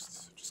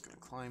used. Just gonna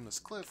climb this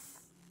cliff.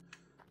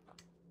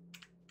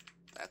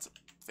 That's a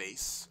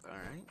face. All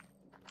right.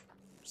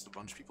 Just a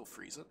bunch of people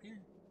freeze up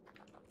here.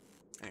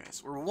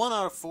 Anyways, we're 1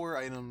 out of 4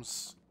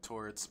 items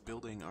towards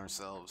building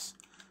ourselves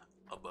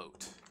a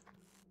boat,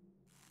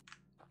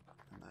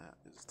 and that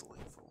is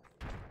delightful.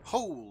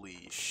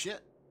 Holy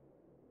shit!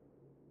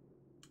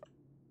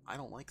 I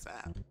don't like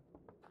that.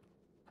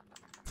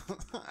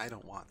 I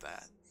don't want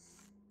that.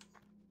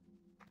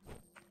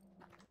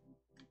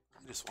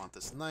 I just want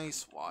this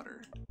nice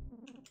water.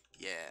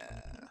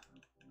 Yeah.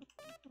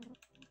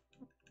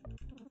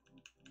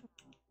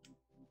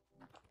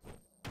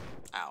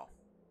 Ow.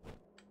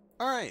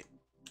 Alright.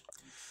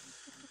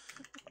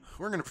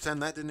 We're gonna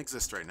pretend that didn't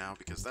exist right now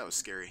because that was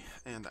scary.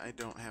 And I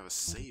don't have a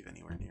save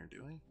anywhere near,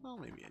 do I? Well,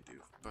 maybe I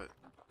do. But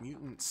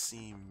mutants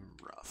seem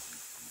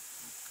rough.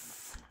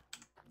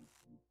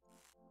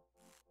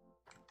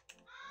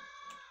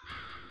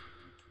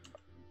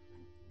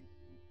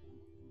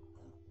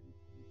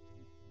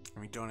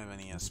 And we don't have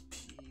any SP,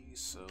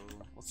 so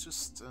let's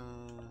just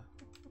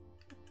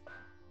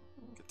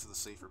get to the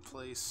safer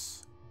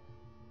place.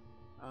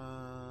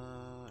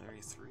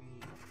 Area 3.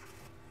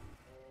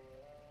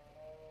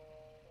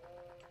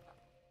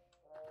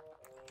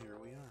 Here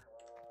we are.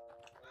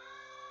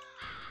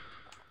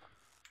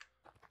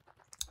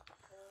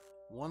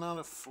 1 out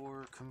of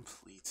 4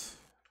 complete.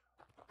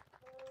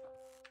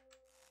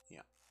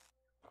 Yeah.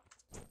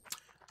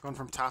 Going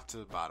from top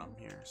to bottom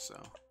here,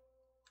 so.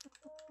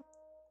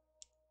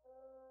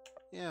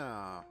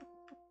 Yeah.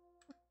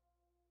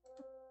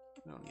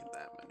 We don't need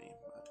that many,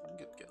 but we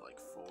could get like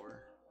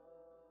 4.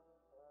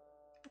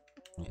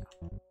 Yeah.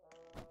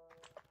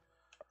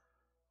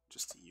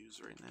 Just to use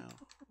right now.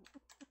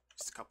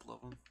 Just a couple of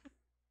them.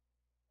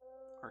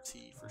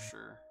 RT for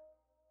sure.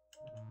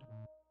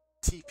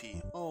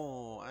 TP.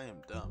 Oh, I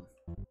am dumb.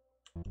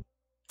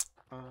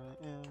 I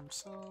am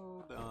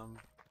so dumb.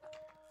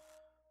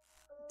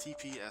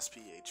 TP,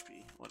 SP,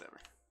 HP, whatever.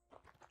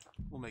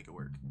 We'll make it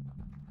work.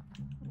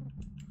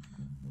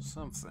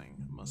 Something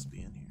must be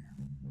in here.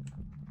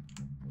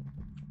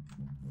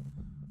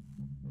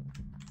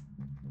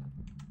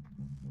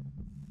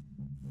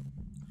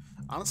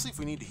 Honestly, if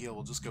we need to heal,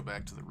 we'll just go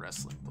back to the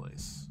wrestling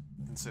place,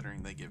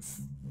 considering they give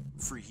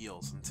free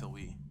heals until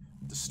we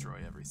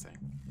destroy everything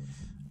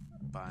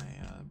by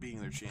being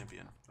their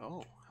champion.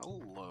 Oh,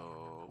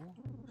 hello.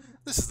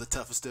 This is the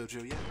toughest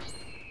dojo yet.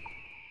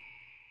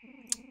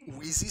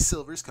 Wheezy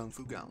Silver's Kung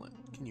Fu Gauntlet.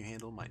 Can you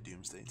handle my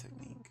doomsday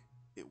technique?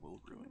 It will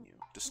ruin you,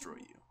 destroy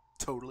you,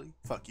 totally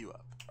fuck you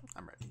up.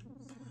 I'm ready.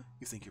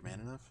 You think you're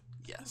man enough?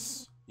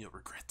 Yes. You'll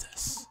regret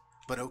this.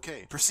 But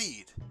okay,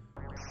 proceed.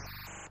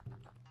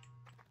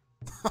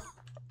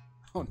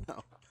 Oh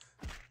no.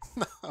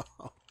 No.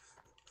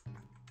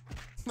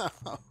 No.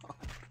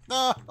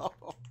 No.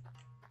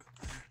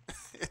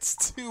 It's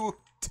too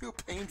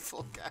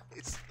painful,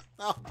 guys.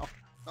 No.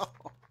 No.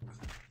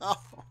 No.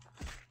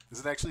 Is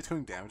it actually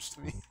doing damage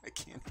to me? I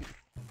can't even.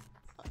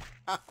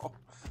 Ow.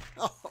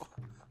 No.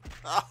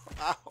 Ow.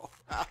 Ow.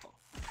 Ow.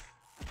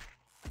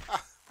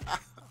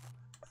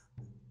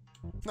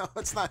 Ow. No,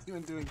 it's not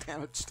even doing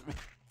damage to me.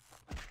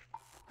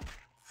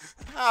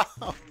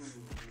 Oh.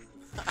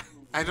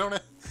 I don't know.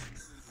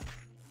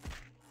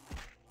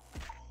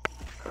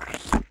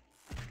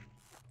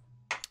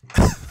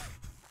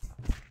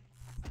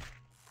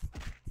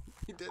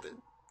 You did it.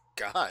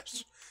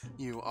 Gosh,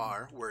 you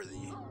are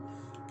worthy.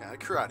 Got a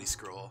karate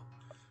scroll.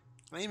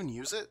 Can I even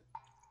use it?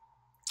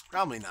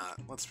 Probably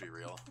not. Let's be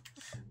real.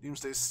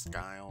 Doomsday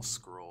Style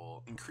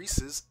Scroll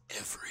increases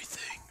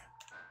everything.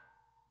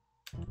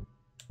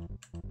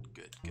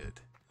 Good,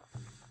 good.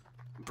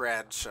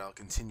 Brad shall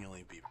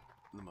continually be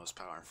the most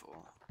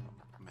powerful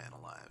man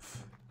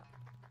alive.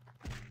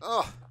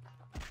 Oh!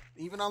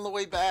 Even on the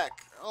way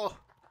back. Oh!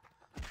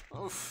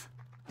 Oof.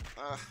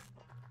 Ow.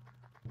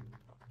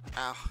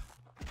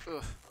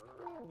 Ugh.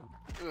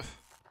 Ugh.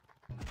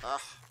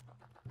 Ah.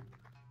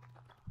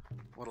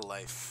 What a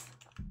life.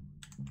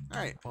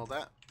 Alright, well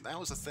that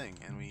was a thing,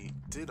 and we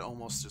did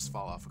almost just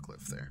fall off a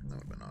cliff there. That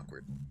would have been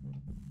awkward.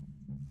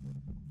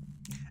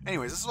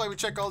 Anyways, this is why we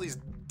check all these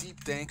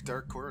deep, dank,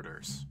 dark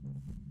corridors.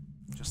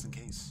 Just in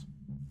case.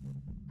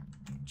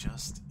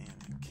 Just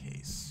in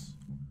case.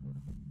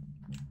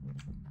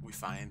 We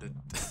find a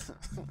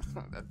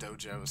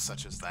dojo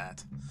such as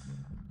that.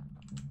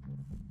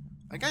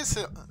 I guess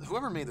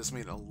whoever made this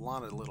made a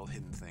lot of little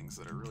hidden things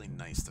that are really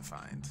nice to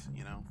find,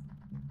 you know?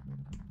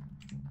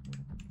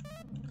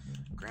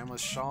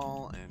 Grandma's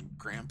shawl and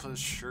Grandpa's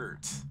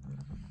shirt.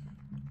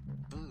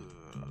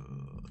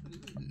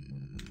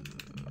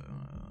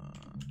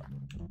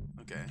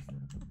 Okay.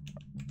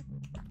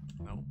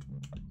 Nope.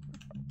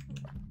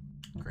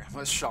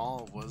 Grandma's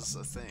shawl was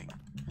a thing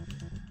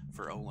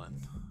for Olin.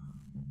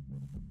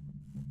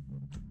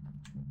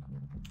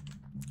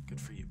 Good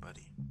for you,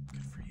 buddy.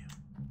 Good for you.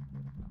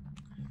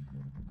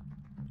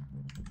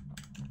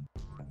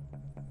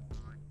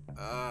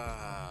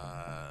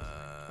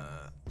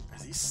 Are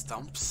these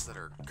stumps that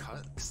are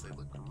cut? Because they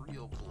look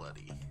real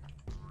bloody.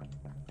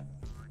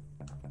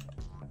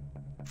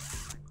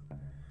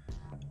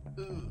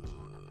 Ooh.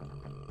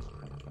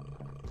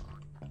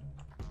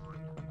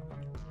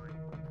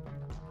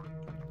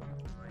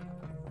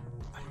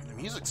 I mean, the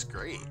music's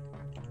great.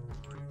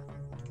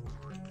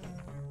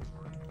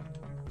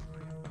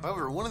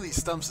 However, one of these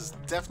stumps is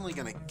definitely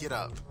gonna get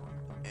up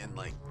and,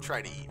 like,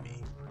 try to eat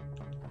me.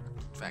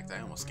 In fact, I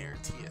almost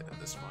guarantee it at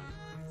this point.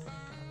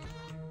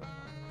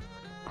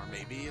 Or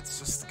maybe it's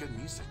just good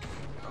music.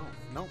 Oh,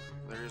 no,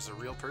 there's a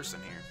real person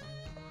here.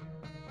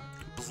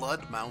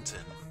 Blood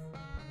Mountain.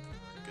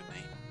 Good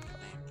name, good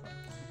name.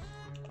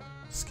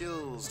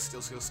 Skills,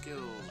 skills.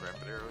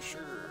 Rapid arrow,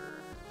 sure.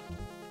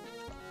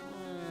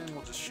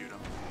 We'll just shoot him.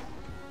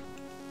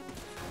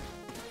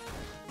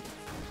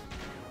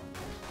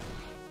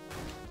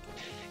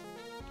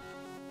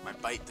 My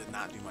bite did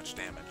not do much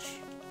damage.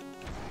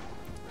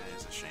 That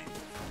is a shame.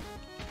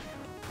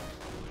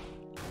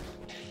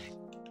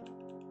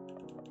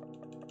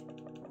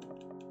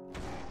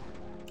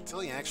 Until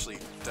he actually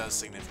does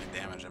significant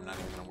damage, I'm not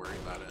even going to worry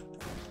about it.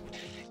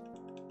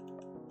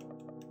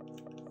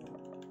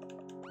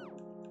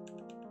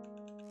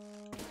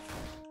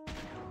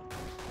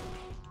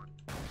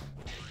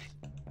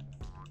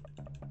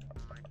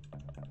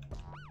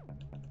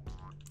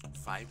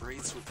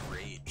 Vibrates with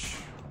rage.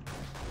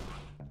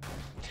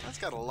 That's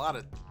got a lot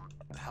of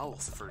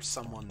health for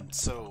someone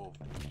so...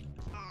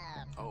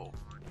 Oh.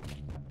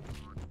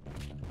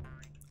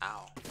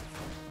 Ow.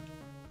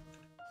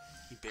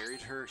 He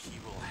buried her, he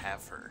will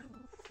have her.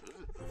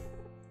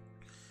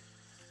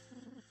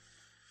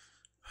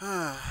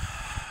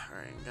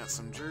 Alright, got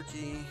some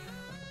jerky.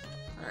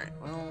 Alright,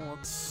 well,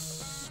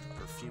 let's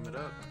perfume it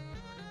up.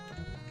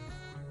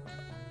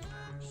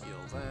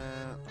 Heal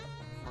that.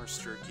 Horse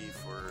jerky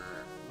for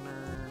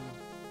Nern.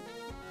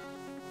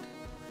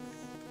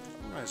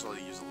 Might as well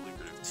use a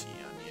lucrative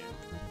tea on you.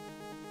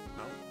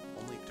 No,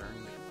 only darn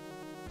me.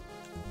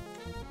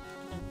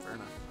 Fair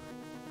enough.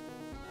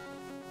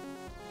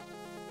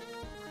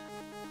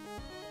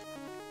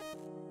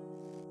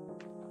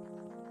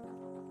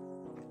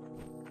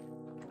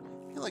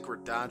 I feel like we're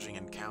dodging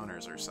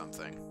encounters or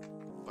something,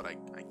 but I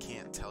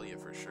can't tell you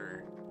for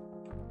sure.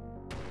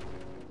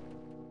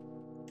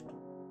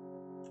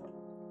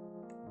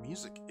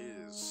 Music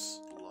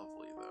is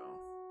lovely, though.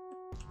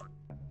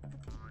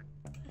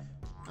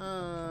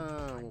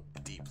 We'll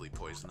deeply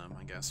poison him,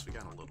 I guess. We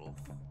got a little.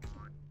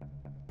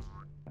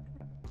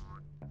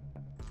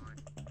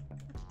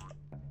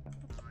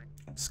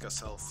 Discuss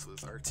health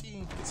with RT,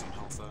 get some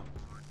health up.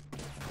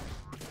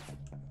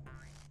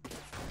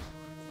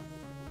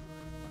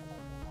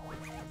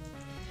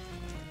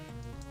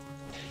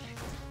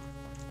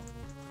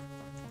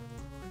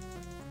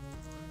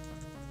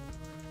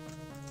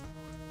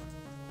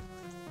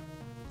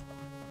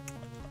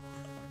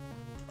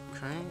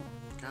 Okay,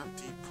 got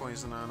deep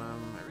poison on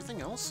him.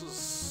 Everything else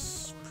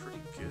is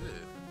pretty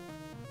good.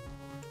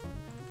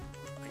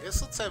 I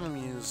guess let's have him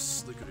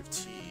use lucrative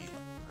tea,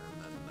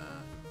 and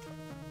then,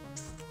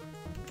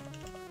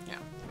 yeah,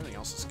 everything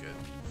else is good.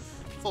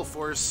 Full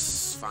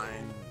force,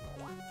 fine.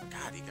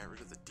 God, he got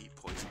rid of the deep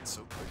poison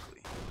so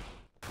quickly.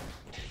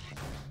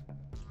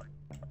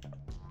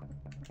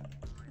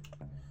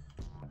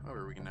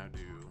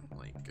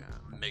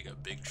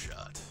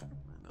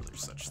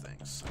 such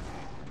things.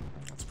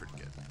 That's pretty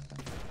good.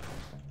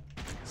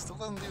 Still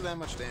doesn't do that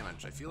much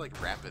damage. I feel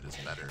like Rapid is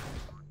better.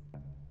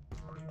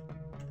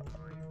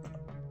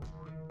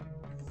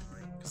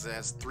 Because it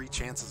has 3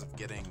 chances of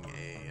getting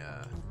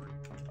a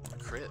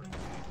crit.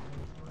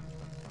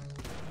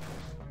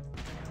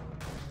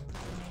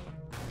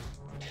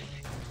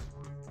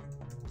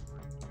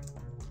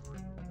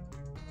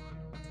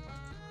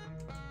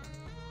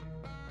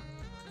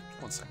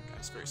 One second,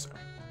 guys. Very sorry.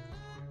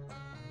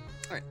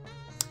 Alright.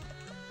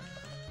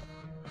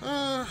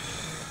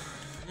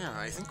 Yeah,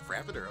 I think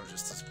Rapid Arrow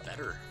just is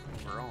better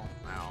overall.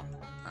 Ow.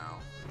 Ow.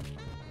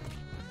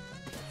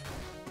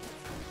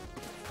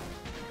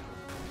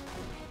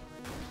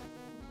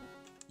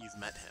 You've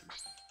met him.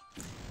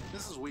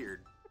 This is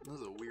weird. This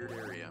is a weird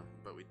area,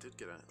 but we did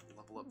get a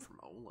level up from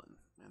Olin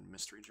and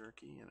Mystery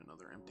Jerky and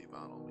another empty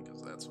bottle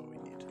because that's what we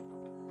need.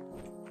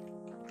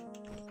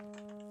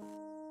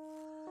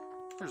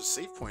 There's a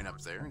save point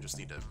up there, and just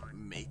need to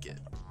make it.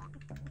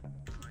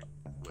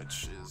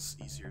 Which is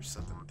easier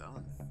said than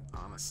done,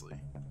 honestly.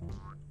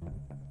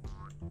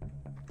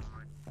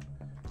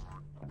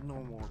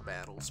 No more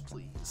battles,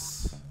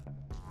 please.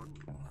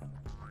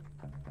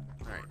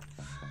 Alright.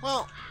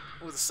 Well,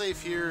 with a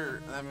save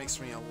here, that makes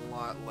me a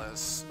lot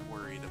less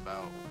worried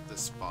about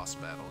this boss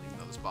battle, even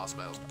though this boss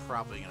battle is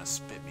probably going to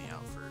spit me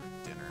out for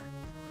dinner.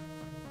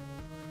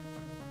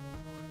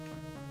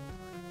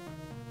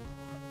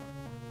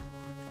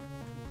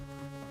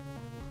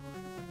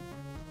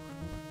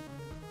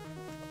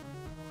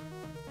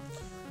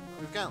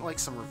 We've got like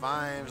some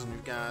revives, and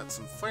we've got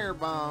some fire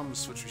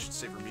bombs, which we should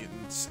save for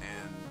mutants,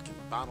 and can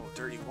bottle of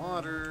dirty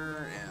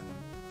water, and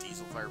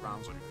diesel fire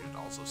bombs, which we should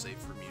also save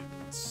for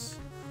mutants.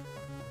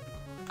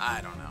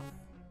 I don't know.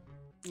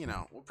 You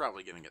know, we're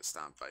probably gonna get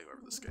stomped by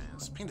whoever this guy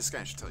is. Painted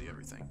Sky should tell you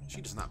everything.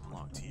 She does not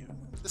belong to you.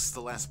 This is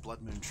the last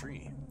Blood Moon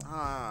tree.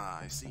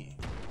 Ah, I see.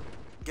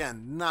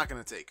 Again, not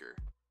gonna take her.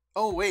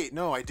 Oh wait,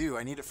 no, I do.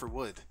 I need it for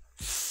wood.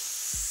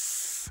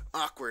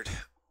 Awkward.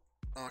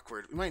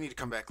 Awkward. We might need to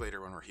come back later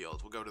when we're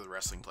healed. We'll go to the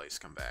wrestling place,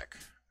 come back.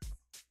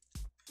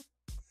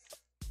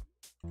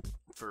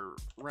 For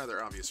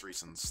rather obvious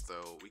reasons,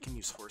 though, we can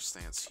use Horse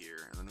Stance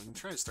here, and then we can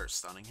try to start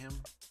stunning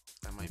him.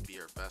 That might be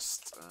our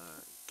best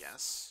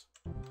guess.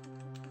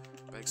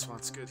 Bag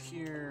Spot's good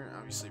here.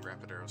 Obviously,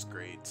 Rapid Arrow's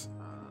great.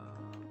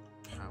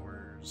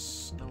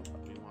 Powers... Nope,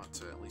 we want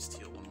to at least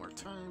heal one more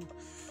time.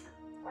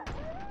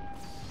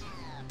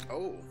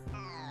 Oh!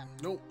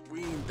 Nope,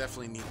 we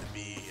definitely need to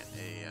be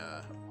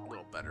a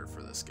little better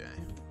for this guy.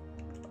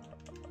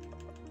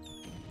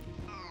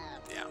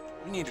 Yeah,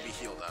 we need to be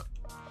healed up.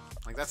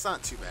 Like, that's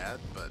not too bad,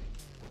 but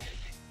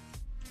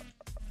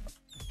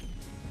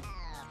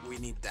we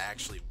need to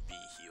actually be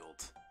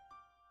healed.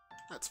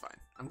 That's fine.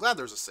 I'm glad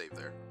there's a save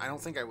there. I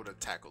don't think I would have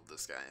tackled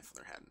this guy if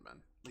there hadn't been.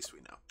 At least we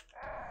know.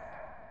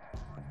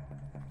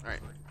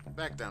 Alright,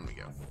 back down we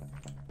go.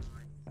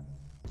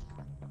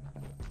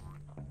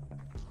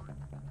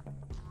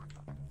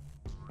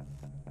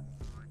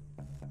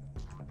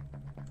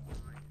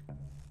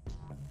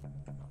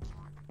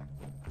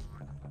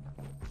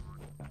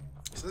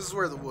 So this is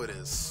where the wood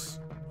is.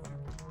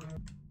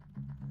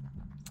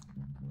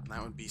 And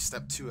that would be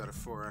step 2 out of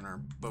 4 on our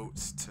boat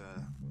to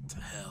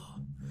hell.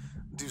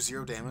 Do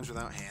 0 damage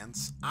without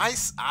hands.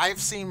 I've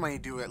seen my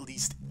do at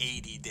least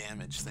 80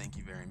 damage, thank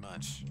you very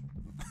much.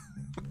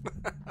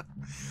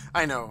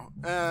 I know.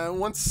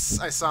 Once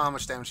I saw how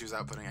much damage he was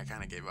outputting, I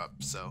kind of gave up.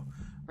 So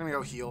we're going to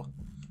go heal.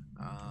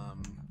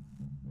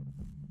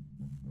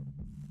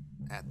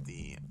 At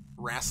the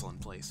wrestling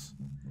place.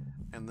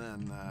 And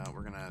then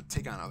we're going to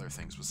take on other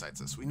things besides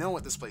this. We know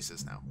what this place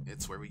is now.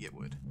 It's where we get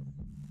wood.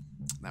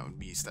 That would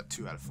be step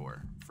 2 out of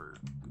 4 for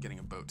getting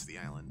a boat to the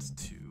island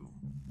to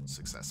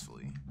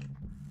successfully.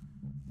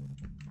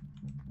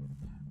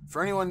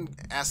 For anyone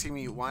asking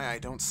me why I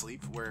don't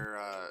sleep where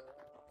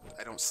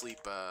I don't sleep,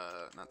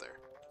 not there.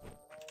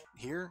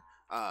 Here,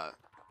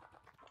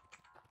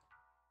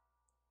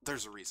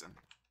 there's a reason.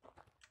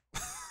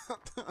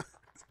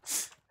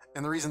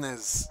 And the reason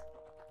is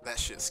that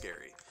shit's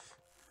scary.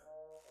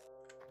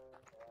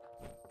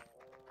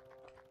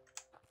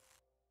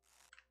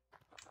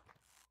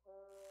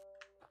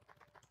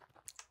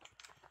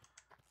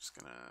 Just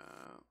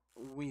gonna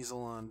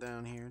weasel on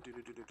down here.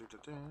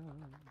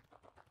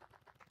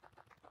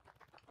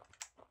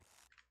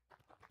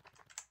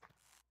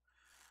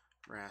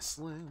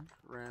 Wrestling,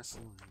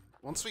 wrestling.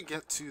 Once we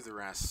get to the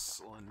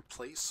wrestling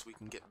place, we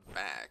can get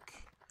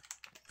back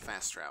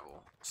fast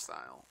travel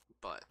style,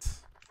 but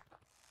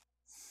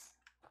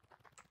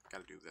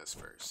gotta do this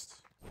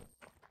first.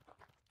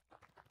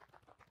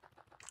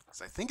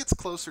 So I think it's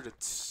closer to...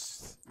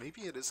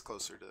 maybe it is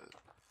closer to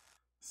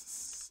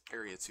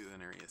Area 2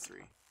 than Area 3.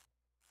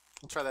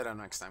 We'll try that out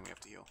next time we have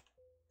to heal.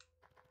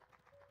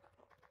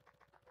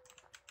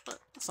 But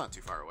it's not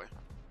too far away.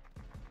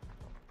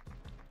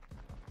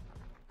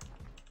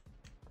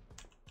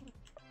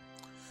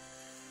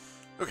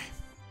 Okay.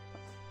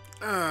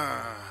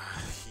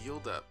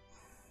 Healed up.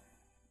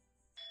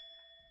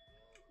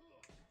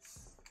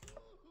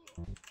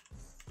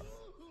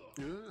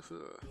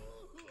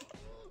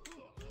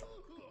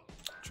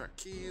 Track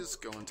keys,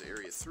 go into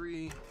area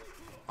 3,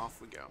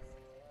 off we go.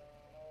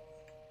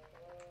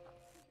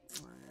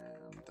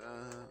 And,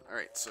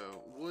 alright, so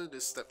wood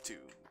is step 2.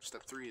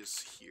 Step 3 is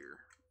here.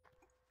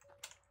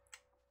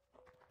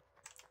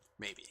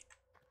 Maybe.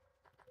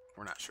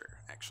 We're not sure,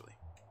 actually.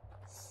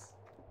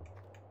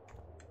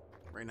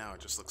 Right now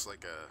it just looks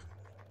like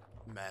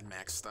a Mad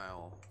Max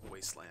style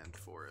wasteland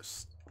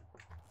forest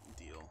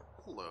deal.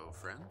 Hello,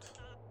 friend.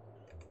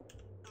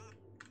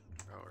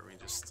 Oh, are we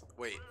just...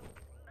 Wait.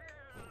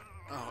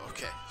 Oh,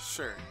 okay,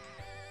 sure.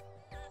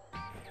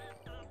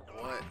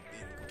 What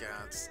in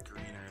God's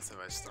green earth have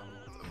I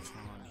stumbled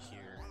upon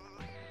here?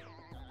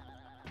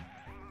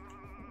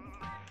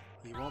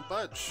 He won't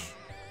budge.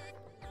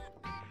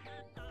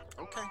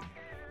 Okay.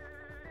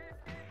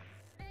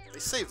 They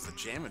saved the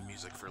jamming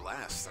music for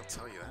last, I'll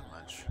tell you that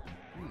much.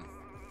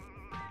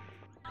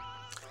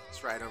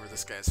 Let's ride over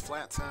this guy's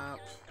flat top.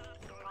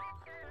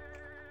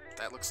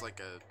 That looks like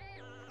a...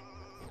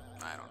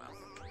 I don't know.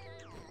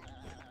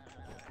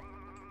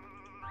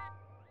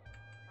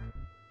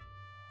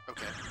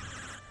 Okay.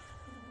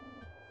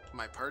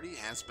 My party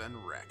has been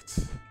wrecked.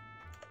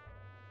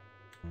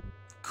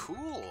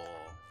 Cool.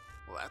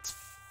 Well, that's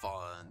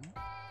fun.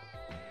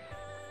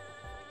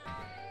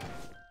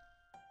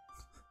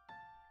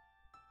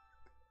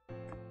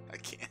 I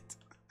can't.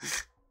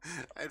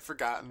 I had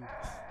forgotten.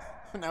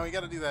 Now we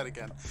gotta do that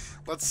again.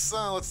 Let's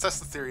test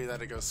the theory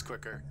that it goes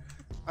quicker.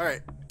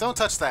 Alright, don't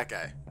touch that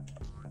guy.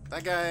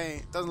 That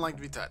guy doesn't like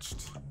to be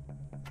touched.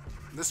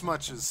 This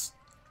much is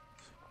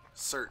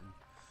certain.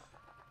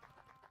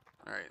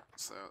 Alright,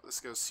 so this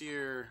goes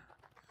here.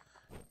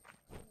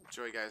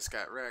 Joy guys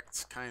got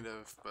wrecked, kind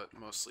of, but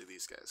mostly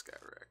these guys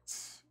got wrecked.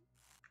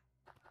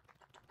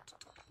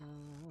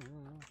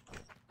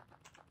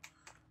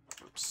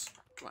 Oops.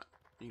 Come on,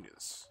 you can do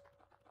this.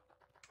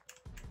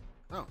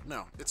 Oh,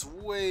 no, it's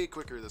way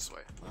quicker this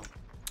way. Well,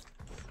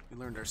 we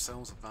learned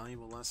ourselves a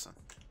valuable lesson.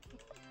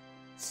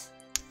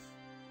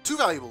 2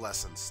 valuable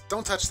lessons.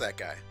 Don't touch that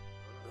guy.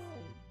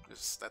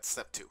 That's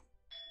step 2.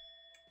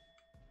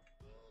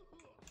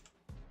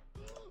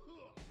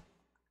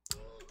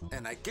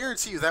 And I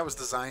guarantee you that was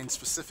designed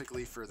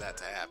specifically for that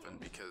to happen,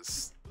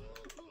 because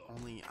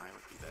only I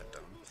would be that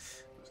dumb.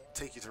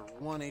 Take you to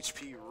 1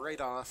 HP right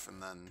off,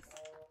 and then...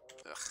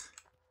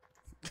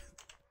 Ugh.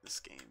 This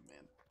game,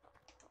 man.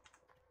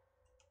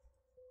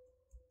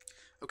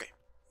 Okay.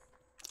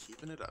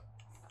 Keeping it up.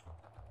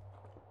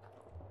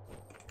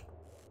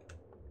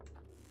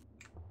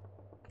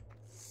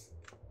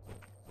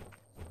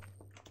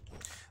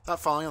 Thought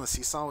falling on the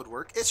seesaw would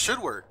work. It should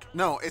work.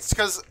 No, it's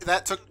because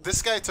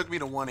this guy took me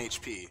to 1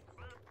 HP.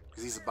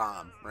 Because he's a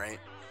bomb, right?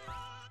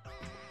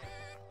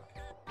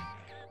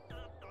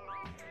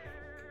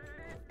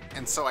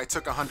 And so I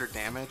took 100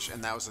 damage,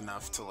 and that was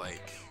enough to,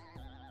 like,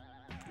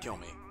 kill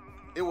me.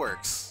 It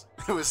works.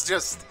 It was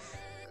just...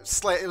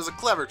 It was a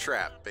clever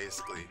trap,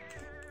 basically.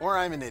 Or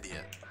I'm an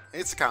idiot.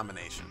 It's a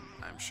combination,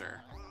 I'm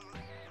sure.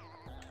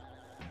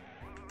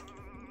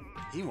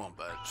 He won't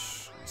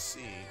budge. Let's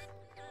see.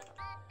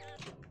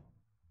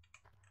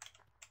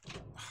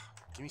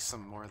 Give me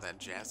some more of that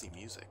jazzy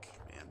music,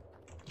 man.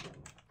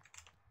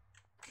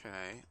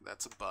 Okay,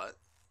 that's a butt.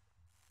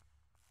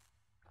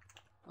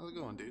 How's it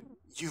going, dude?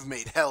 You've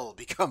made hell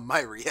become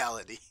my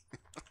reality.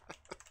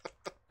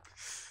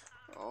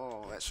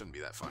 Oh, that shouldn't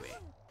be that funny.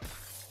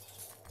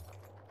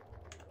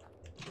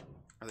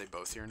 Are they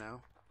both here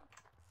now?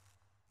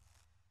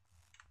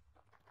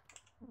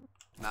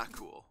 Not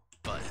cool.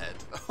 Butthead.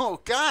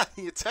 Oh, God,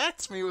 he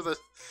attacked me with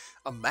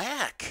a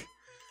Mac.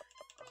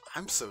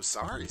 I'm so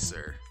sorry,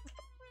 sir.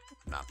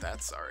 Not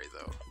that sorry,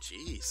 though.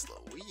 Jeez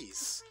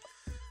Louise.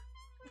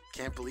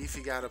 Can't believe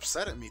he got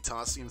upset at me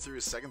tossing him through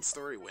his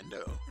 2nd-story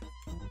window.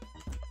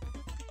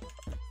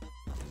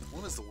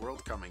 What is the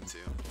world coming to?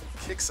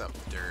 Kicks up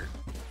dirt.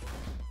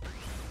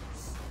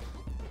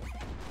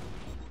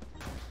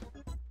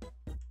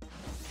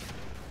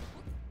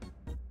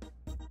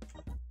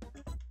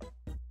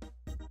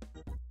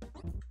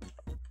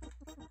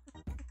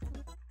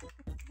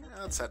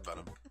 Yeah, let's headbutt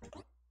him.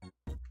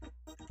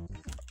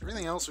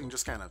 Everything else we can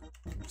just kind of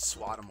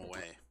swat him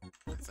away,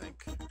 I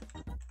think.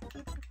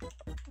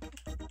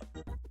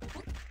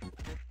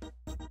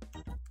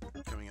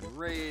 Coming in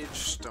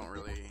rage, don't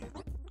really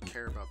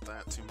care about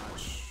that too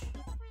much.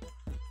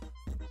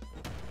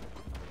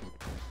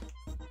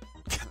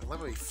 I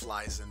love how he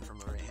flies in from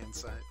the right-hand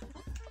side.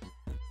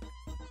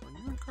 So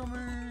you're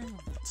coming!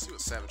 Let's see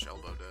what Savage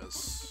Elbow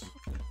does.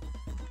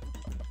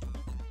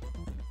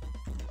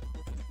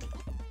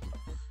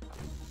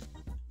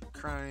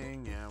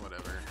 Crying, yeah,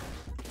 whatever.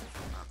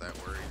 Not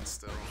that worried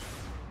still.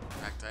 In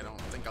fact, I don't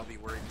think I'll be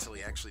worried until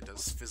he actually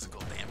does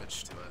physical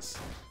damage to us.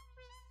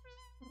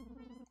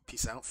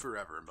 Peace out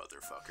forever,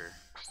 motherfucker.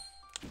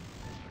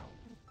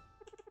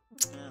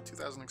 Yeah,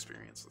 2,000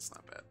 experience, that's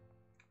not bad.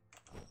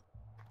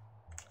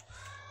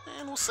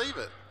 And we'll save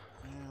it.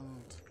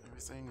 And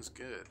everything's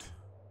good.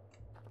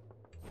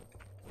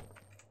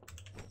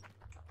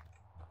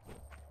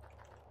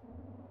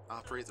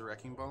 Operate the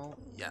Wrecking Ball?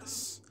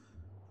 Yes.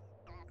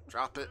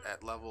 Drop it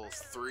at level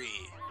 3.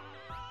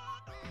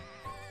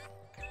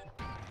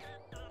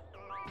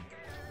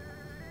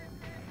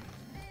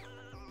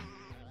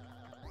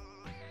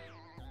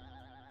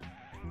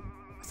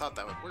 thought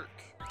that would work.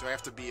 Do I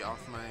have to be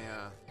off my,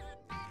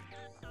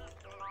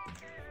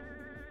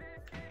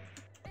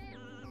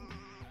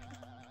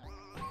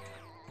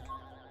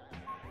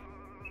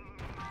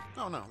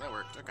 Oh no, that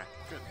worked. Okay,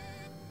 good.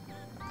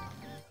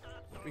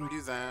 We can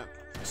do that.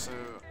 So,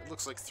 it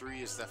looks like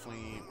 3 is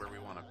definitely where we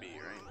want to be,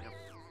 right? Yep.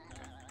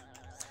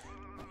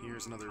 Okay.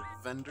 Here's another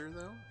vendor,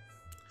 though.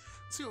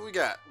 Let's see what we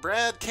got.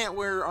 Brad can't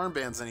wear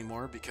armbands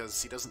anymore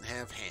because he doesn't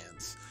have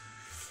hands.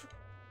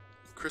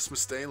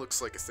 Christmas Day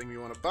looks like a thing we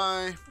want to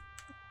buy.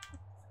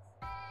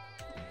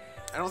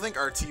 I don't think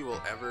RT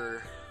will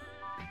ever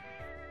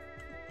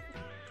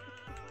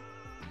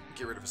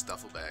get rid of his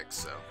duffel bag,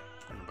 so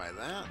I'm going to buy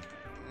that.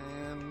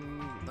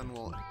 And then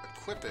we'll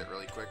equip it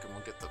really quick and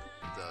we'll get the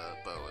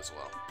bow as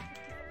well.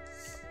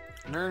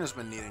 Nern has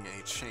been needing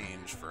a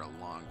change for a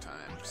long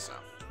time, so.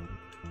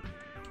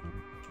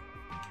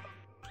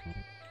 And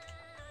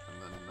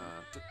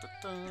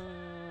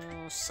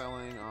then,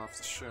 selling off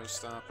the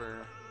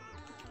showstopper.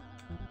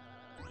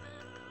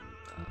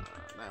 And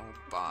now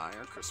we'll buy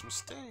our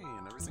Christmas Day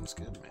and everything's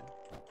good, man.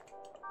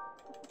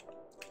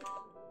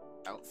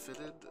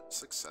 Outfitted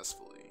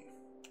successfully.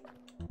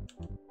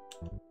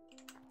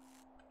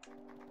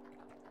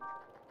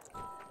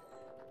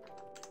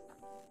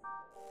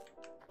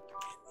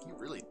 You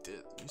really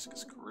did. The music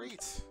is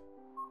great.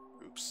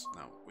 Oops.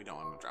 No, we don't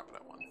want to drop it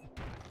at 1.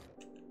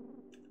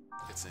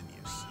 It's in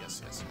use.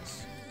 Yes, yes,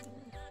 yes.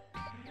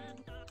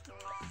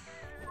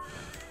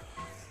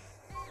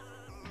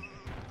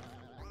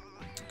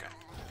 Okay.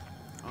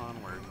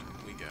 Onward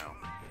we go.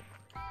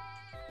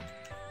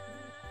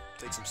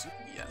 Take some soup?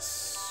 Yes.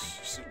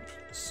 Soup,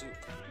 soup,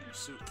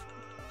 soup,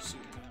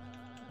 soup.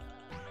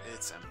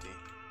 It's empty.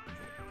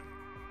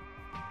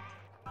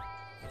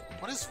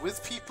 What is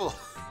with people?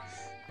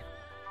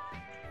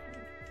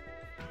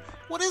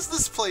 What is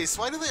this place?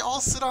 Why do they all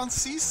sit on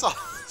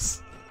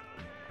seesaws?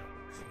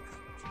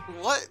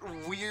 What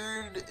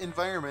weird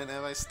environment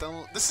have I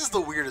stumbled? This is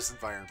the weirdest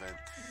environment.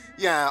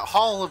 Yeah,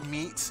 Hall of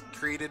Meat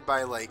created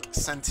by like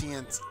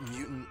sentient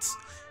mutant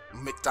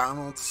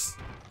McDonald's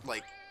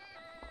like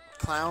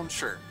clown.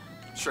 Sure,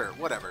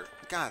 whatever.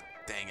 God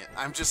dang it!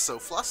 I'm just so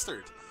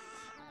flustered.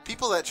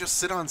 People that just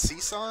sit on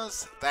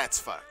seesaws? That's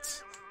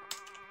fucked.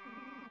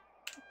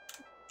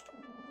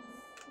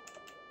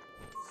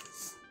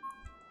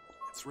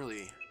 It's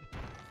really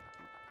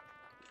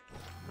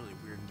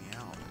weirding me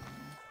out.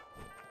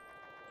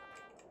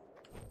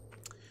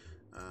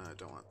 I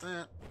don't want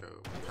that. Go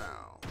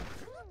pow.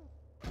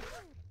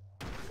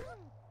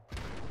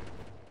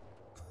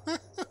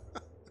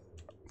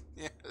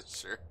 Yeah,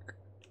 sure.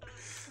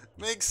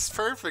 Makes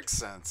perfect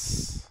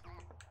sense.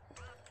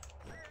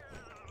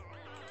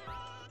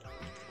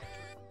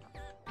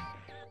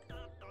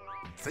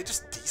 Did they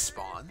just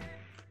despawn?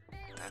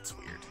 That's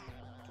weird.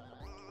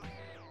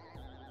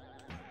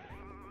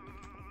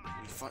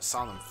 We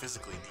saw them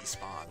physically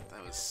despawn.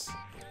 That was a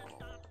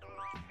little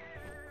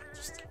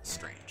just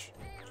strange.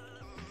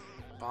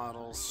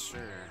 Bottles,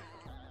 sure.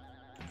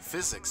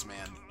 Physics,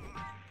 man.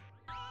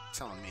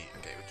 Telling me.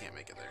 Okay, we can't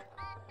make it there.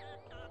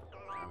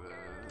 Gotta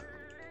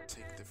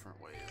take different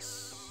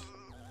ways.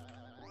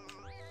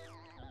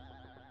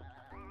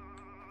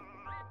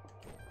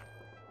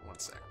 One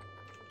sec.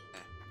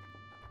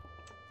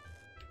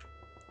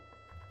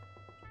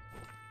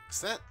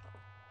 Is that...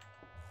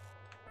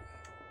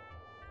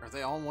 Are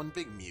they all one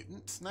big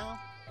mutant now?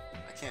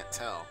 I can't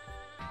tell.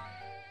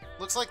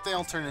 Looks like they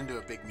all turn into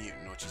a big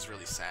mutant, which is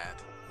really sad.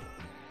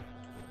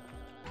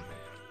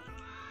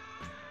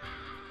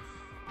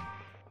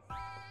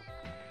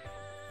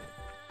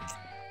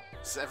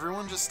 Does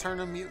everyone just turn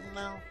a mutant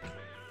now?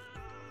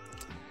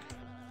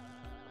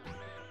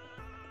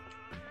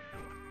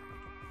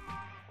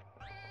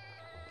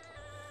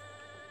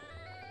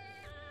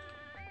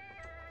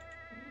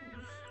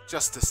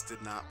 Justice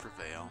did not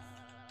prevail.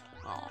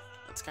 Oh,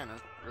 that's kind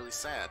of really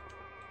sad.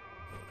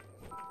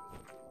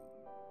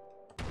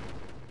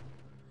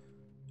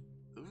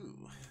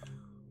 Ooh.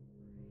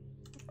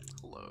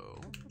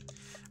 Hello.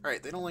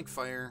 Alright, they don't like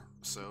fire,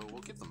 so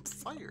we'll give them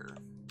fire.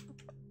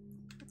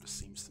 This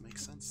seems to make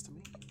sense to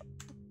me.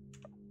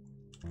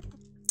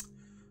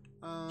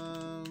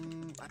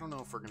 I don't know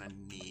if we're gonna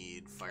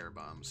need fire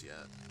bombs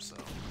yet, so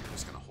we're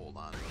just gonna hold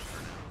on to it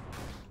for now.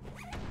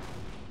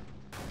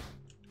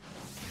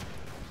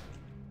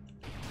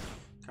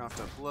 Coughed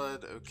up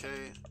blood,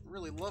 okay.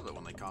 Really love it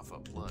when they cough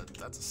up blood.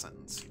 That's a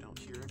sentence you don't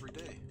hear every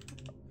day.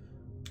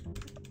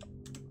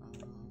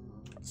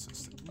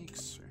 Sense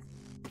techniques, sure.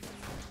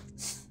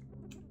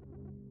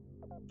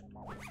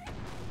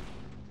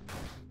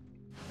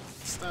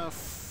 Good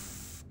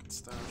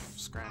stuff.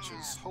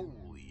 Scratches.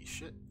 Holy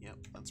shit. Yep,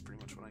 that's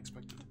pretty much what I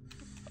expected.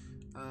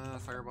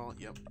 Fireball,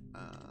 yep.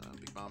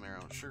 Big bomb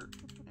arrow, sure.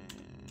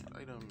 And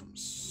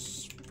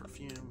items,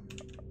 perfume.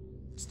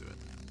 Let's do it.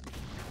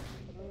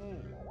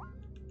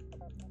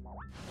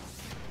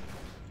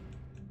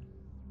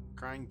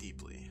 Crying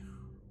deeply.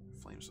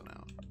 Flames went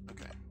out.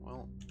 Okay,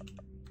 well,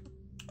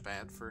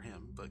 bad for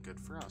him, but good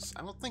for us.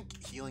 I don't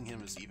think healing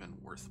him is even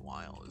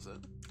worthwhile, is it?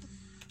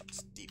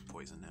 Let's deep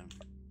poison him.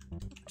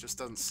 just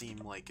doesn't seem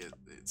like it.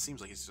 It seems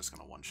like he's just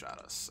gonna one-shot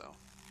us. So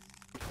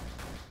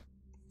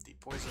deep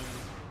poison.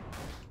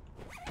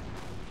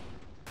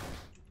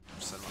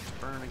 Set him up to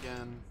burn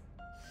again.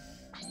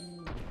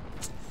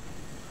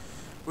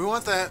 We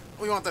want that.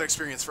 We want that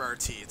experience for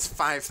RT. It's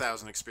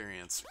 5,000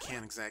 experience. We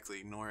can't exactly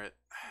ignore it.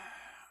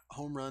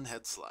 Home run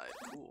head slide.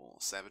 Cool.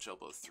 Savage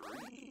elbow 3.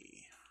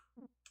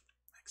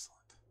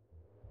 Excellent.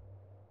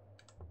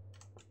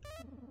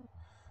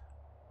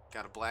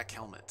 Got a black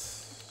helmet.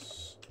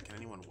 Can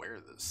anyone wear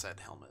the said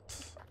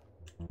helmet?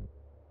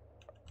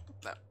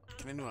 That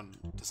can anyone?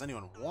 Does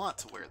anyone want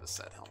to wear the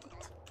said helmet?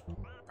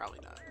 Probably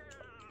not.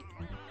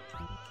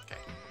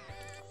 Okay.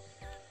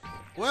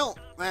 Well,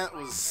 that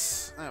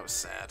was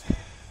sad.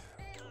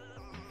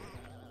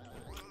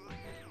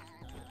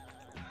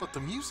 But the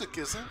music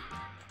isn't.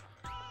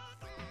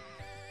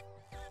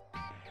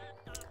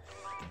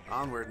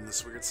 Onward in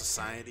this weird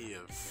society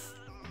of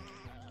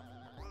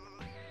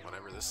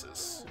whatever this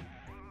is.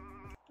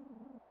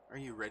 Are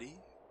you ready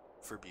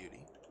for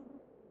beauty?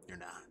 You're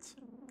not.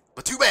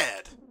 But too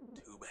bad!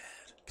 Too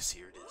bad. Because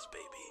here it is,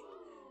 baby.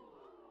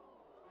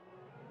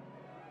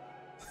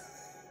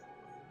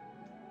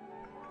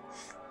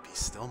 Be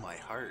still my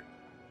heart.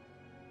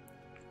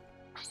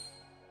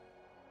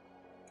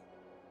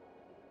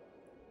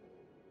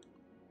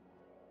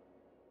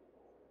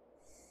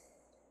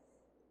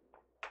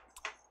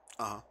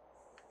 Uh-huh.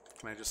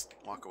 Can I just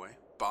walk away?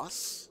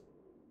 Boss?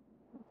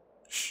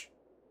 Shh.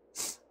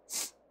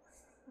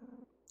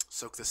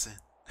 Soak this in.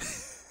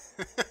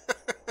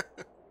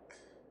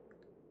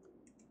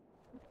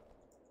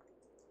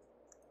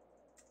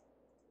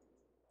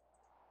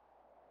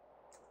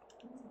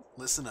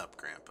 Listen up,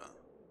 Grandpa.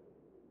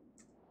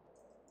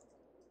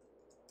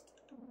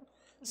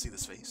 See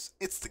this face?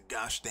 It's the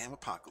gosh damn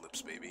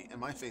apocalypse, baby, and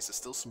my face is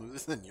still smoother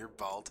than your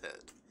bald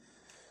head.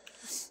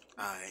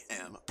 I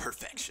am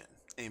perfection.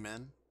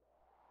 Amen?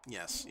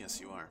 Yes, yes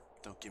you are.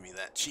 Don't give me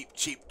that cheap,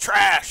 cheap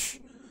trash!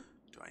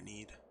 Do I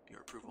need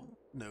your approval?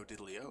 No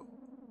diddly-o.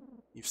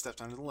 You've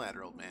stepped onto the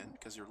ladder, old man,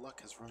 because your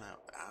luck has run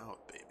out.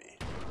 Out, baby.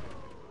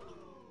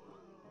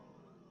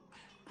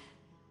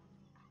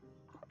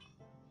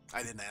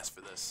 I didn't ask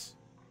for this.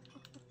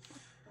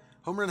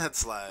 Home run head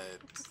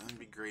slide. That'd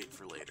be great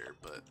for later,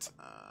 but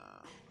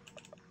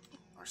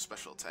our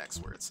special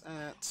attack's where it's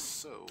at,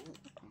 so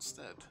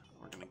instead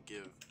we're going to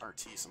give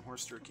RT some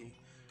horse jerky.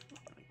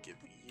 I'm going to give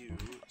you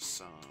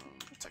some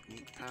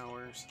technique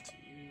powers to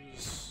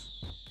use.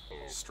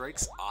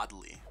 Strikes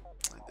oddly.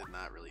 That did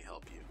not really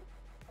help you.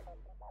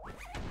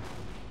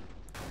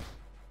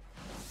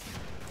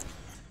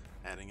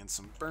 Adding in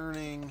some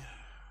burning,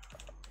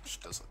 which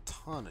does a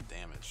ton of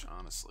damage,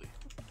 honestly.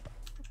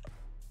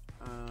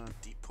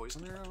 Deep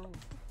poison arrow?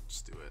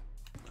 Let's do it.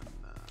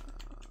 And,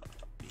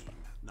 beam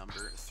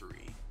number 3.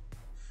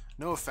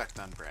 No effect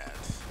on Brad.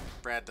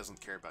 Brad doesn't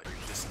care about your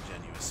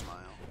disingenuous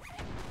smile.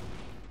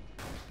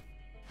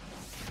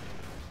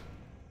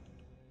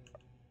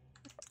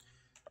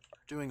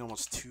 Doing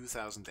almost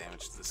 2,000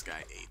 damage to this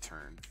guy a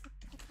turn.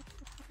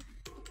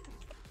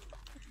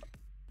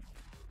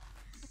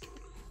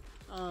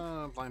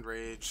 Blind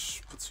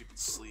Rage, puts people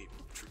to sleep,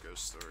 True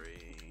Ghost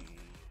Story,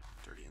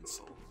 Dirty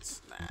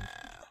Insults. Nah,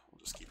 we'll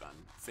just keep on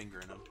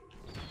fingering him.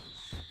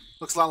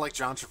 Looks a lot like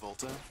John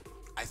Travolta.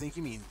 I think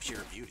you mean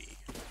Pure Beauty.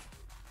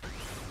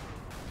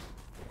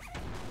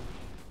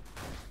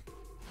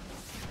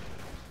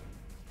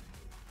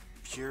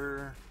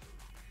 Pure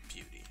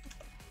Beauty.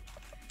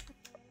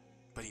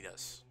 But he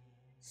does.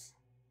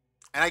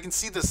 And I can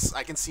see this,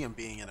 I can see him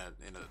being in a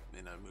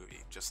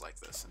movie just like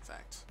this, in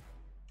fact.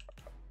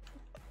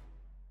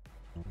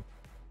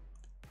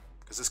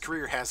 Because his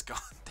career has gone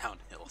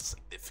downhill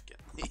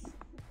significantly.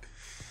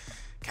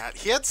 God,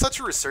 he had such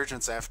a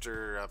resurgence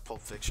after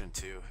Pulp Fiction,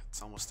 too.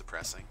 It's almost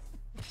depressing.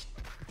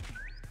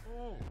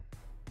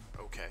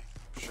 Okay,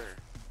 sure.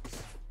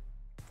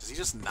 Does he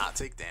just not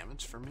take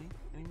damage from me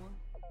anymore?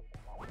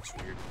 It's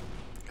weird.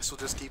 Guess we'll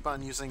just keep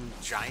on using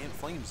giant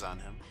flames on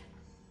him.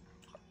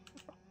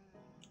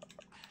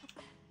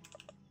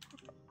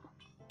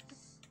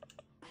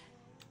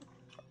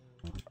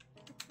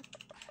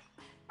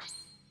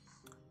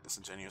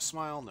 Disingenuous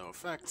Smile, no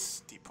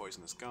effects. Deep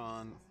Poison is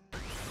gone.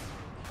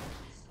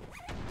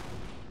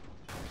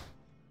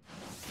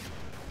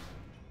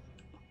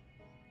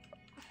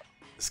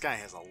 This guy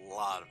has a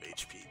lot of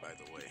HP, by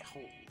the way.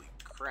 Holy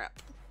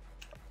crap.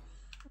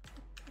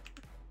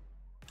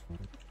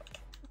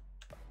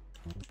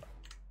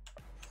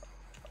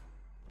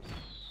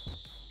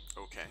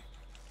 Okay.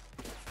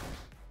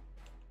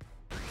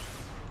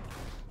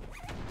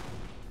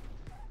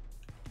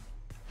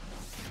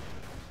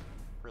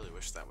 Really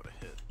wish that would have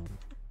hit.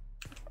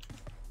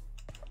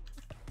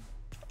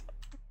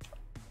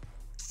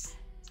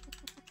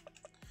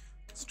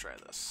 Let's try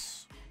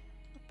this.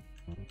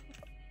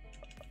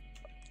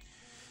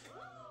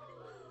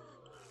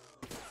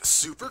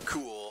 Super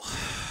cool.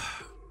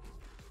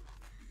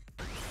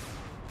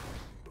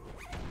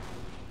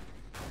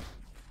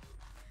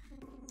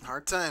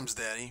 Hard times,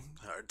 Daddy.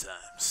 Hard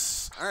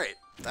times. Alright,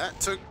 that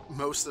took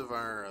most of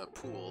our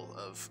pool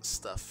of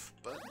stuff,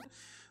 but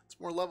it's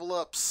more level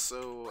ups,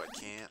 so I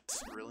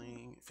can't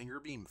really... Finger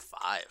Beam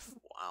 5,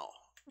 wow.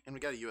 And we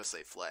got a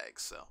USA flag,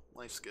 so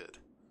life's good.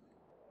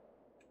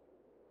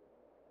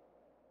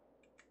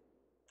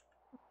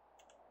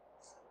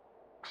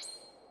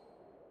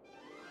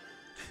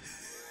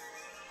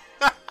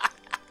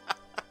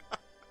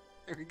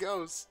 There he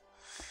goes.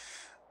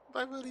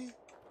 Bye, buddy.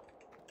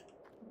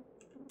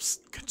 Psst,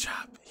 good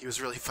job. He was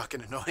really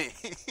fucking annoying.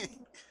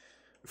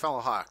 We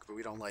follow Hawk, but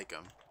we don't like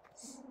him.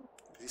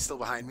 Is he still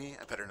behind me?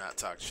 I better not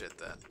talk shit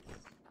then.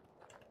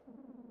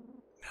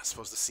 You're not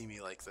supposed to see me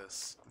like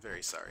this.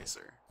 Very sorry,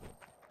 sir.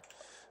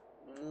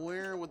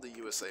 Where would the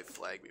USA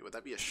flag be? Would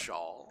that be a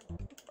shawl?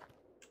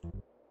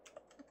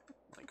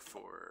 Like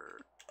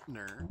for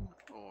Nern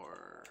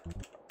or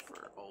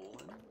for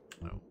Olin?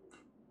 Nope.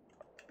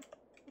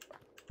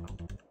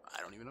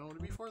 I don't even know what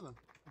it'd be for then.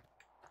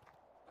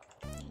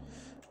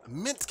 A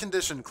mint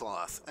condition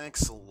cloth.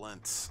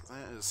 Excellent.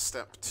 That is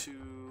step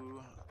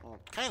 2. Well,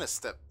 kind of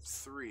step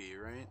 3,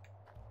 right?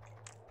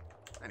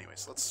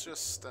 Anyways, let's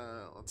just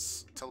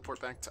let's teleport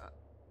back to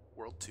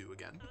World 2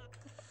 again.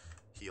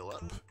 Heal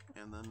up,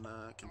 and then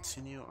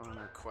continue on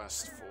our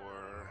quest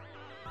for...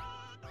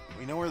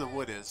 We know where the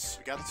wood is.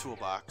 We got the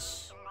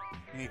toolbox.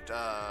 We need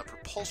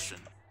propulsion.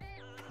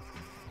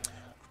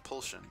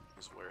 Propulsion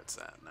is where it's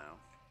at now.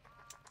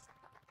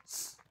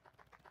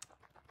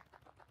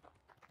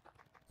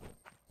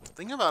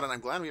 Thinking about it, I'm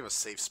glad we have a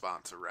safe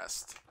spot to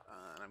rest,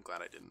 and I'm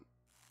glad I didn't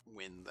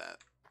win that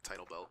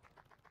title belt.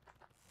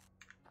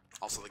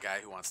 Also, the guy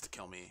who wants to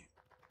kill me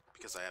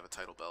because I have a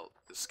title belt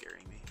is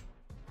scaring me,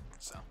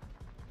 so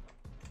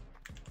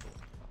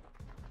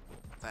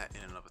that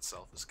in and of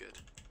itself is good.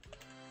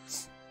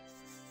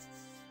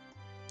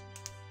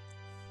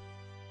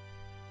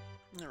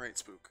 Alright,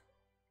 Spook.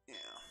 Yeah.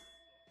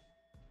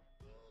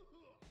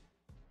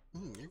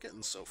 You're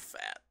getting so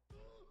fat.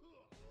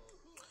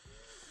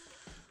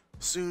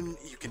 Soon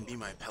you can be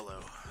my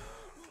pillow.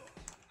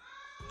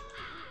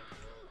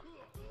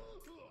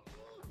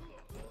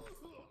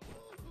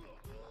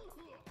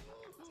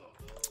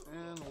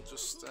 And we'll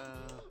just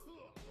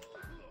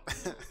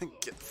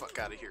get the fuck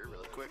out of here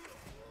really quick.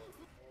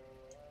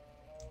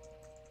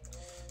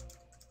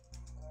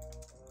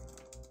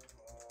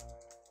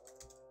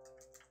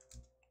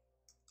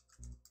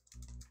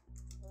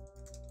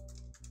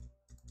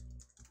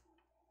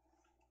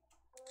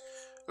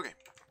 Okay.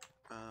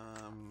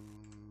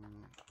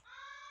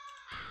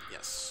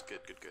 Yes,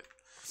 good.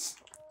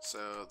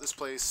 So this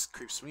place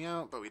creeps me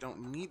out, but we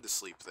don't need to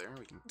sleep there.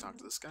 We can talk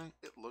to this guy.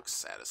 It looks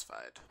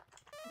satisfied.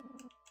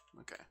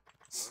 Okay.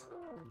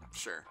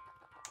 Sure.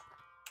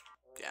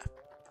 Yeah.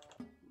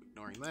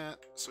 Ignoring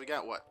that. So we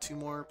got, what, 3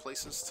 more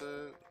places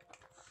to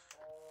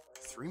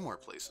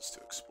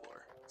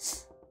explore.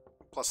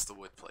 Plus the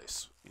wood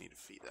place. We need to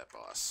feed that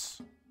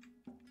boss.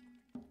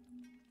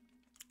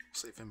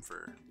 Save him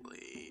for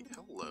late.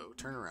 Hello,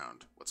 turn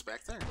around. What's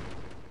back there?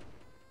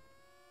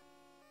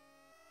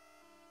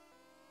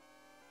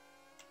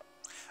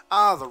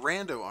 Ah, the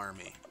Rando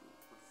army.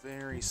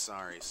 Very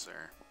sorry,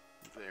 sir.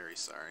 Very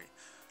sorry.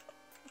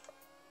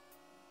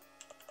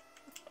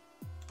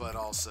 But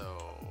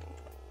also...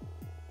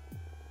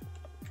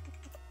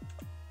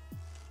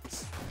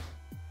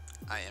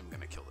 I am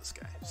gonna kill this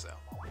guy, so...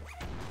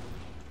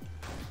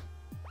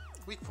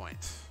 Weak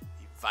point.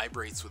 He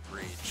vibrates with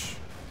rage.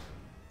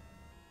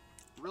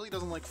 Really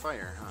doesn't like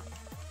fire, huh?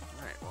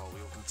 Alright, well, we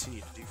will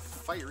continue to do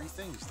fiery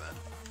things then.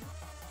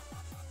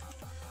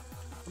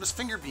 What does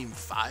Finger Beam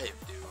 5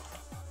 do?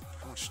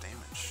 How much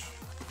damage?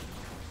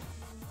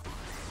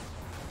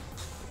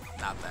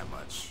 Not that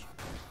much.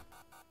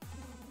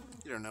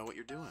 You don't know what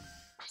you're doing.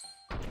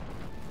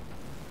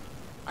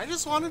 I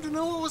just wanted to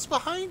know what was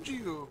behind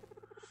you!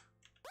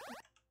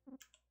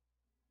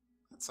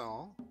 That's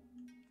all.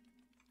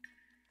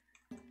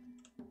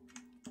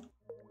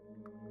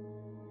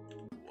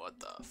 What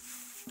the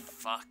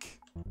fuck?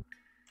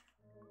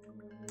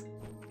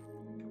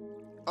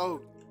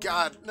 Oh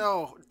god,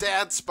 no!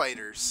 Dad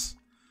spiders!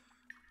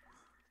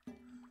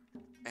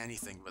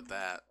 Anything but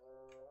that.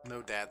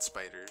 No dad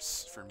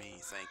spiders for me,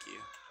 thank you.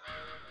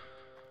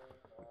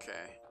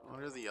 Okay,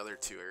 what are the other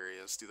 2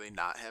 areas? Do they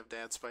not have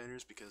dad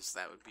spiders? Because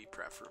that would be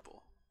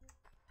preferable.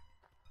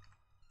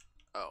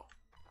 Oh.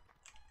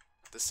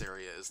 This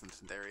area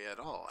isn't an area at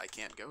all. I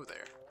can't go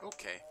there.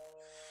 Okay.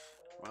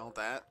 Well,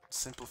 that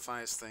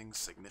simplifies things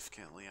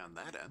significantly on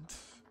that end.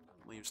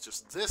 Leaves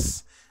just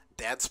this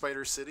Dad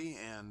Spider City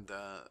and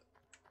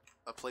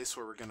a place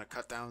where we're going to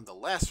cut down the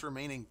last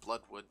remaining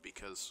bloodwood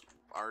because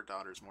our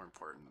daughter's more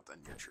important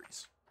than your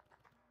trees.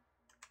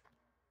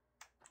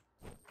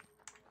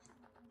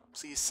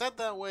 So you said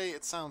that way,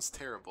 it sounds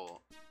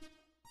terrible.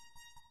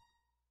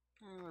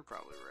 They're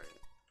probably right.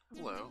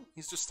 Hello.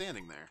 He's just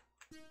standing there.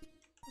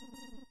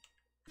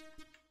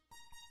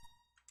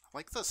 I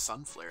like the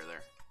sun flare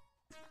there.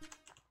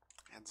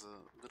 Adds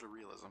a bit of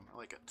realism. I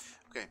like it.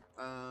 Okay,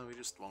 we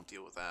just won't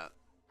deal with that.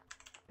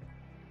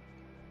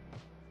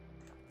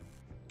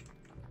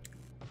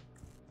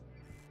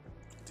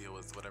 deal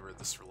with whatever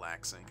this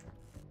relaxing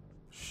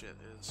shit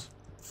is.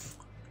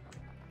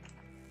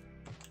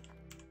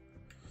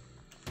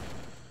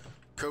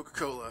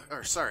 Coca-Cola,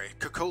 or sorry,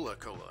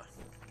 Coca-Cola.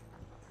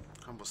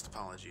 Humblest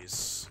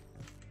apologies.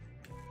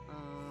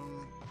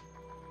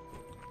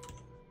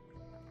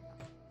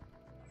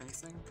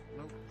 Anything?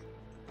 Nope.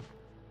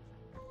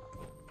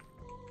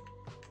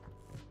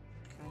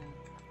 Okay,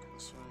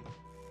 this way.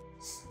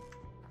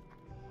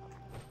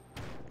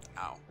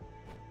 Ow.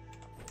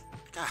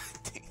 God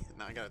dang it,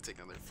 now I gotta take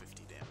another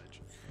 50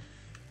 damage.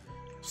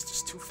 It's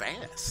just too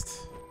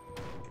fast.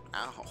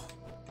 Ow.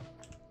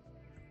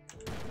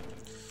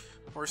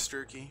 Horse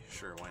jerky?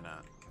 Sure, why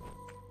not?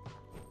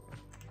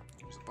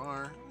 There's a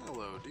bar.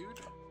 Hello, dude.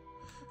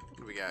 What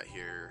do we got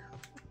here?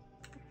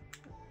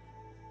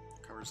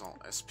 Covers all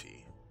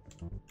SP.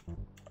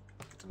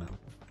 Good to know.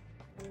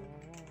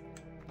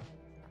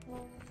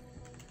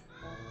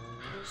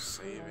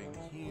 Saving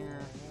here.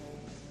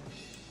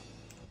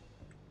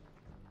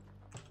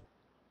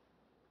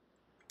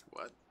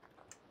 What?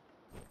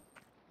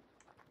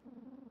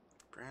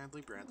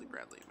 Bradley.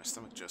 My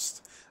stomach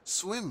just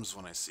swims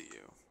when I see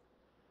you.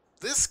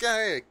 This guy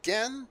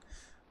again?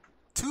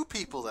 Two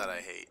people that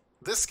I hate.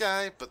 This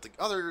guy, but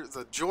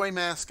the Joy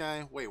Mask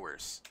guy, way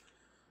worse.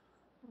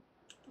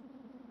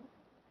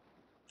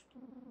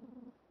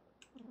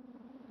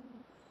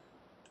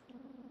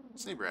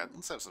 Say, Brad,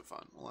 let's have some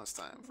fun. One last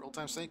time. For old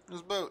time's sake, there's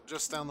a boat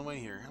just down the way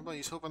here. How about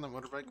you hop on that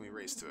motorbike and we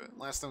race to it?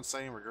 Last known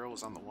sighting where a girl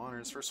was on the water.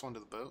 His first one to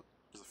the boat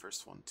was the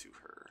first one to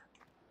her.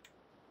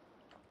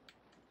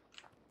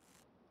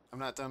 I'm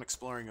not done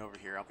exploring over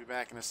here. I'll be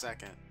back in a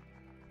second.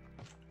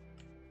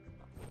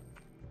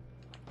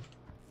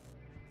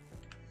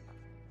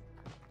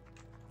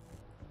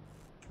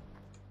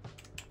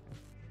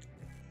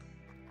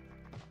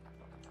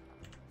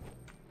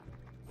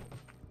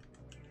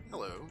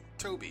 Hello,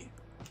 Toby.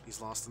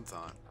 He's lost in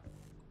thought.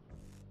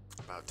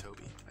 About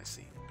Toby, I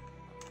see.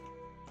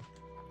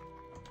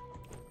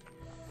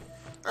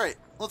 Alright,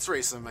 let's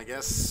race him, I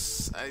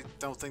guess. I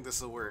don't think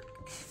this will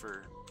work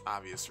for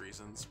obvious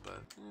reasons,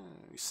 but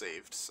we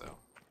saved, so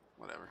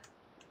whatever.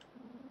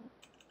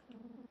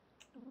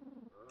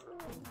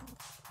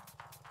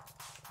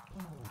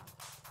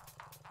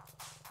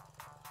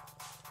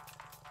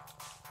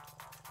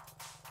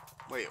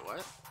 Wait,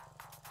 what?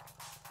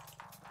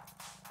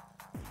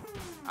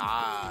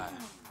 Ah.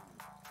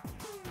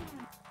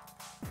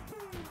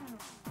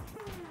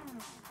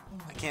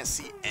 I can't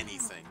see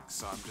anything,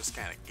 so I'm just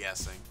kind of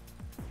guessing.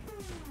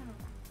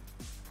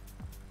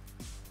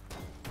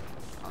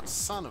 Oh,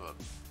 son of a...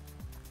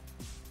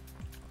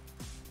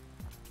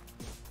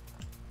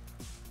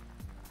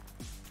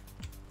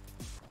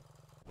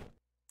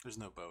 There's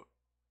no boat.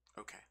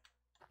 Okay.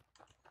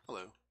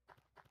 Hello.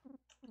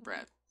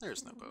 Brad,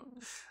 there's no boat.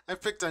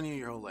 I've picked on you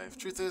your whole life.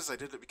 Truth is, I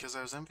did it because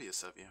I was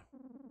envious of you.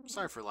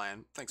 Sorry for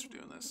lying. Thanks for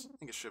doing this. I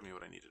think it showed me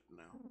what I needed to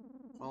know.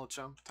 Well,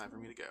 chum, time for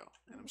me to go.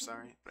 And I'm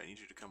sorry, but I need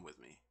you to come with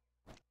me.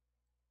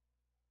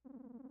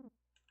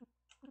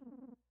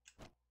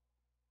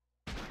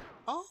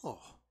 Oh!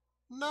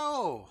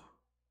 No!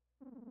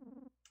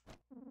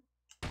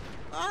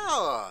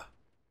 Ah!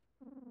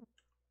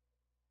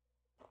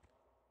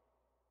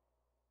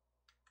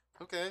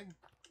 Okay.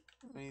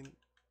 I mean,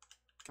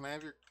 can I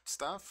have your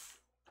stuff?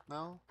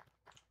 No?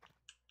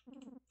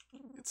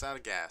 It's out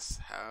of gas.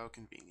 How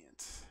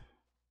convenient.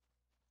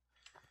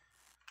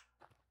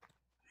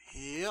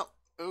 Yep.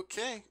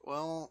 Okay.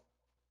 Well.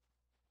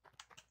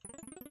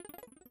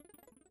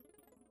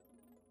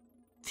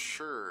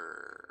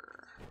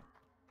 Sure.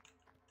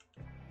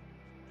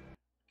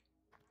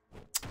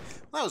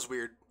 That was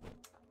weird.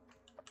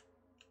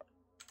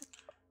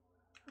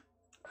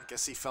 I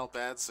guess he felt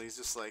bad, so he's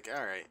just like,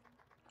 alright.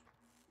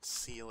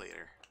 See you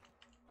later.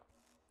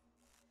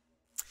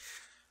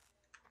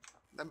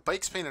 That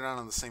bike's painted on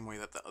in the same way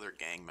that the other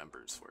gang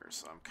members were,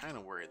 so I'm kind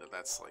of worried that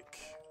that's like...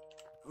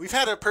 We've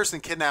had a person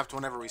kidnapped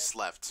whenever we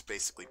slept,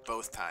 basically,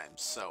 both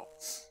times, so...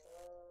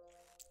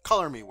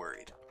 Color me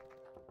worried.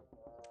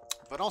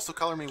 But also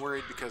color me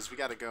worried because we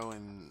gotta go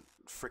in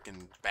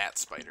frickin' Bat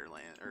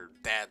Spiderland, or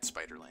Dad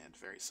Spiderland,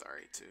 very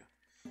sorry to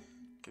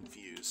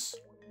confuse.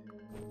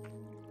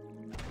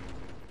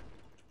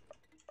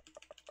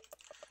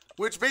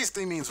 Which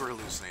basically means we're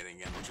hallucinating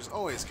again, which is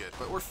always good.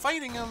 But we're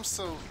fighting them,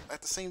 so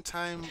at the same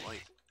time,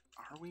 like,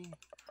 are we?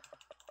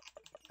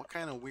 What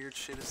kind of weird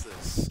shit is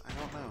this? I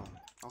don't know.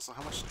 Also,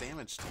 how much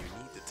damage do you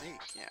need to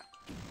take? Yeah.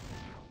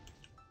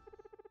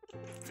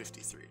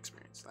 53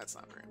 experience. That's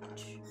not very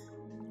much.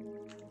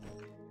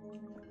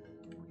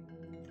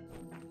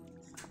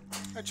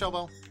 Hi,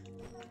 Chelbo. I'm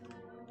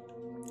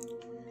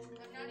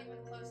not even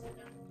close to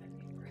done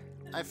with my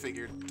paper. I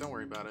figured. Don't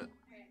worry about it.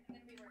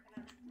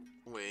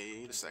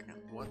 Wait a second.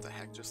 What the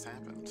heck just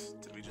happened?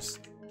 Did we just...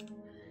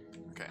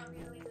 Okay.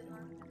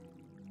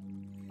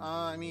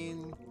 I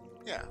mean...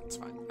 Yeah, it's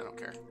fine. I don't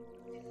care.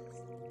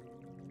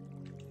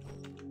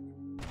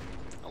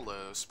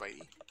 Hello,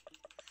 Spidey.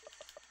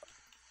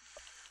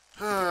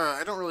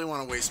 I don't really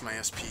want to waste my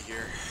SP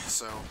here,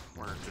 so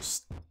we're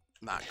just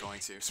not going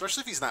to.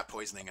 Especially if he's not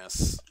poisoning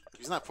us. If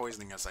he's not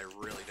poisoning us, I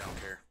really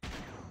don't care.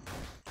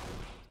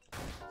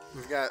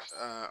 We've got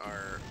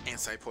our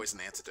anti-poison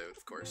antidote,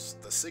 of course,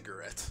 the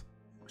cigarette,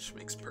 which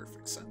makes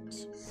perfect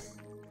sense.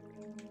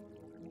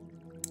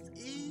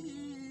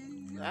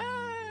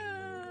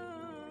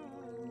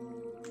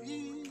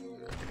 Okay,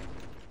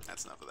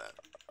 that's enough of that.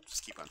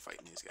 Just keep on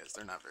fighting these guys.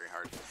 They're not very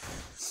hard.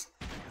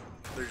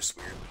 They're just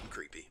weird and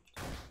creepy.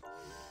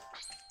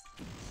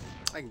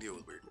 I can deal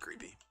with weird and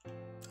creepy.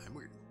 I'm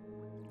weird.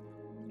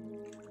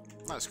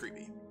 Not as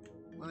creepy.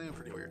 But I am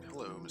pretty weird.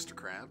 Hello, Mr.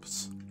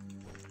 Krabs.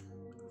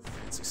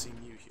 Fancy seeing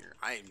you here.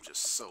 I am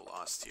just so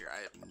lost here.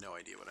 I have no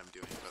idea what I'm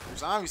doing. But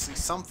there's obviously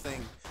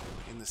something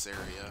in this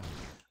area.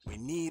 We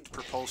need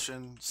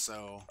propulsion,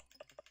 so...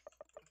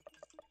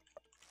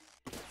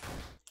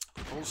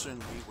 propulsion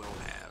we will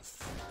have.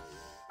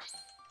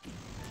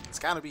 It's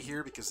gotta be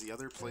here because the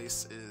other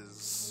place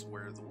is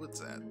where the wood's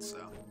at,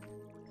 so...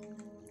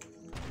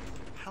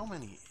 How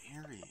many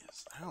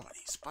areas? How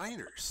many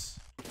spiders?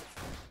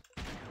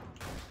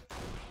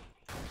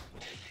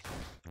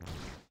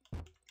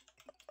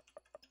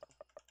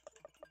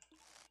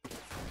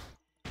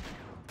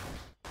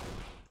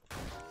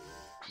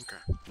 Okay.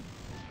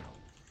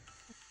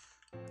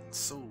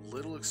 So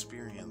little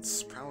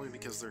experience, probably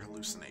because they're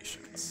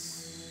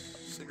hallucinations.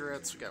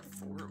 Cigarettes, we got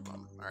 4 of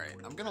them. Alright,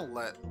 I'm gonna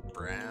let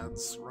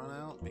Brad's run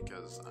out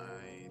because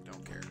I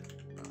don't care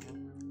about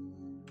him.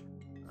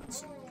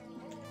 That's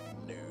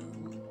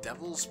new.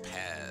 Devil's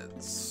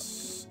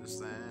Pads. Is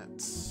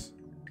that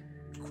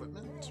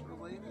equipment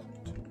related?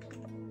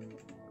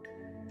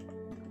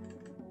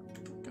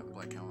 Got the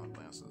black helmet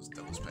glasses.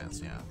 Devil's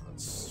Pads, yeah,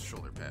 that's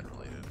shoulder pad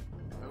related.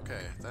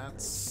 Okay,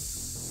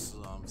 that's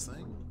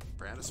something.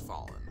 Brad has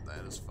fallen.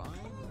 That is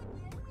fine.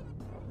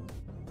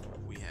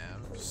 We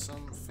have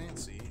some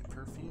fancy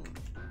perfume.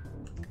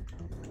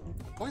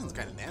 Poison's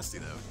kind of nasty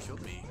though. It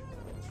killed me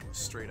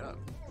straight up.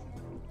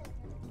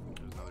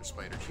 There's another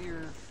spider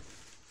here.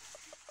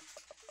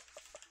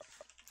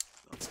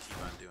 Let's keep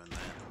on doing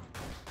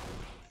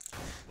that.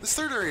 This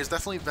third area has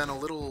definitely been a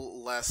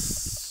little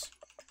less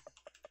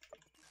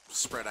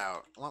spread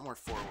out, a lot more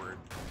forward,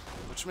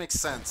 which makes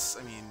sense.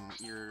 I mean,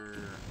 your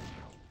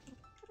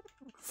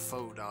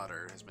faux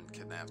daughter has been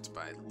kidnapped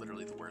by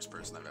literally the worst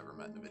person I've ever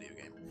met in a video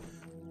game,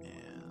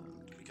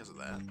 and because of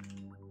that,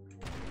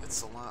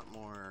 it's a lot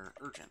more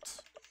urgent.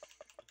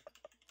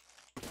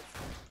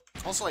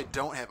 Also, I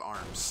don't have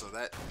arms, so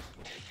that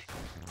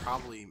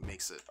probably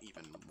makes it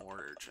even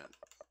more urgent.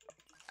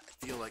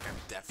 I feel like I'm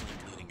definitely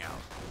bleeding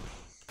out.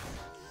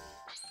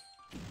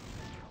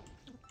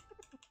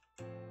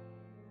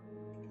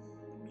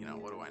 You know,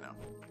 what do I know?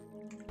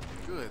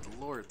 Good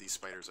lord, these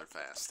spiders are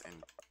fast,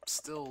 and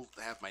still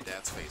have my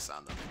dad's face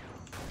on them.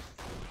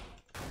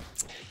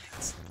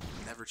 It's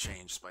never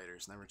change,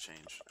 spiders, never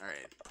change.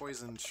 Alright,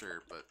 poison,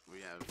 sure, but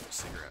we have a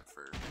cigarette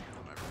for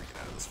whenever we get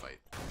out of this fight.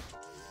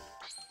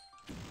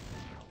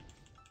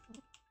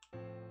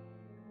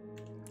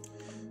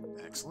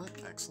 Excellent,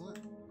 excellent.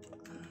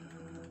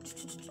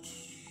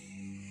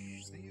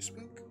 Is that you,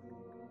 Spook?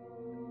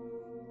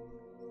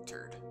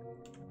 Turd.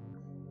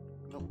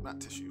 Nope, not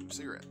tissue.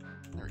 Cigarette.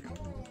 There we go.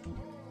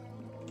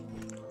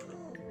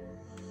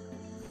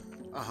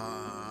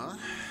 Uh-huh.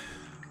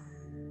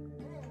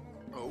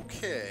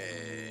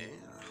 Okay.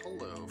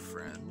 Hello,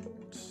 friend.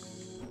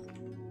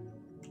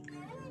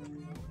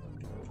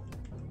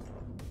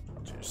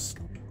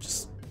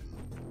 Just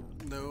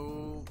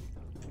no,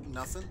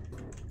 nothing?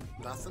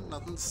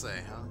 Nothing to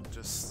say, huh?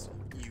 Just,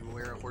 you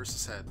wear a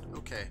horse's head.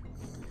 Okay.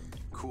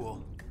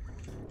 Cool.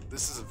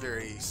 This is a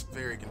very,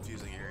 very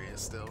confusing area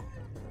still.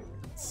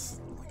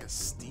 It's like a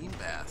steam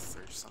bath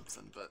or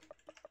something, but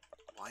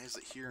why is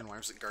it here and why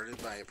is it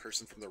guarded by a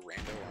person from the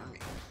Rando army?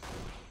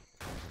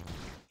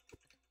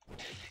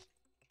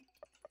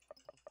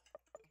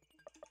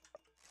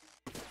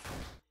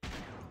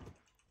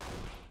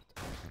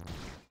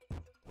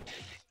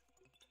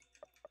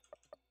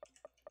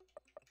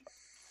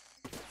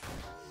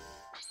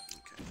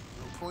 Okay,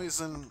 no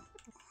poison,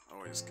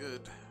 always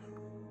good.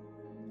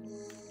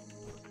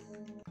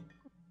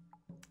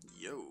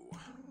 Yo.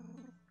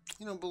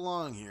 You don't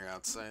belong here,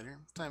 outsider.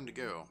 Time to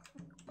go.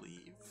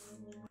 Leave.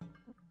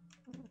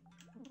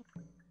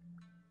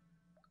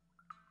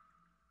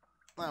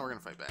 Well, we're gonna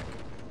fight back.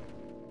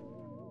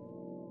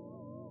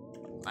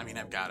 I mean,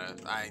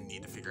 I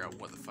need to figure out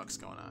what the fuck's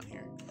going on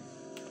here.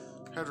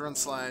 Head run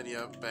slide,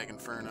 yep, Bag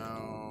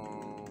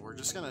Inferno. We're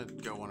just gonna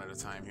go one at a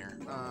time here.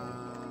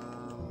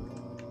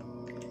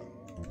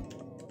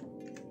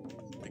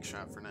 Big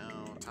shot for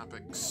now.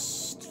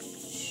 Topics.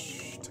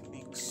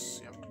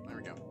 Techniques. Yep, there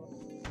we go.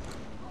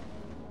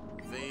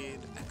 Evade,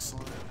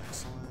 excellent,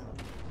 excellent.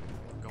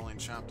 Goaling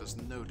chop does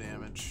no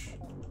damage.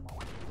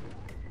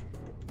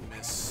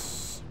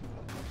 Miss.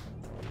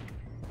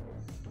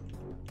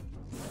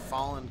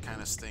 Fallen kind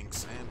of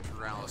stinks, and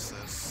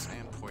paralysis,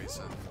 and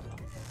poison.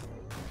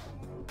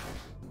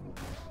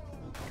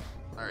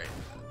 Alright,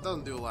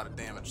 doesn't do a lot of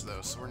damage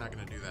though, so we're not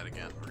going to do that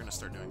again. We're going to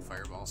start doing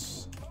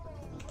fireballs.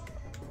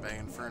 Bag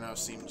Inferno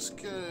seems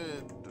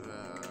good.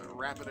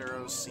 Rapid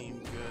arrows seem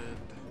good.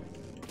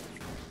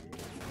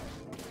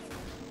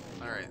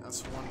 Alright,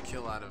 that's 1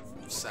 kill out of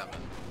 7.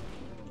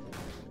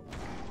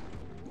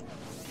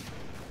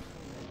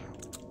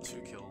 2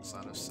 kills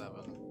out of 7.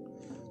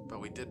 But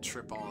we did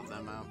trip all of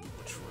them out,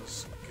 which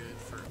was good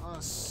for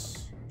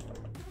us.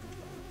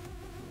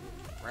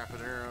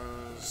 Rapid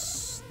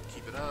arrows,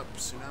 keep it up.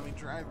 Tsunami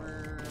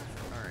driver.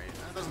 Alright,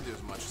 that doesn't do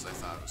as much as I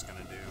thought it was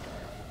gonna do.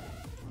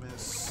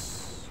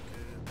 Miss.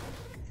 Good.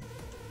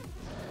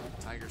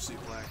 Tiger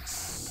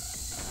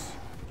suplex.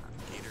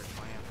 Gator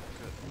clamp.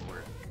 Good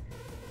lord.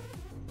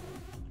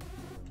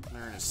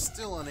 Nern is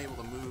still unable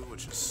to move,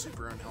 which is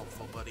super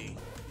unhelpful, buddy.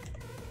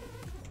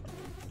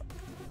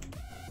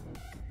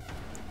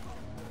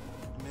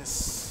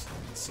 Miss.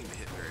 Doesn't seem to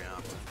hit very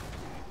often.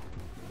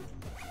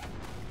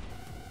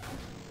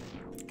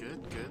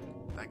 Good, good.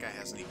 That guy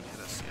hasn't even hit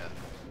us yet.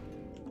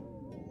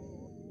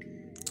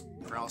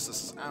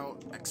 Paralysis is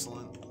out.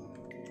 Excellent.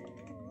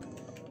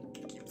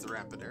 Keep the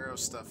rapid arrow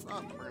stuff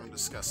up. We're going to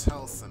discuss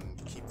health and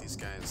keep these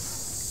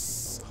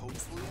guys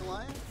hopefully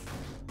alive.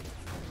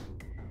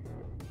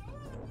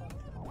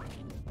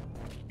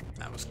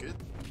 That was good.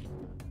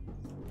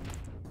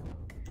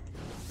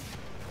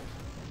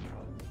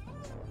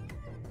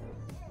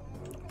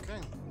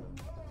 Okay.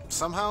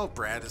 Somehow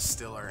Brad is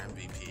still our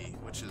MVP,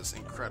 which is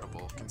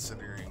incredible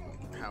considering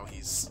how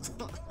he's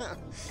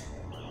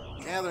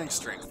gathering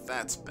strength.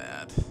 That's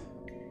bad.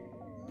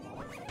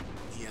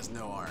 He has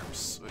no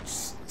arms, which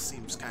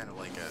seems kind of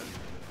like a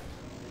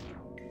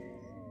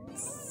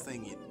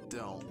thing you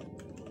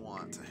don't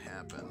want to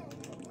happen.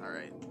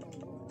 Alright.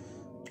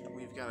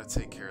 We've got to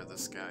take care of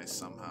this guy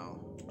somehow.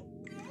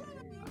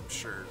 I'm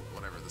sure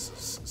whatever this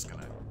is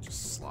gonna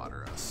just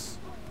slaughter us.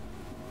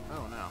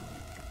 Oh no.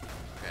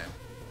 Okay.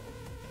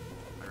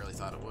 I really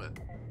thought it would.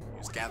 He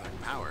was gathering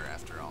power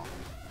after all.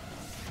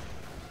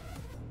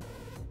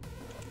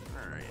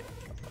 Alright.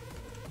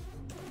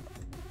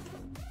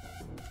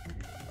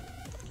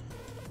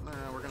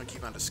 We're gonna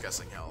keep on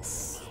discussing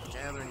health.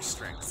 Gathering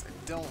strength. I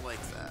don't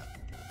like that.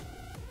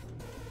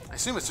 I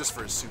assume it's just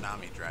for a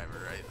tsunami driver,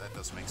 right? That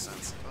does make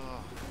sense.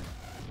 Oh.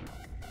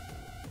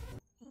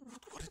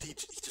 What did he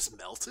just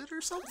melted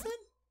or something?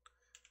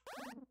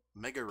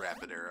 Mega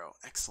Rapid Arrow.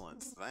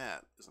 Excellent.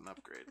 That is an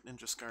upgrade.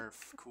 Ninja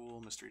Scarf.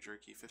 Cool. Mystery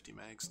Jerky. 50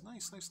 mags.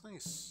 Nice, nice,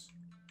 nice.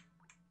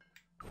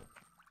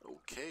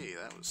 Okay,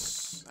 that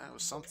was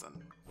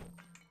something.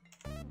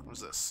 What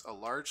was this? A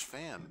large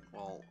fan.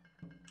 Well,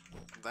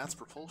 that's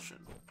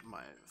propulsion,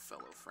 my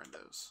fellow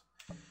friendos.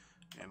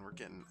 And we're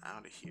getting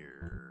out of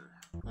here.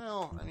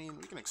 Well, I mean,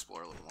 we can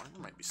explore a little more.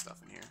 There might be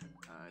stuff in here.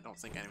 I don't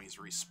think enemies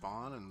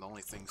respawn, and the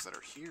only things that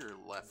are here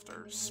left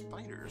are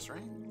spiders,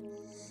 right?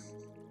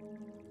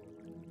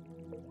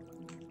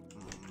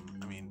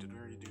 I mean, did we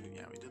already do...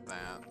 Yeah, we did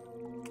that.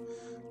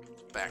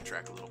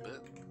 Backtrack a little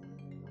bit.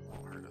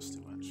 Won't hurt us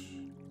too much.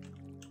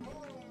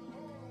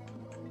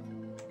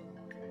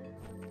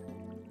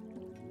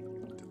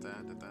 Did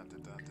that.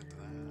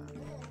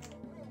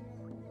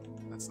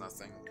 That's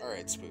nothing.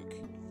 Alright, Spook.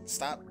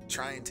 Stop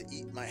trying to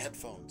eat my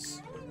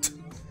headphones.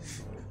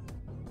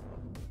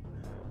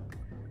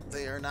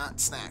 They are not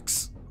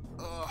snacks.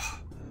 Ugh.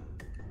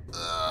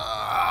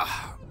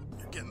 Ugh.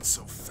 You're getting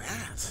so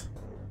fat.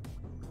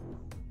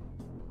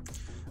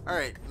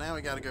 Alright, now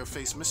we gotta go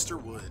face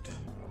Mr. Wood.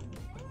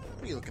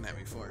 What are you looking at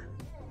me for?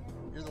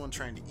 You're the one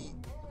trying to eat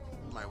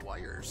my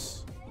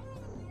wires.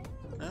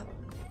 Huh?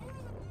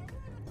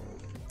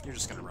 You're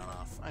just gonna run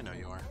off. I know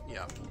you are.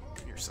 Yeah,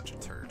 you're such a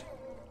turd.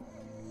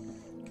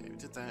 Okay, we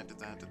did that.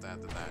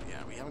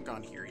 Yeah, we haven't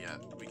gone here yet.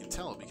 We can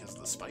tell because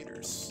of the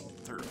spiders.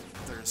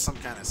 They're some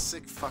kind of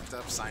sick, fucked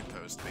up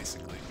signpost,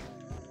 basically.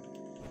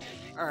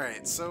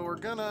 Alright, so we're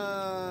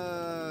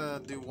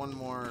gonna do one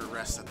more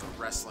rest at the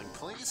wrestling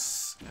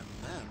place, and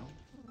then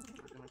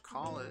we're gonna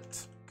call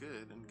it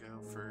good and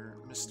go for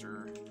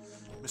Mr.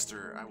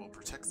 I will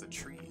protect the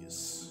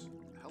trees.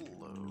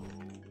 Hello.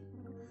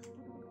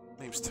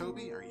 Name's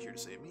Toby. Are you here to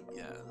save me?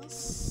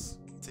 Yes.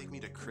 Take me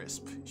to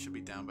Crisp. He should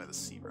be down by the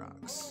sea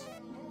rocks.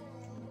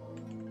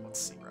 What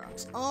sea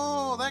rocks?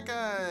 Oh, that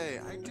guy!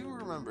 I do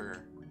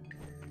remember.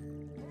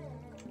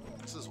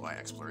 This is why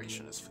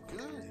exploration is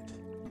good.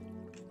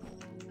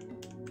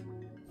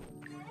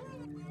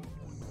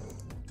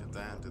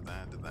 Did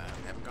that.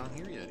 We haven't gone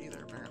here yet either,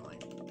 apparently.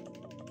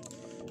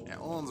 Yeah,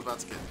 Olin's about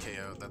to get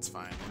KO'd, that's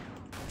fine.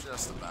 We're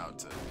just about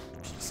to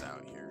peace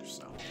out here,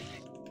 so...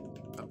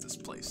 Of this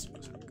place,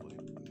 specifically.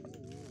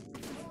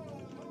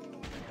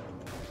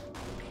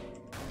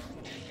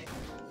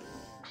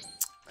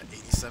 At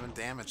 87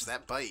 damage,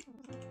 that bite!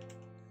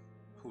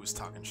 Who was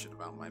talking shit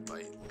about my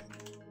bite?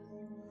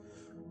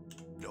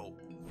 Nope.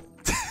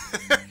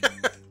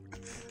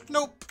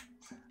 Nope!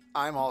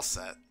 I'm all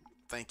set.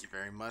 Thank you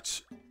very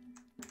much.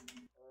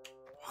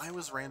 Why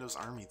was Rando's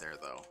army there,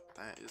 though?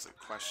 That is a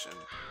question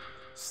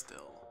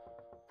still.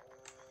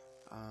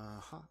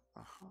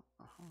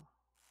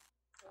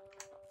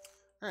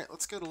 Alright,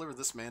 let's go deliver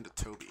this man to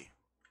Toby.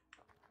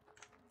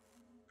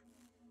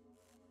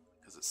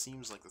 Because it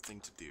seems like the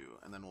thing to do.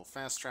 And then we'll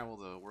fast travel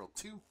to World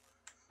 2.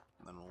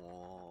 And then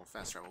we'll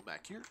fast travel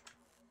back here.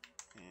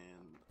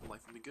 And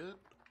life will be good.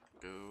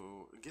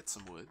 go get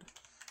some wood,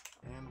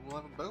 and we'll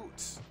have a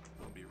boat.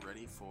 We'll be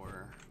ready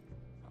for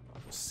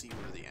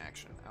seaworthy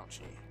action.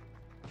 Ouchie.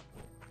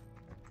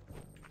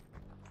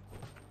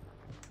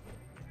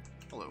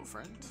 Hello,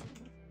 friend.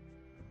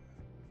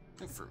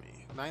 Good for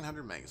me.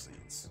 900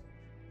 magazines.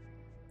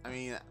 I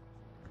mean,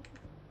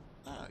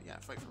 yeah,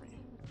 fight for me.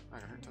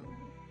 Not gonna hurt too.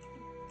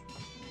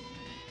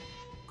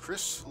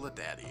 Chris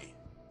Ladaddy.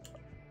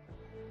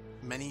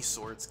 Many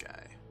swords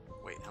guy.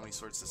 Wait, how many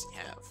swords does he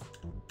have?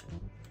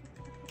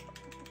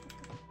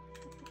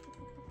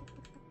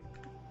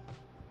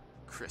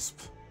 Crisp.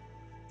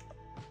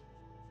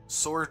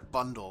 Sword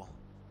bundle.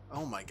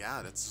 Oh my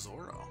god, it's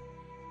Zoro.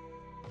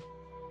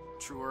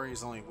 True Ori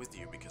is only with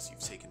you because you've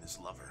taken his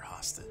lover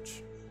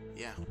hostage.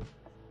 Yeah.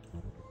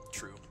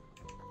 True.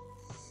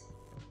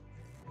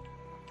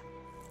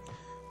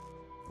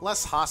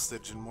 Less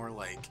hostage and more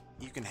like,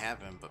 you can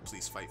have him, but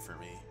please fight for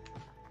me.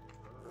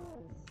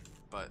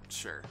 But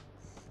sure.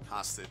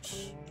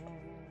 Hostage.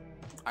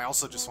 I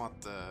also just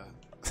want the...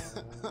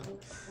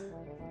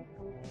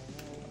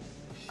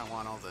 I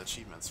want all the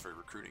achievements for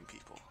recruiting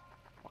people.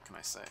 What can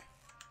I say?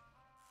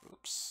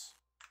 Oops.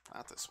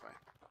 Not this way.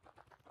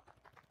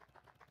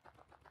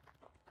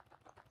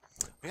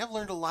 We have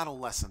learned a lot of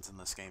lessons in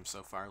this game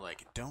so far,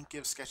 like, don't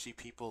give sketchy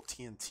people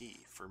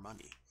TNT for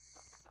money.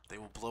 They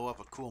will blow up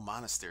a cool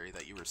monastery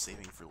that you were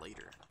saving for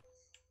later.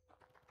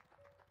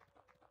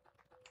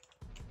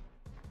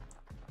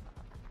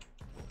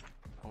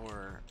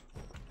 Or,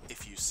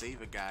 if you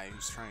save a guy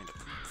who's trying to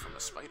poop from a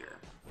spider,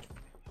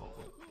 he'll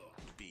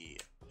be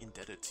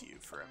indebted to you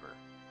forever.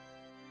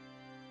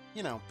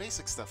 You know,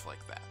 basic stuff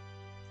like that.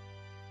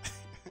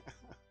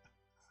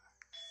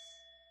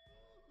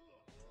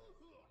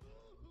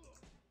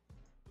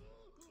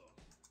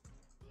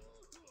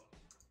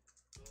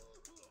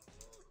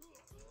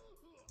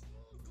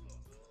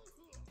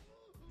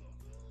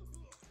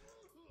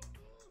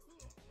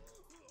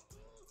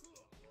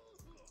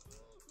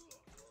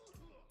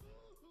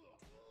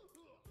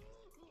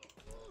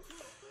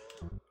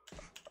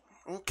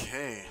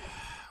 Okay,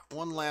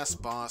 one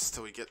last boss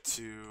till we get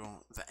to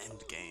the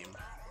end game.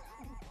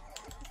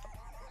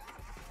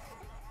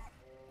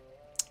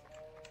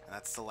 And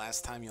that's the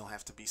last time you'll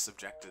have to be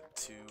subjected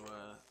to,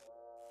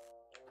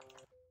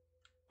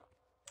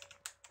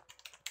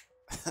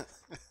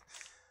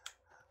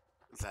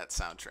 that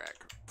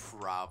soundtrack.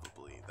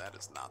 Probably. That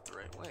is not the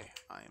right way.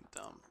 I am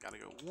dumb. Gotta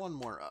go one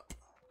more up.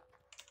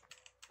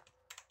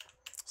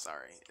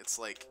 Sorry. It's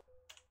like,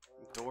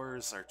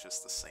 doors are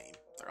just the same.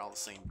 They're all the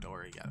same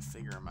door. You gotta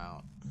figure them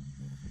out.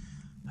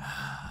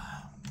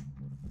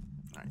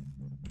 Alright.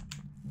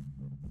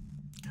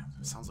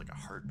 It sounds like a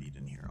heartbeat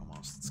in here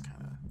almost. It's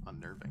kind of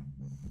unnerving.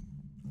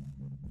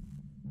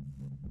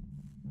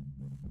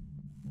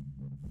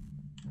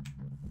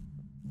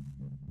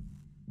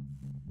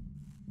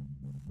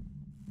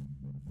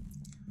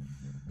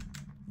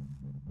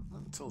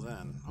 Until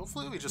then,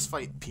 hopefully we just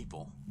fight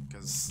people,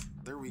 because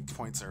their weak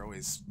points are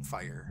always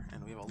fire,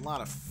 and we have a lot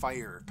of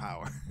fire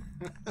power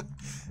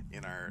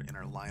in our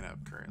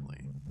lineup currently.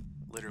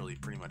 Literally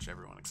pretty much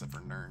everyone except for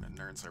Nern, and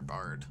Nern's our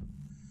bard.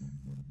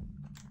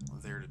 We're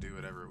there to do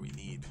whatever we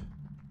need.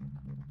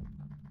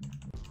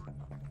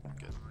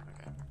 Good,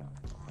 okay.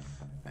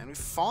 And we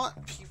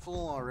fought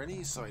people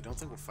already, so I don't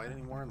think we'll fight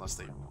anymore unless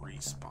they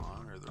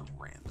respawn or they're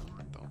random.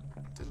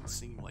 Didn't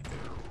seem like they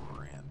were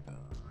random.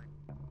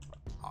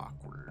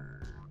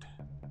 Awkward.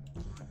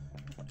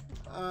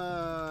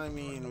 I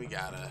mean, we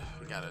gotta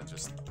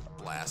just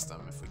blast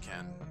them if we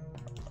can.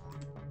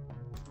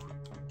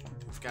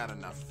 We've got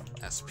enough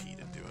SP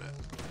to do it.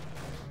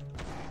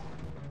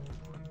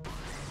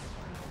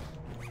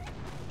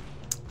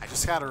 I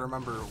just gotta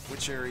remember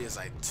which areas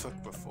I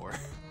took before,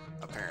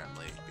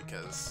 apparently,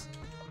 because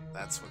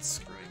that's what's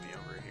screwing me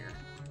over here.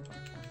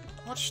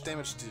 How much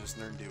damage does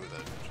Nern do with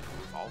a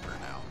revolver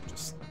now?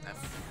 Just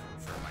F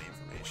for my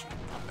information.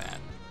 Not bad.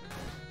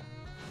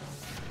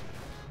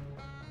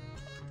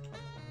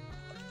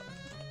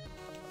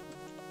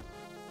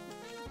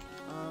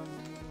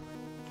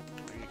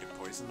 Maybe you could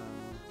poison him.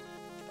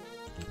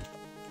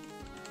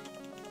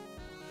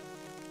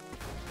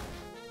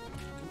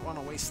 Didn't want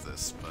to waste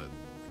this, but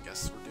I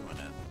guess we're doing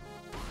it.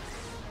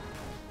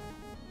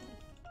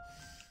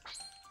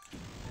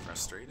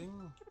 Frustrating?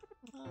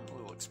 A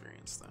little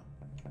experience,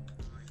 though.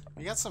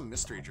 We got some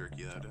mystery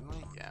jerky, though, didn't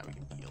we? Yeah, we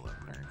can heal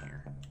up Nern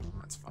here.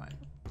 That's fine.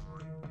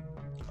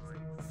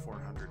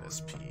 400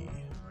 SP.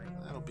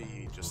 That'll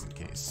be just in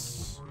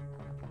case.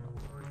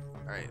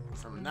 Alright,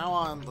 from now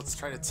on, let's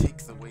try to take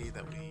the way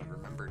that we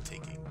remember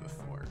taking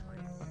before.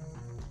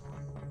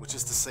 Which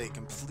is to say,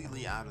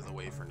 completely out of the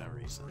way for no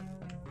reason.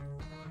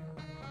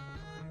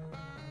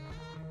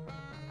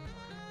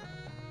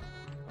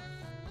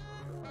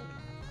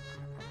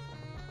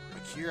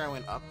 Like here I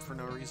went up for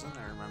no reason,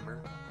 I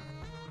remember.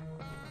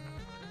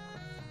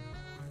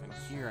 And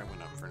here I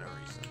went up for no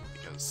reason,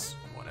 because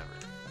whatever.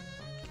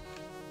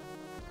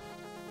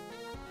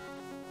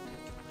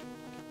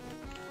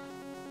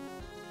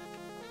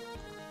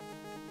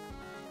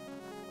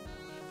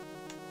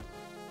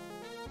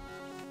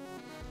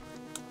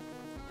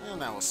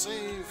 now we'll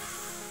save.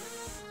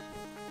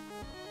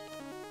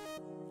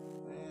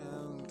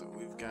 And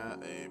we've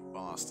got a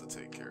boss to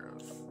take care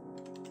of.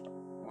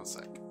 One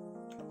sec.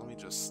 Let me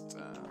just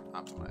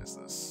optimize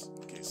this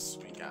in case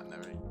we gotten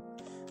every.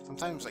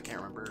 Sometimes I can't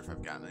remember if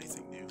I've gotten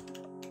anything new.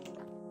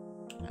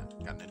 Yeah,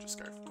 got Ninja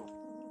Scarf. Cool.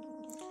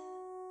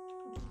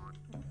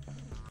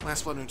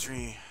 Last Blood Moon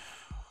Tree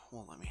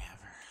won't let me have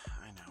her.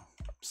 I know.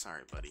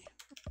 Sorry, buddy.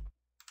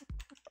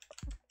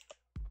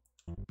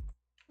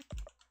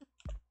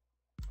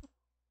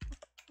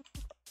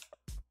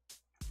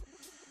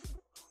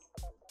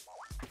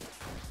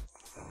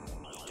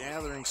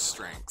 Gathering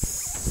strength.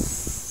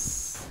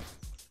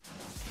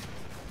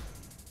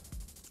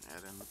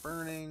 Add in the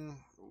burning.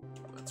 Ooh,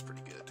 that's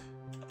pretty good.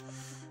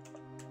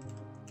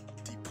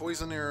 Deep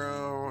poison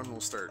arrow, and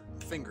we'll start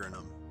fingering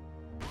them.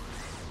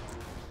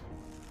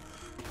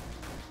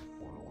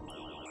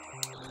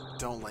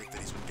 Don't like that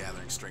he's been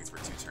gathering strength for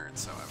 2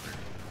 turns, however.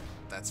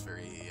 That's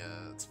very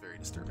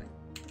disturbing.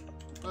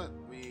 But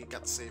we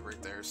got the save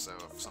right there, so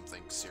if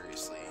something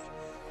seriously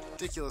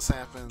ridiculous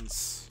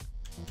happens,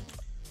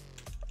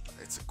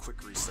 it's a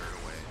quick restart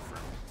away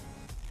from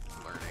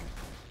learning.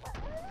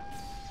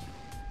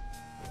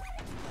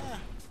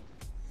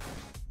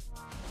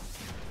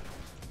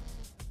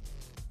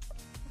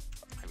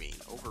 I mean,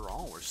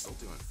 overall, we're still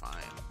doing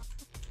fine.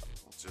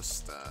 We'll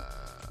just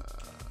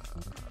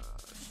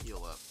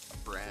heal up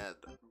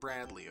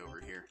Bradley over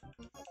here.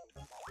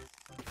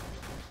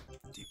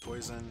 Deep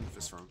poison,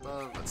 fist from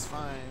above, that's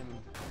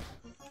fine.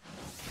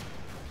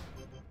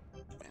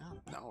 Yeah,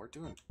 no, we're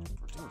doing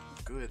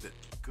good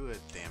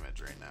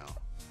damage right now.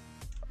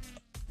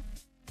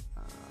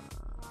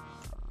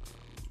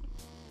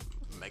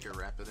 Mega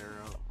Rapid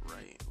Arrow,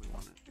 right? We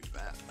want to do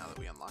that now that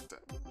we unlocked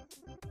it.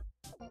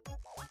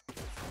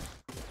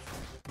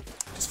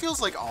 It just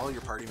feels like all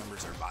your party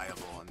members are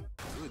viable, and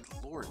good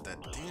lord,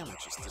 that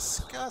damage is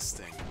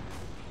disgusting.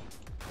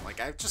 Like,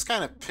 I've just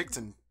kind of picked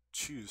and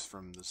choose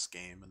from this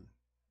game, and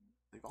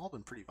they've all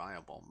been pretty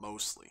viable,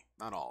 mostly.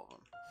 Not all of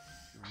them.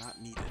 They're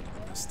not needed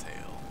in this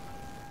tale.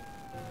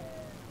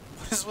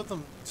 What is with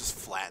them just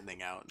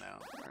flattening out now?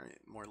 Alright,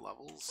 more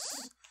levels.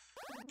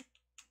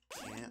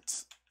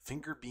 Can't.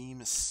 Finger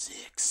Beam is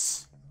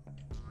 6.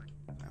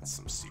 That's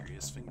some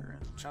serious fingering.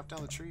 Chop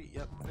down the tree?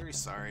 Yep, very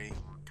sorry.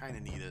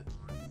 Kinda need it.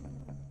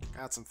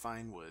 Got some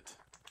fine wood.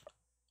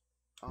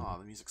 Oh,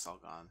 the music's all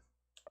gone.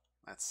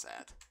 That's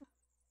sad.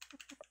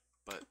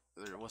 But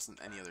there wasn't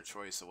any other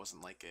choice. It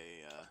wasn't like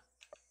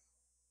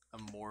a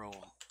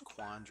moral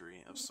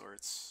quandary of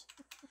sorts.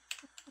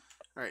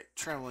 Alright,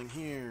 traveling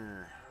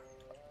here.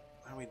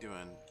 How are we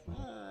doing?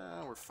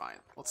 We're fine.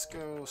 Let's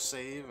go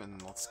save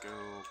and let's go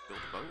build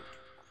a boat.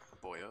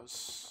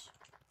 Boyos.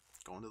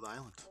 Going to the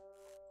island.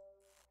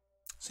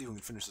 See if we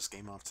can finish this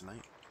game off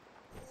tonight.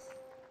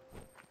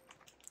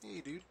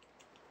 Hey, dude.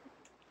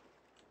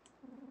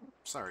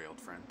 Sorry, old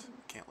friend.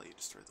 Can't let you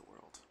destroy the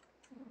world.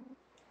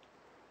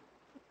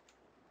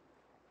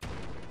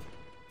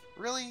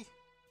 Really?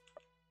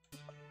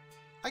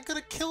 I could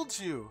have killed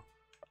you!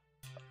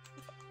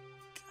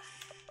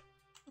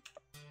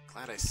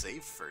 Glad I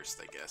saved first,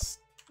 I guess.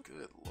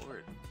 Good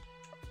lord.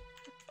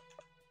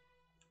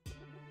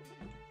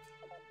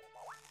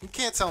 You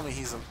can't tell me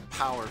he's a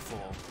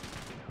powerful...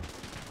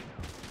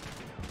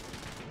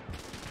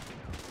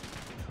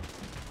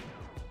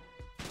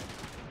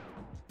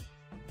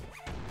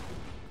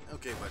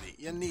 Okay, buddy,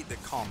 you need to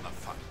calm the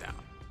fuck down.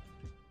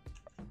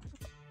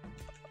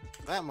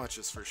 That much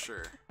is for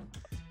sure.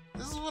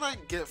 This is what I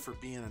get for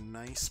being a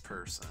nice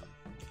person.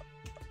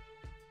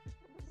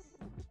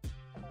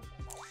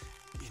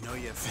 You know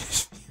you have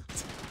finished.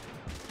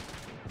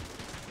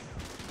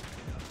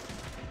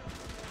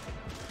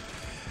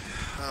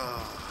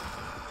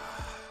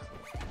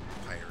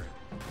 Pirate.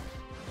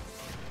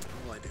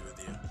 What will I do with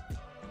you?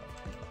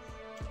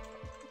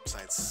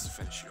 Besides,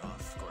 finish you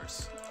off, of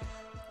course.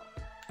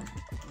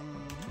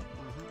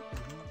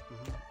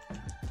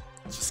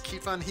 Just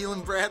keep on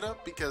healing Brad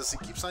up because he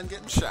keeps on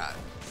getting shot.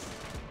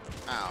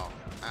 Ow,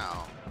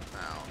 ow,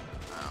 ow,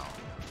 ow,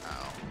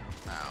 ow,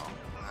 ow,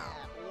 ow.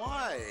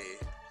 Why?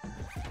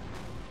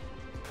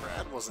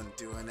 Brad wasn't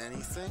doing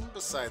anything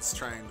besides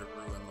trying to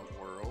ruin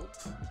the world.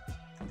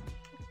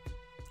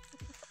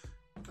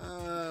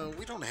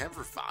 We don't have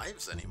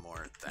revives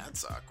anymore.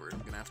 That's awkward.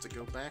 I'm gonna have to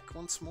go back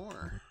once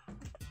more.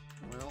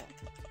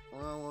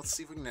 Well, let's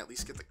see if we can at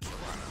least get the kill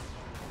on him.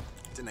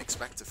 Didn't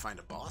expect to find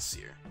a boss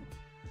here.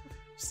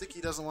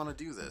 Sticky doesn't want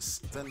to do this.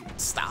 Then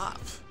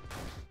stop!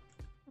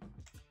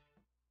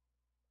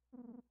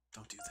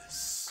 Don't do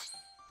this.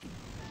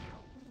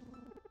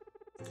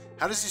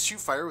 How does he shoot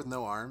fire with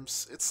no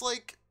arms? It's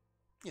like,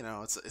 you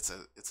know, it's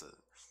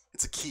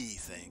a key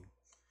thing.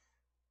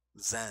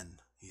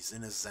 Zen. He's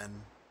in a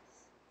Zen.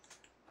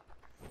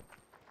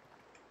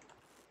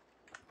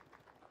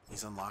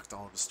 He's unlocked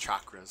all of his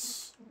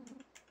chakras.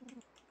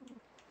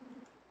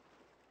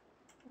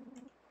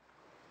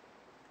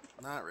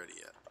 Not ready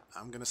yet.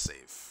 I'm gonna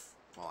save.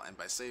 Well, and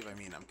by save I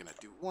mean I'm gonna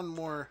do one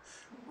more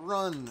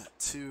run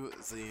to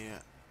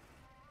the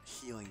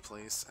healing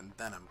place, and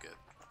then I'm good.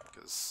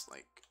 because,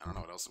 like, I don't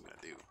know what else I'm gonna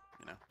do,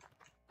 you know?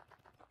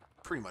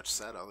 Pretty much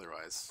set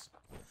otherwise.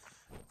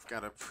 I've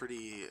got a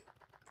pretty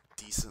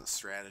decent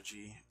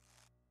strategy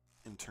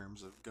in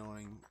terms of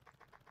going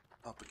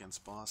up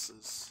against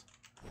bosses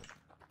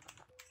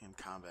and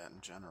combat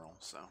in general,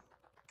 so.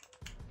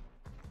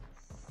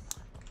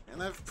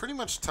 And I've pretty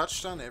much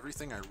touched on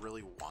everything I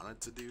really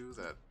wanted to do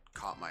that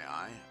caught my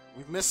eye.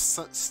 We've missed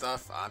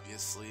stuff,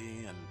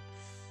 obviously, and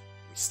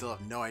we still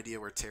have no idea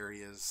where Terry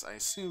is. I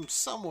assume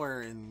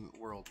somewhere in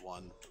World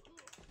 1,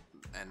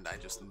 and I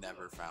just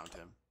never found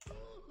him.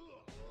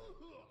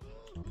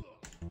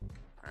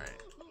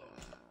 Alright.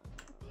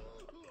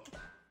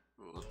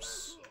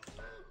 Whoops.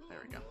 There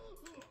we go.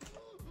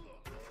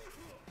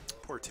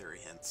 Poor Terry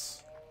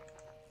Hints.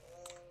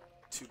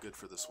 Too good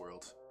for this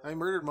world. Have I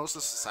murdered most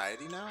of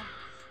society now?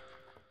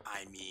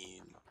 I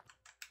mean...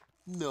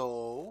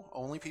 No.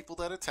 Only people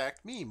that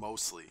attacked me,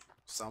 mostly.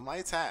 Some I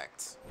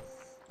attacked.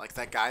 Like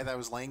that guy that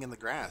was laying in the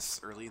grass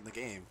early in the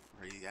game,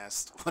 where he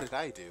asked, what did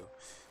I do?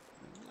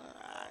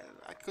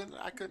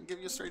 I couldn't give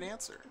you a straight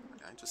answer.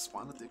 I just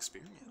wanted the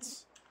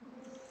experience.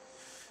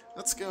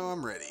 Let's go,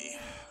 I'm ready.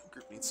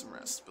 Group needs some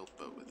rest. Build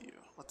a boat with you.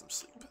 Let them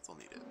sleep. They'll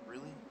need it.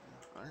 Really?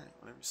 Alright,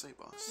 whatever you say,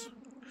 boss.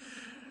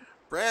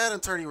 Brad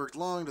and Tardy worked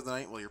long to the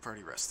night while your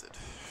party rested.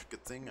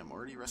 Good thing I'm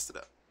already rested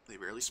up. They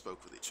barely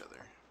spoke with each other.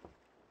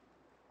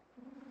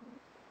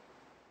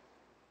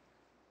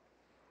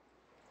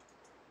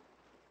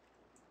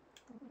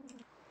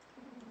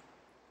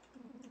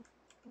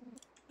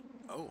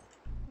 Oh.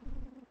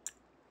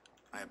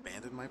 I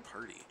abandoned my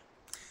party.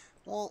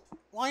 Well,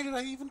 why did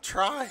I even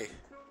try?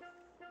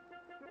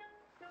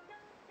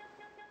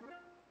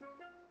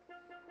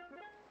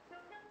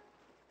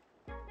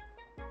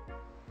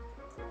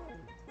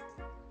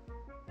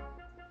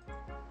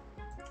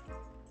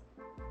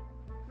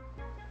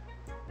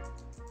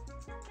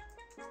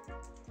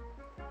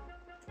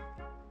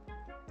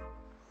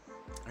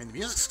 I mean, the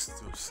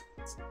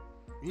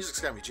music's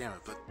got me jamming,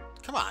 but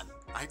come on.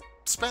 I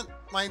spent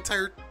my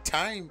entire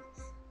time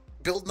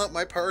building up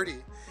my party.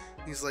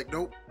 He's like,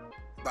 nope,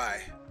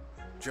 bye.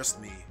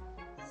 Just me.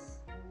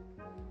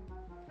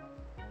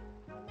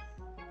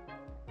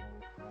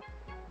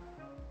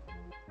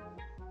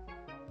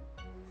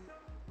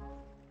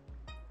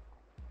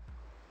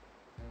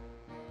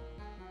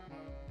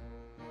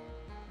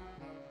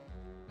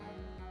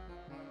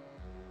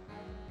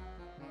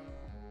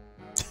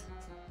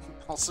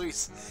 Also,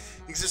 he's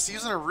just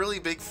using a really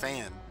big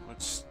fan,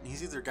 which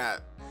he's either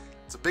got...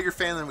 It's a bigger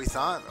fan than we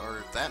thought,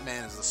 or that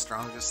man is the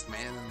strongest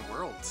man in the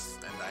world,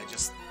 and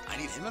I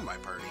need him in my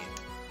party.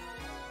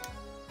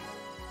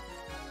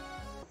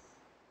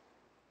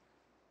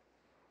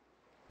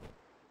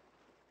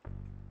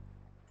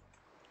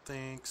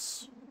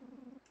 Thanks.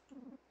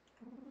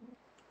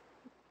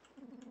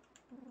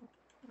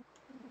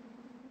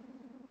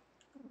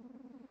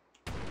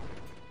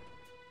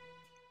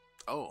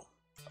 Oh.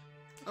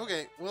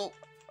 Okay, well,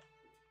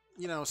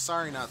 you know,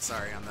 sorry not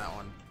sorry on that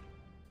one.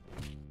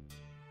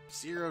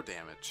 0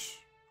 damage.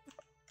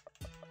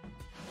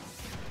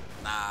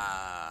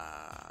 Nah.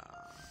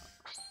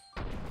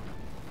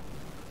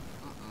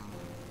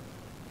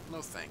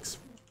 No thanks.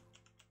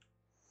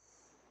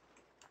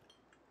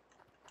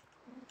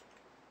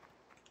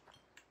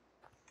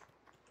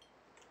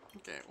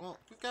 Okay, well,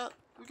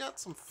 we got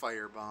some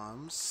fire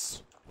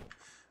bombs,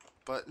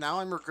 but now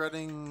I'm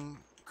regretting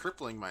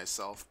crippling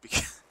myself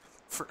because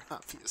for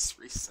obvious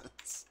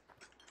reasons.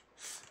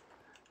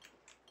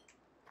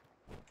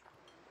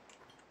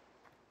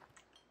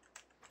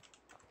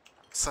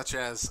 Such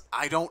as,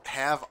 I don't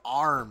have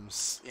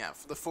arms. Yeah,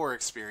 the 4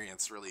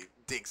 experience really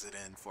digs it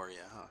in for you,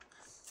 huh?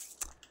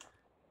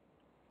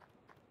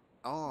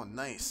 Oh,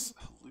 nice.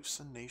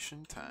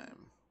 Hallucination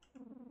time.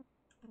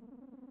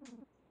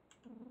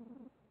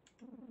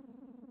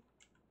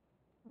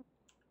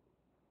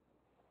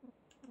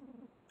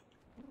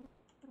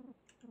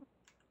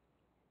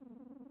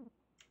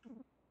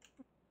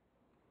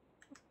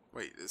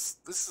 Wait, this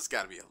has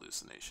got to be a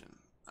hallucination.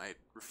 I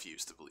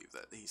refuse to believe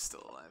that he's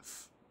still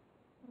alive.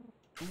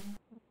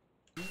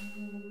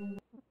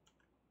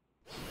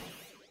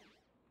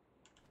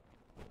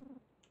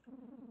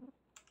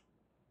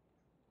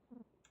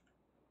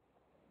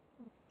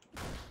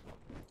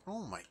 Oh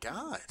my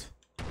god.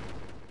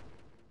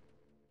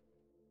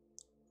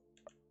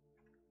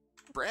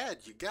 Brad,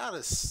 you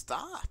gotta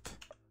stop.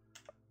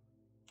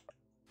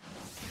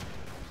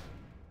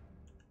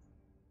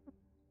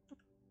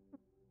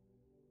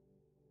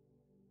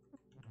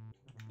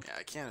 Yeah,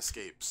 I can't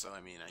escape, so I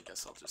mean, I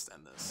guess I'll just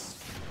end this.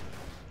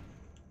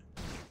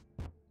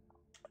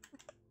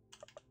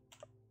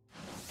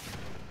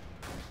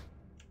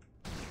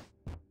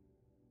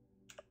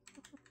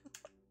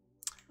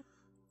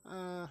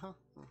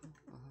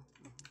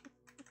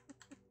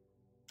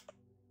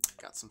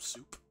 Got some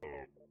soup.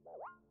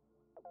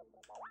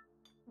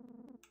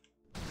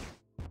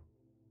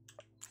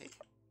 Hey.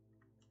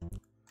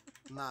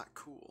 Not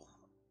cool.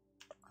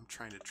 I'm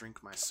trying to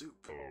drink my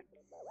soup.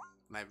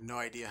 And I have no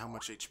idea how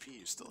much HP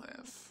you still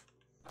have.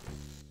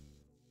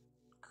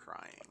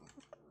 Crying.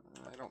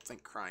 I don't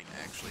think crying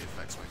actually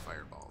affects my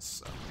fireballs,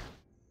 so...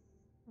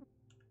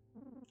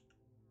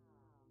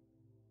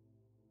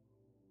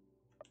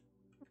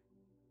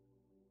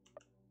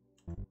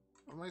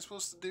 What am I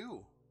supposed to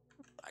do?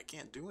 I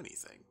can't do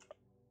anything.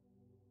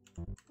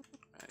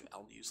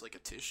 I'll use like a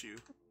tissue.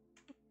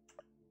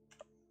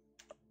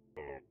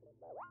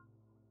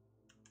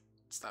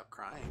 Stop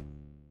crying.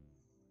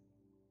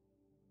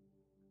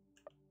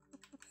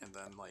 And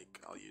then, like,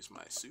 I'll use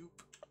my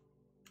soup.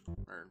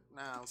 Or,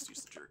 nah, let's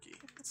use the jerky.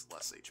 It's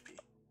less HP.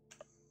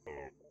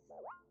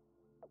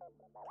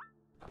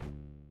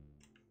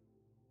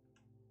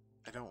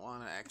 I don't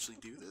want to actually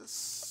do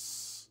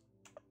this.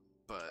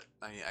 But,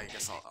 I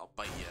guess I'll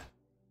bite you.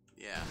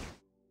 Yeah.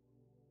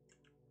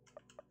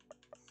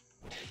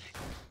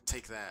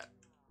 Take that.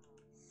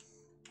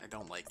 I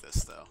don't like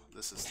this, though.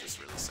 This is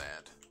just really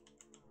sad.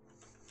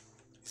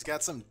 He's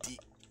got some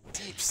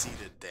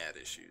deep-seated dad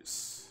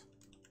issues.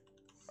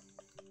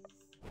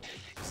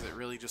 Is it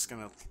really just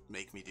gonna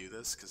make me do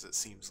this? Because it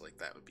seems like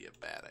that would be a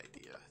bad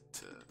idea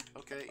to...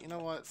 Okay, you know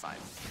what? Fine.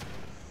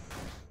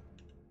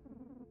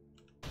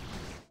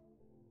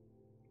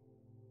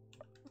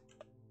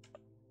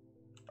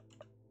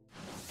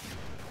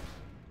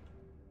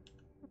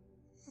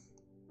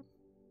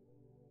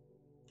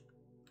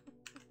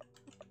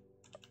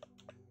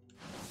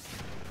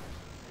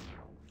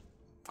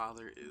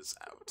 Father is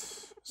out.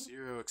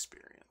 0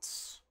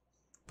 experience.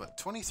 But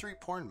 23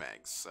 porn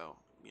mags, so,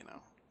 you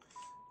know.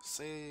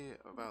 Say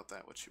about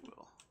that what you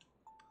will.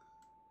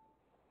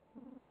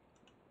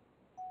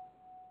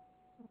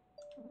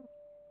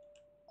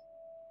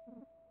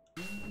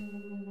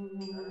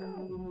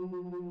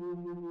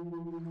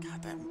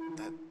 God,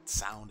 that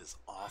sound is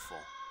awful.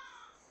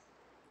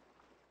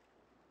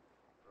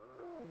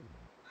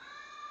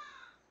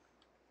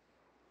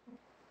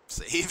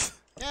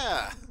 Save?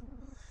 Yeah!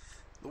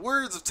 The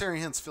words of Terry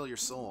Hintz fill your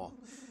soul.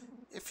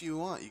 If you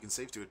want, you can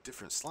save to a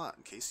different slot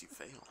in case you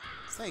fail.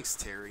 Thanks,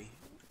 Terry.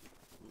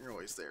 You're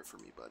always there for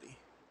me, buddy.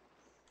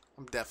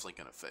 I'm definitely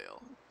gonna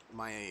fail.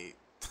 My...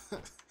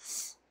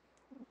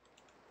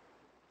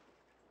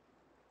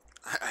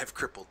 I've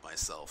crippled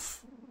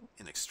myself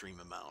in extreme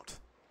amount.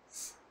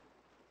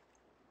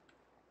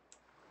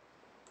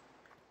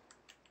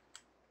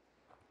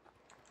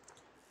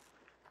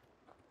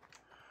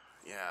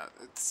 Yeah,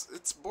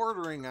 it's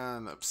bordering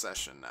on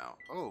obsession now.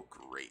 Oh,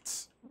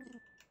 great.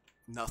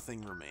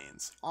 Nothing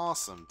remains.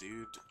 Awesome,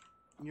 dude.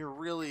 You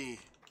really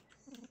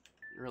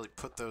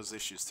put those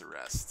issues to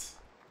rest.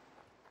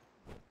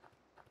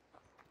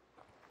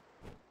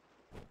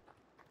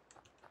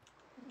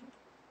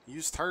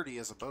 Use Tardy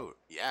as a boat.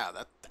 Yeah,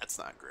 that's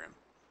not grim.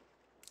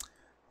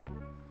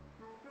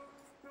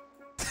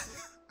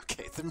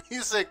 Okay, the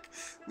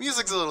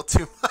music's a little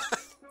too much.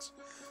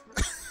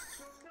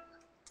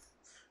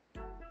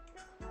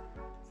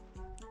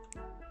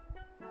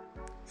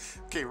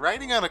 Okay,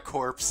 riding on a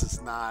corpse is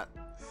not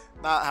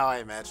how I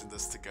imagined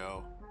this to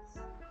go.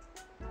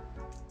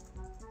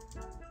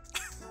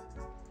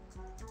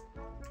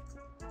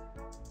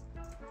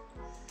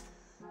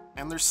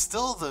 And there's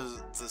still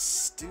the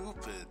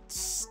stupid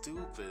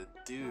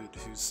dude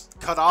who's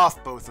cut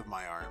off both of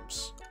my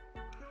arms.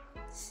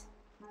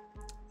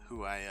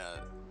 Who I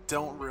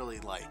don't really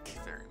like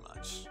very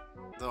much.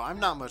 Though I'm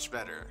not much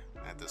better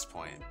at this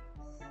point.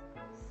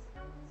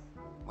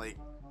 Like,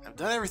 I've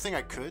done everything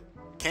I could.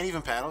 Can't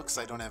even paddle because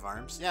I don't have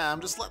arms. Yeah, I'm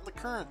just letting the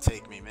current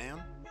take me,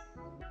 man.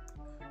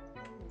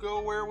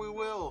 Go where we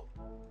will.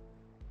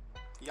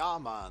 Yeah,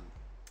 man.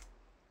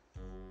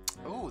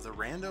 Oh, the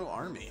Rando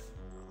Army.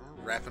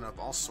 Wrapping up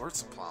all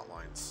sorts of plot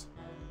lines.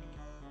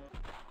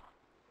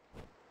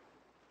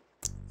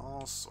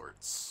 All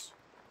sorts.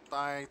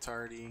 Bye,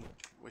 Tardy.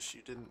 Wish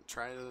you didn't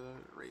try to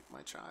rape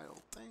my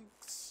child.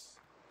 Thanks.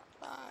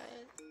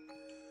 Bye.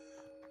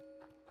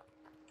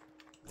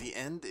 The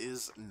end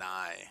is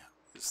nigh.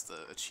 Is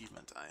the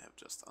achievement I have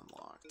just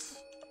unlocked.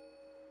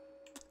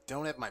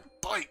 Don't have my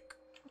bike!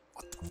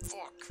 What the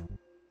fuck?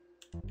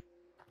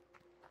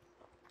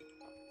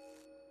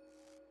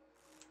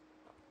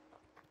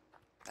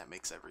 That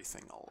makes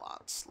everything a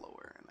lot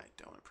slower, and I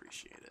don't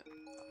appreciate it.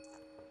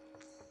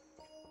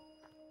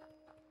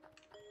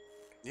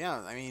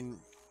 Yeah, I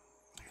mean...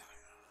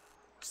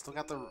 Still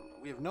got the...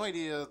 We have no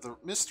idea. The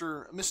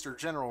Mr.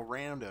 General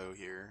Rando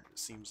here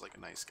seems like a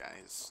nice guy.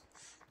 His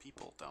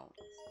people don't.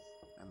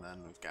 And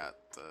then we've got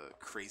the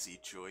crazy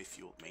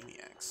joy-fueled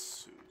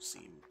maniacs who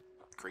seem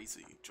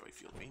crazy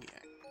joy-fueled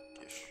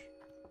maniac-ish.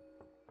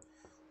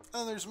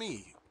 And there's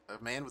me, a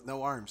man with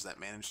no arms that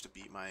managed to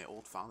beat my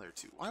old father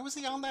too. Why was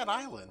he on that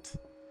island?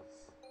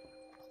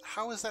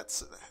 How is that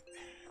so...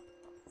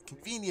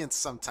 Convenience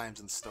sometimes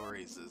in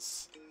stories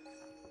is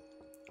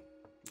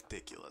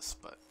ridiculous,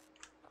 but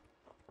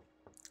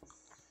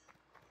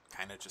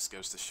kind of just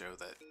goes to show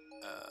that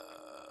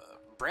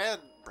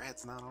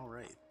Brad's not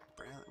alright.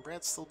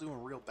 Brad's still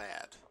doing real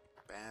bad.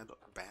 Bad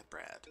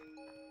Brad.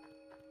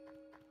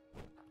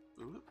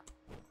 Oop.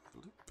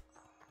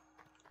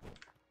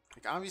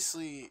 Like,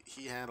 obviously,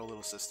 he had a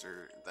little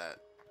sister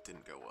that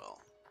didn't go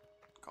well,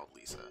 called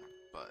Lisa,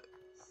 but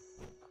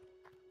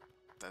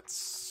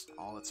that's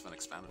all that's been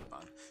expounded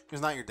upon. He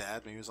was not your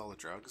dad, maybe it was all the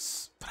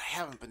drugs. But I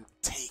haven't been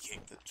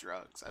taking the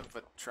drugs. I've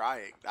been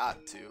trying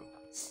not to.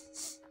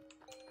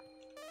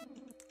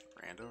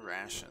 Rando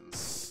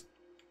rations.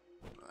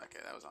 Okay,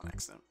 that was on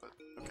accident, but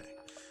okay.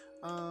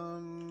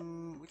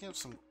 We can have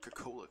some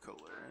Coca-Cola,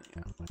 right?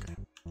 Yeah, okay.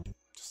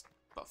 Just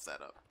buff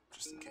that up,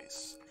 just in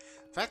case.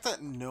 The fact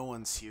that no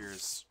one's here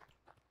is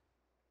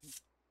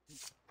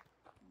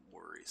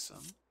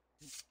worrisome.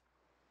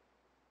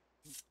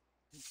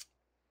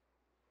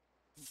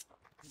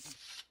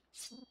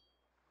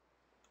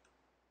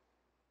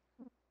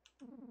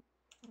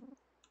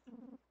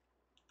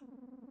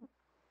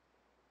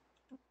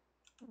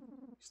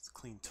 Used to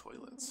clean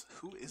toilets.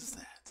 Who is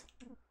that?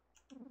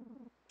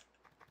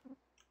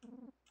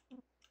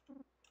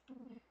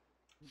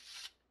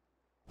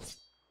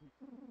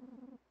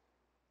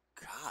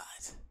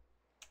 God.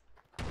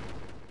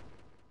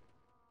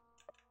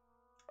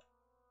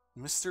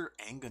 Mr.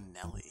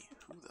 Angonelli.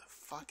 Who the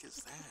fuck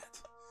is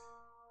that?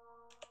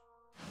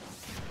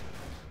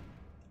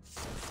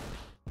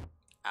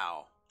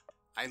 Ow.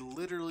 I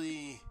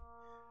literally...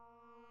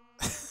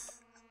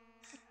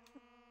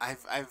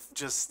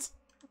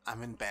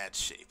 I'm in bad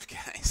shape,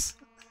 guys.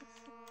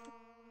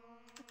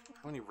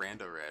 How many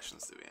rando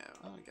rations do we have?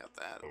 Oh, we got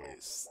that at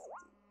least.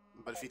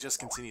 But if he just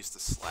continues to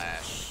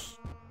slash...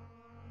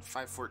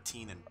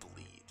 514 and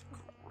bleed.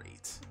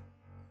 Great.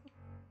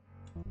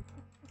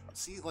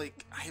 See,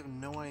 like, I have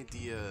no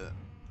idea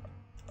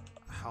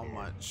how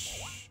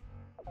much...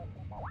 Okay,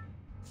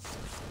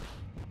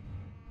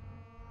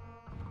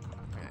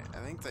 I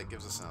think that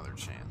gives us another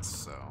chance,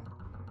 so...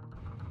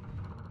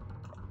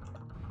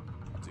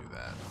 do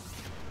that.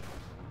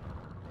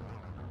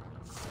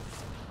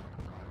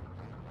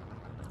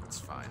 It's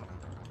fine.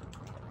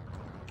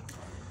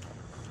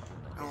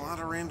 A lot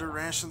of rando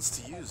rations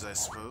to use, I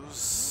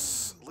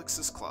suppose.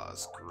 Lix's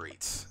Claws,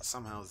 great.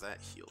 Somehow that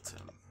healed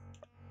him.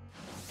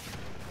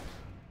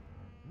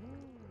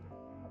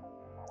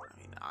 I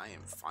mean, I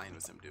am fine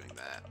with him doing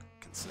that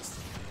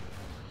consistently.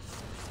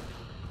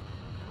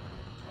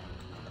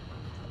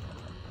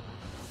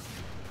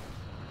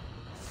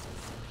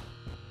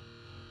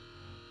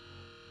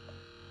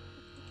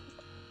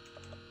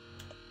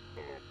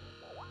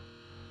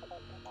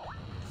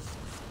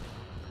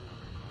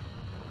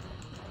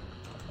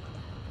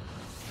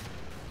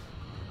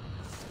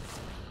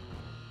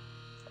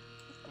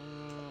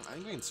 I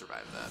think we can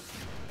survive that.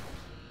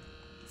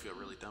 I feel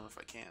really dumb if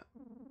I can't.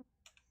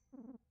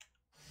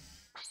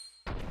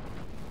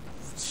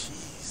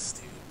 Jeez,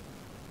 dude.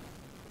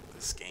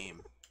 This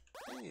game.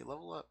 Hey,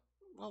 level up.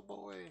 Well,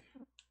 boy.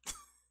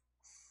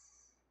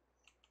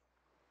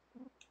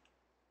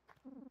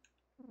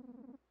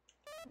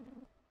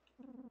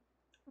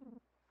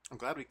 I'm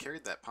glad we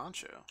carried that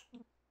poncho.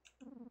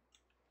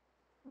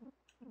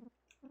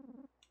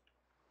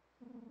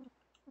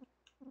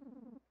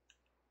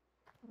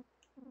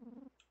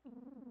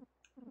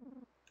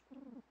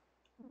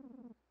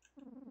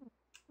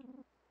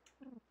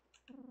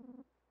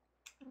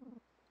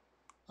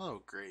 Oh,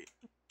 great.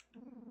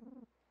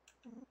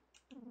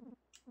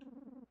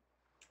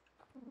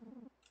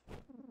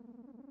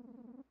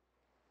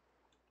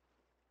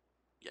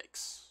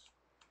 Yikes.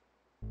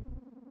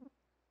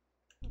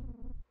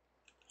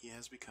 He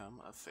has become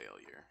a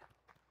failure.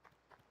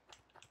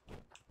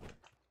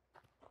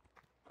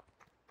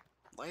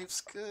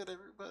 Life's good,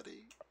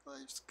 everybody.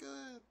 Life's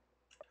good.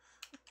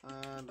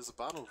 Does a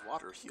bottle of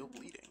water heal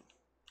bleeding?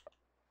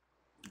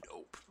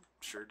 Nope.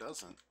 Sure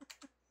doesn't.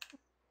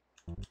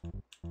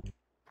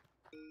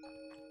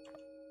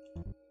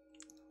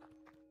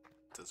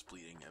 Does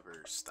bleeding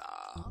ever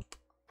stop?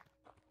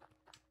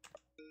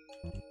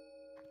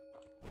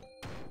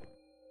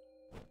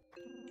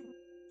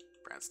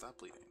 Brad, stop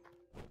bleeding.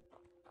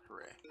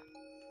 Hooray.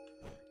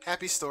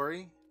 Happy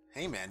story.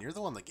 Hey man, you're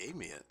the one that gave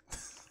me it.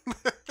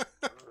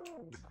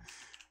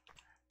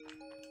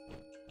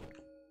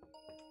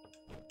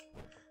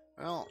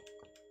 Well,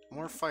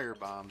 more fire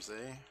bombs,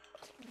 eh?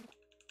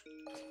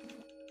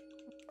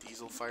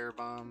 Diesel fire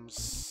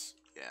bombs.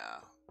 Yeah,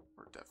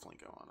 we're definitely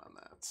going on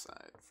that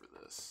side for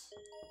this.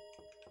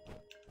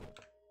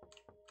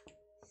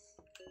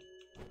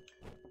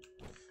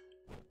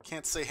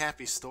 Can't say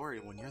happy story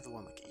when you're the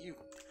one that gave you.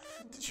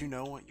 Did you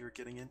know what you were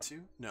getting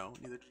into? No,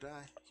 neither did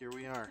I. Here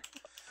we are.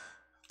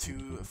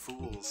 Two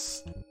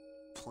fools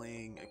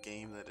playing a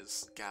game that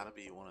has gotta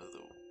be one of the...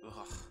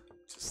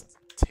 just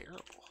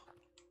terrible.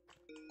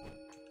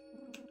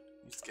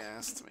 Used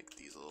gas to make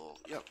diesel.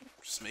 Yep,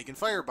 just making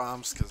fire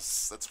bombs,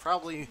 because that's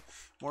probably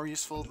more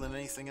useful than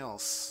anything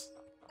else.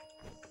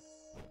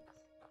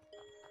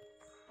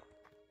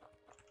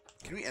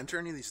 Can we enter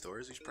any of these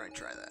doors? We should probably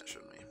try that,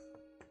 shouldn't we?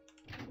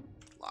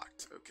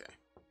 Locked, okay.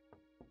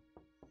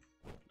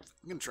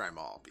 I'm gonna try them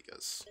all,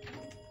 because it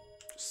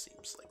just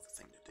seems like the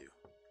thing to do.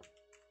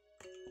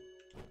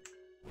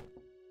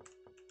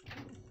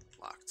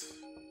 Locked.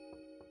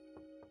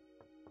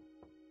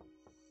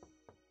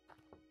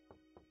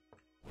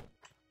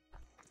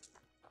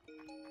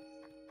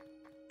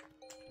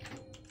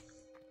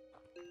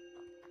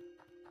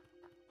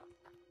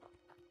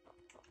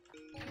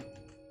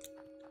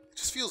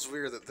 feels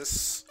weird that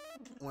this,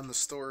 when the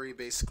story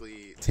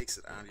basically takes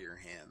it out of your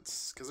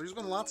hands, because there's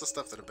been lots of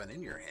stuff that have been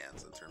in your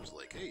hands in terms of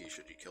like, hey,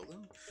 should you kill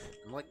them?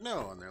 I'm like,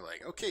 no, and they're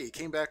like, okay, you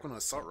came back with an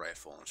assault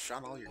rifle and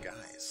shot all your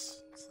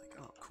guys. It's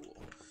like, oh, cool.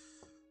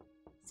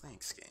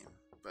 Thanks, game.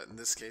 But in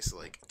this case,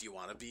 like, do you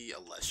want to be a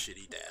less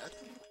shitty dad?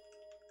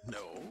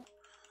 No.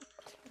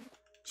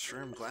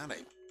 Sure, I'm glad I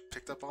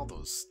picked up all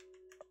those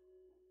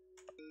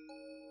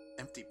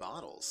empty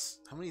bottles.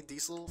 How many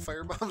diesel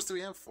firebombs do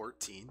we have?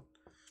 14.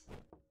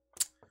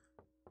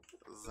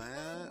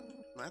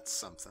 That's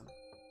something.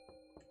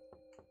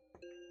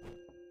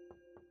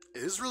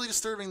 It is really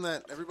disturbing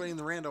that everybody in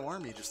the rando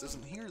army just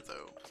isn't here,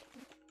 though.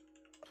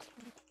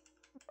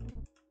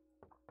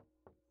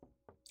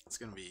 It's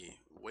gonna be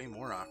way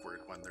more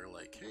awkward when they're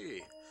like,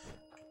 hey,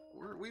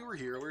 we were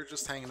here, we were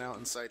just hanging out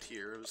inside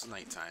here, it was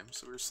nighttime,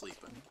 so we were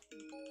sleeping.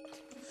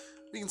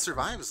 We can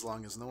survive as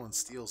long as no one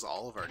steals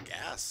all of our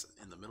gas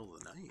in the middle of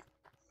the night.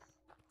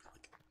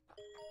 Like,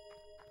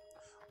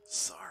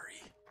 sorry.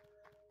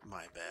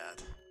 My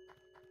bad.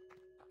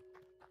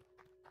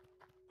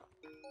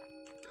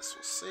 Guess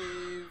we'll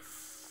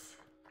save.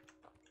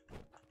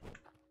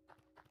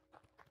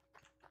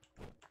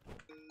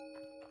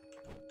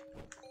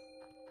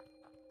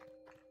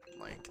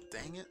 Like,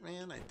 dang it,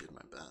 man, I did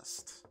my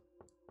best.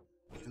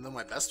 Even though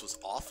my best was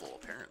awful,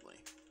 apparently.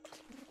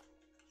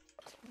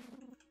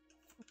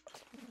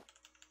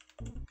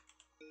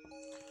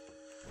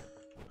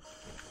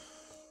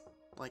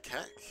 Like,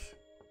 heck,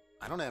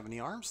 I don't have any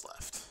arms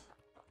left.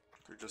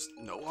 There are just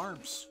no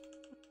arms.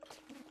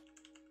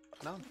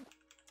 None.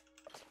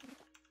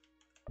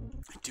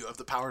 I do have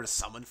the power to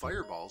summon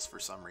fireballs for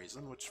some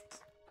reason, which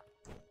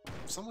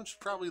someone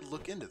should probably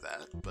look into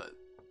that, but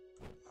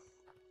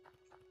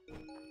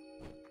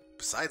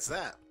besides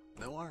that,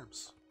 no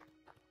arms.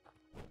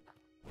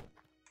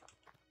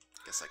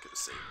 Guess I could have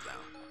saved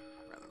now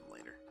rather than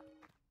later.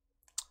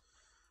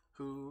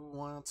 Who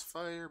wants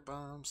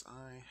firebombs?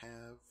 I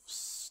have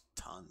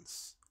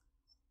tons.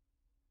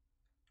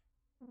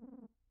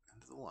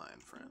 End of the line,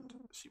 friend.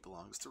 She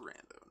belongs to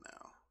Rando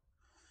now.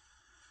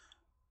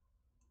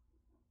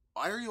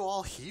 Why are you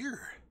all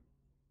here?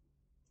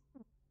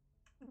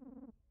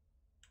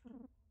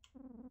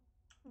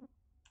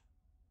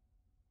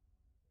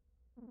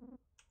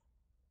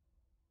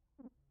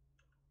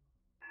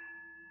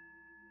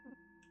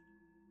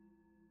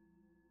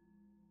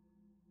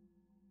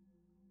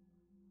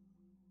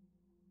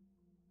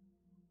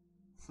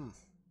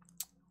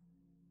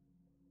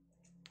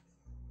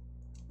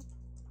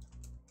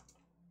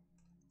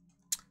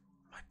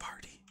 My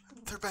party.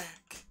 They're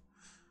back.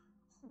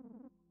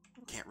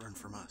 Can't run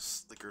from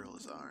us. The girl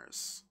is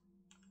ours.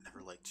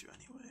 Never liked you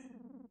anyway.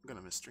 I'm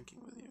gonna miss drinking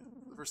with you.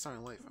 For the first time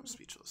in life, I'm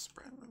speechless,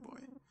 Brad, my boy.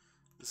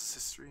 This is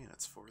history, and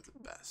it's for the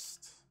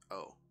best.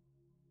 Oh.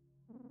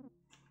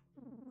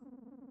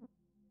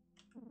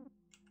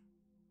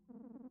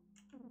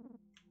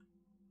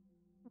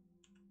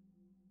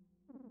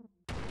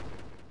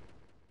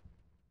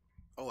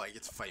 Oh, I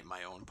get to fight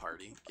my own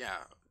party. Yeah,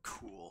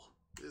 cool.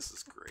 This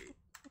is great.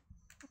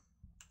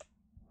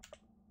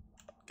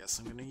 Guess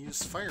I'm gonna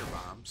use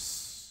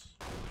firebombs.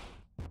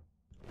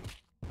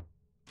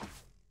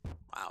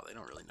 Wow, they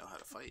don't really know how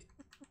to fight.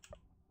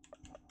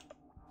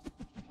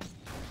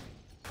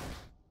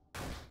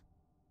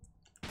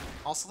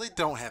 Also, they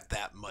don't have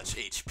that much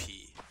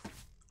HP.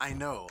 I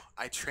know,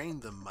 I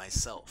trained them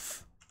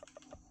myself.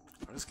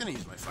 I'm just gonna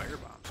use my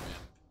firebombs,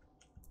 man.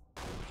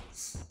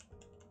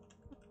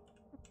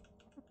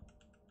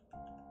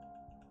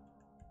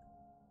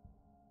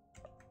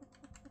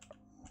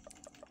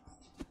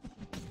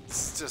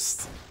 It's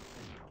just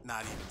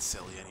not even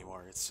silly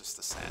anymore. It's just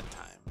a sad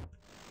time.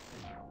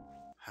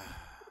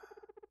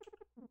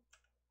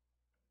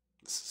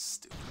 This is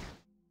stupid.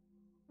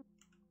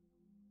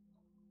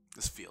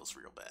 This feels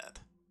real bad.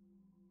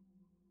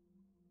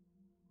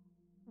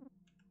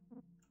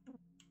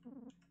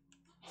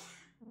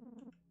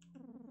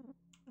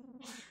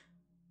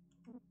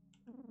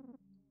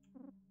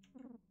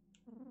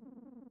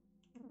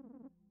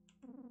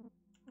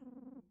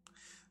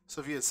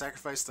 So if you had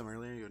sacrificed them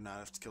earlier, you would not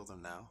have to kill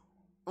them now?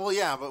 Well,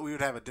 yeah, but we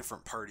would have a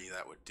different party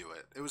that would do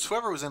it. It was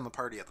whoever was in the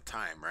party at the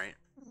time, right?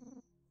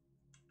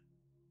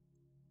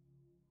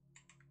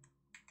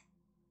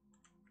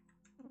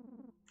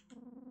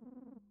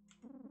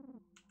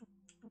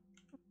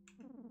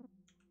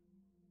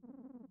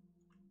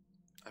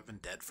 I've been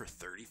dead for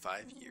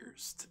 35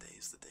 years.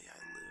 Today's the day I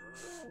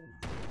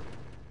live.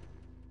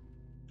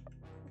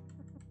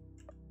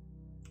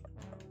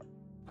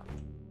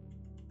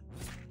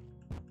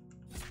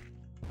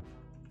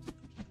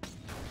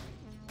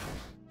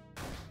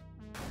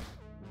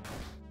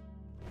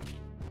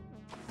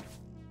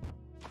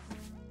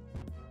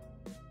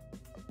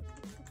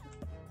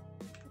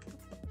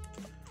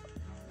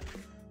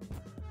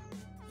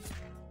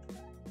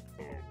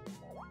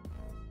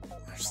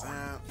 There's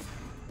that.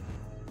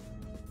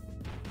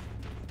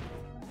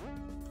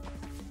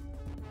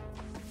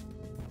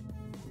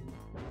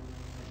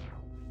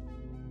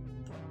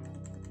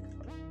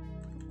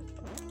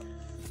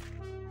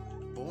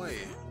 Boy,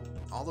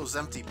 All those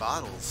empty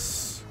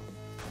bottles.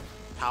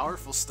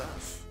 Powerful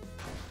stuff.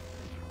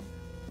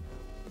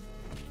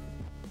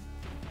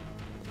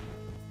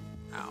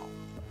 Ow.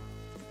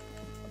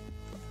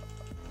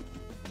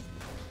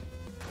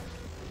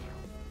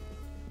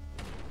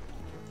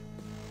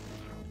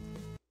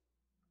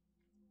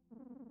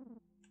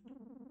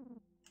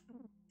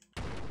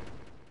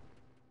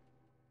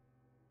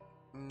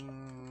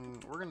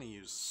 We're gonna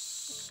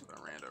use a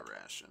rando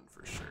ration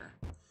for sure.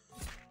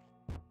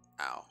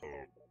 Ow.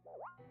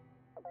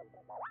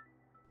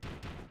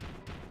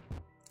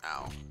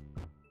 Ow.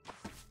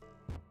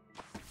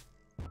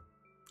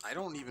 I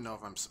don't even know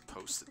if I'm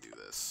supposed to do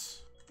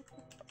this.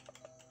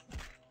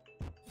 I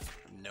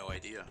have no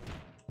idea.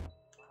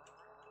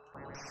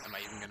 Am I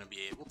even gonna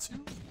be able to?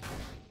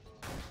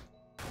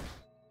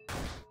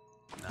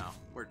 No,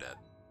 we're dead.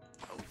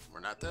 Oh, we're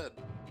not dead.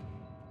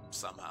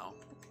 Somehow.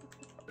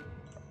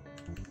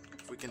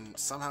 If we can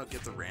somehow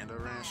get the rando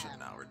ration,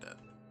 now we're dead.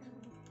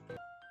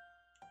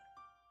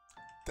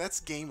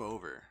 That's game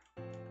over.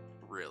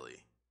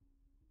 Really.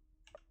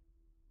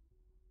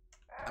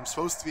 I'm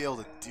supposed to be able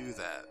to do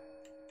that.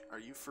 Are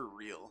you for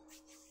real?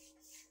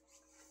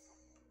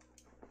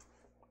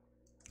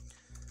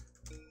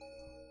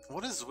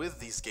 What is with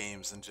these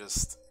games and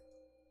just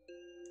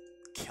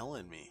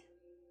killing me?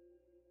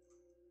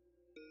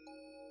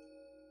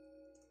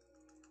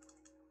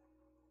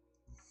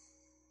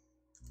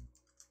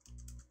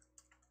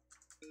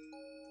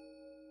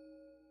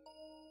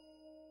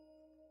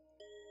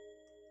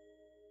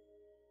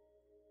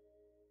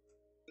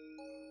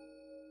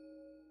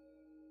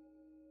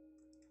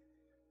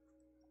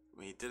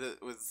 We did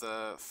it with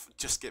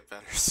just get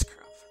better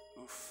scrub.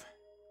 Oof.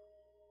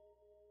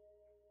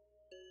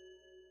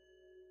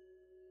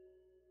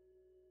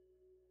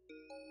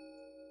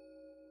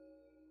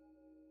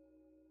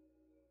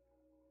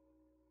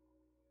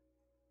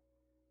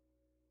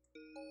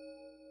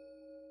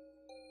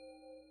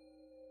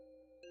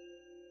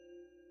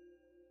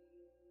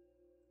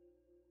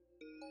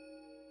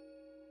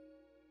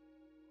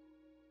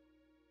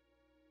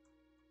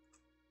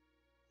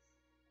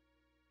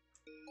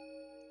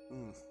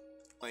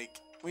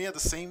 Like, we had the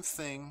same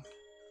thing.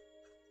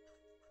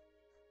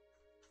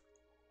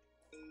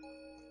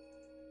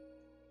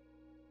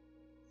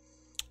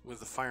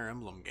 With the Fire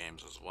Emblem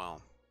games as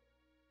well.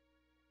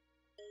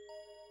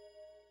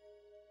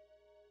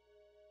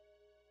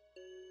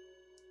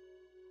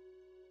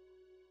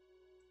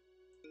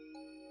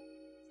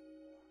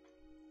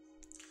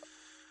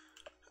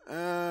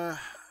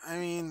 I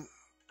mean,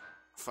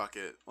 fuck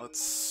it.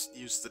 Let's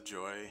use the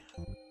joy.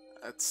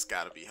 That's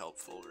gotta be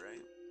helpful,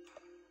 right?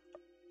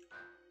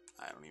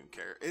 I don't even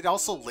care. It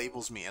also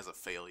labels me as a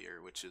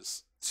failure, which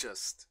is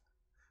just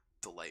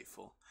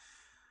delightful.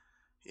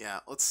 Yeah,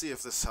 let's see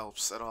if this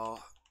helps at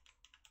all.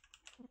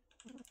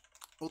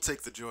 We'll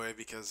take the joy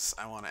because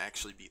I want to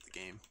actually beat the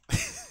game.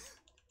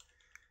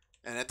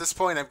 And at this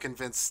point, I'm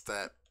convinced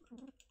that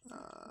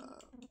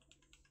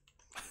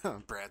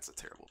Brad's a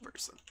terrible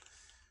person.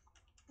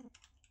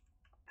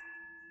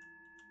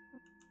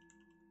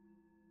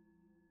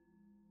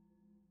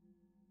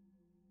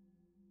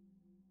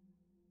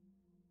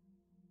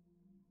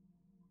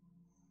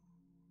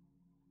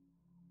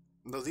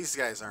 Though these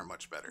guys aren't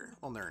much better.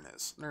 Well, Nern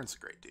is. Nern's a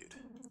great dude.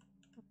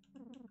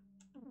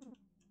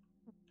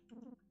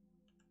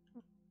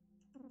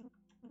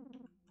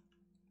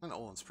 And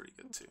Olin's pretty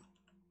good too.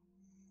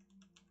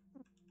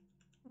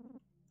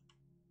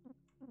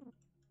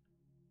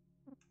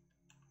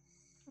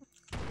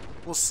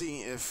 We'll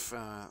see if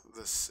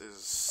this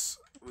is,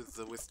 with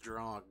the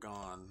withdraw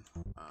gone,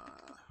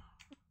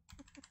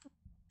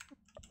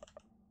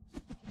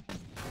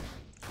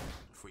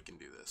 if we can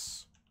do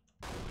this.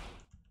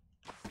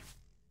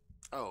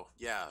 Oh,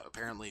 yeah,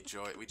 apparently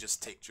joy, we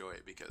just take joy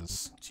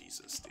because,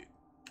 Jesus, dude.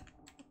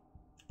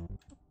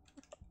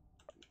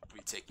 We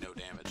take no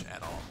damage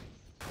at all.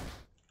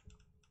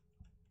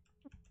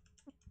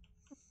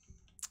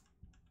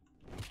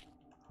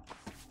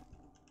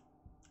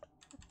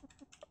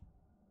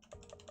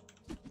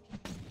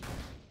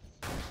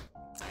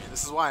 I mean,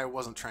 this is why I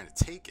wasn't trying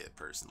to take it,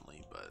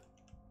 personally, but...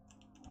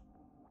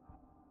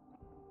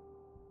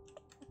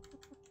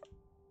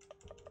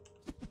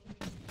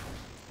 what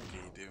can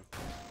you do?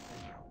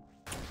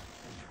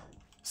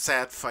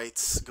 Sad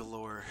fights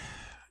galore.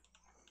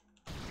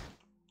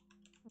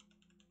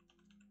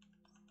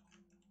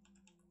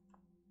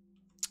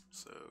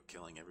 So,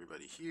 killing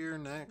everybody here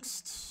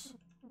next.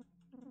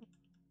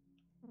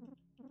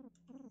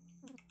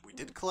 We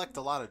did collect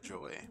a lot of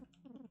joy.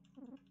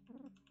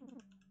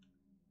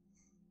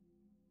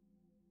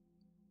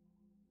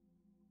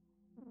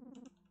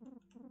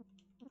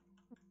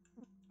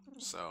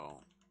 So,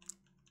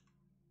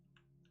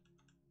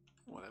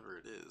 whatever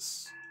it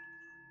is,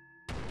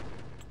 I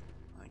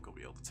think we'll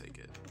be able to take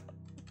it.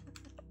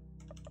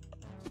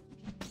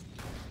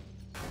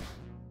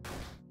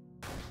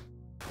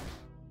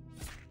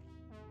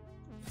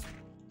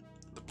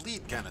 The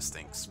bleed kind of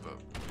stinks, but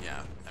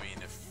yeah, I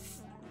mean, if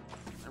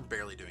they're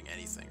barely doing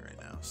anything right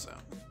now, so.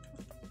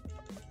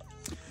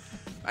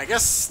 I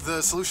guess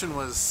the solution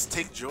was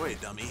take joy,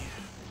 dummy.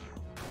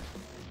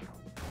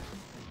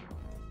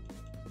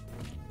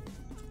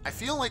 I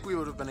feel like we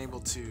would have been able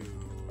to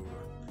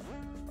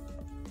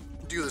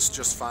do this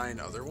just fine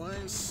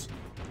otherwise.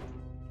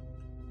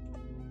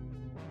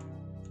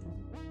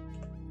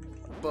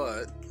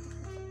 But...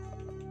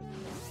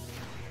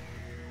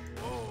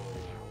 Whoa.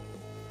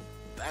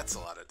 That's a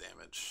lot of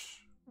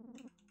damage.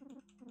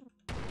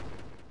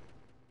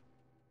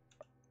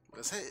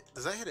 Does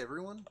that hit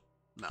everyone?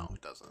 No,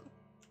 it doesn't.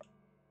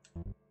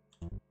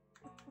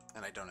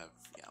 And I don't have...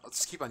 Yeah,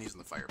 let's keep on using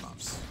the fire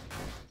bombs.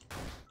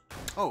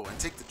 Oh, and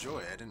take the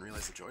joy. I didn't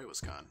realize the joy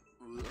was gone.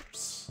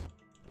 Whoops.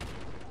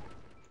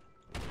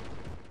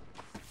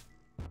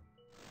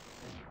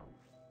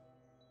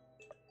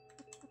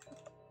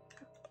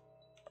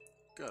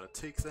 Gotta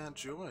take that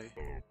joy.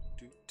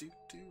 Do, do,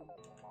 do.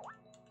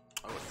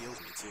 Oh, it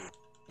heals me too.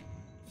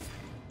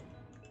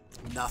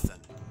 Nothing.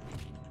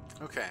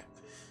 Okay.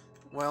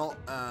 Well,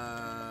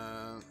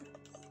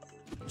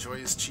 joy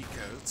is cheat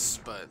codes,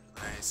 but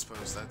I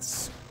suppose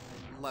that's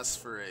less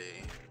for a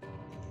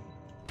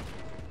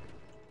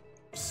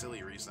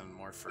silly reason,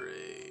 more for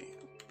a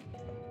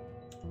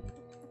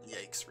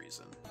yikes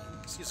reason.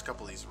 Let's use a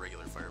couple of these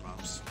regular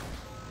firebombs.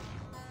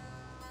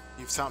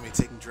 You've taught me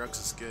taking drugs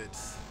is good.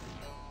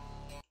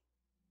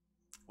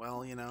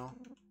 Well, you know,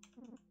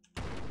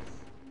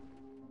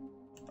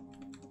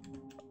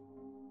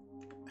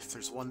 if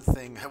there's one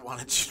thing I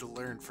wanted you to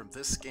learn from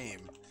this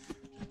game,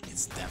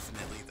 it's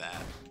definitely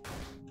that.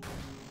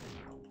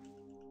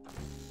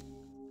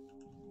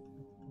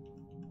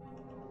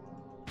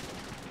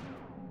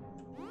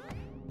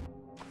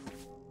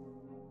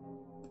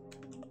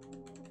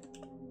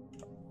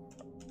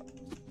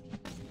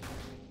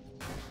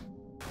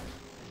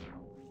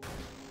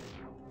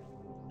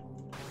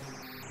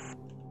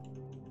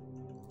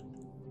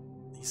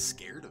 He's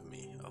scared of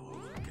me.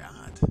 Oh,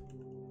 God.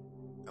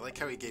 I like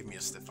how he gave me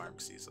a stiff arm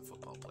because he's a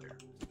football player.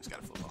 He's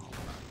got a football helmet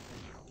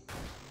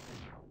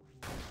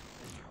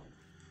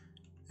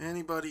on.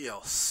 Anybody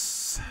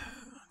else?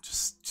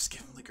 Just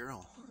give him the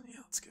girl.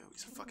 Yeah, let's go.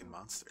 He's a fucking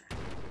monster.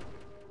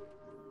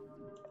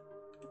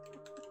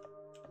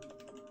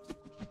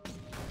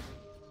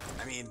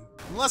 I mean,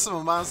 less of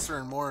a monster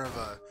and more of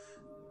a...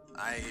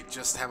 I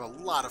just have a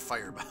lot of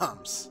fire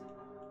bombs.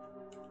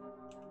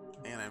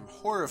 And I'm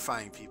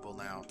horrifying people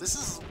now. This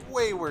is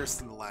way worse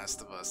than The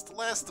Last of Us. The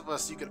Last of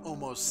Us, you can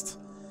almost...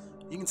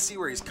 You can see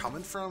where he's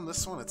coming from.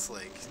 This one, it's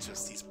like,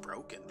 just, he's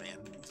broken, man.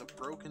 He's a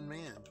broken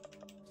man.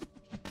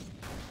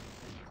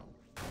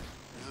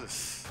 Ugh.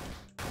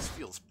 This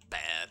feels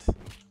bad.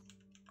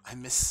 I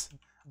miss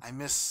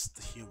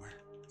the humor.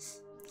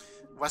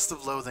 West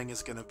of Loathing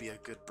is gonna be a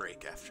good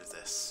break after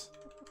this.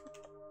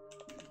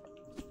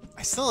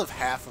 I still have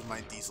half of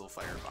my diesel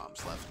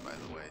firebombs left, by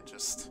the way.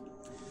 Just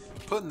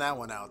putting that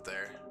one out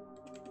there.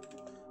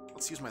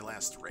 Let's use my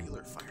last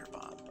regular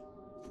firebomb.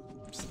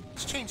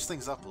 Just change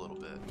things up a little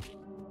bit.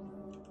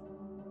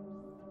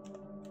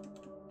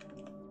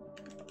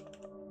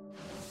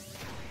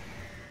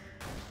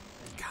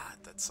 God,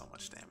 that's so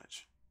much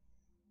damage.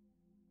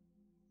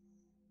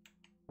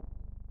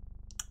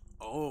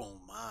 Oh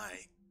my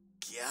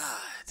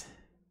God.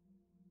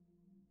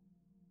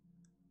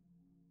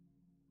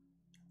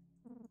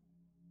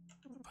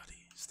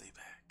 Buddy, stay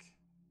back.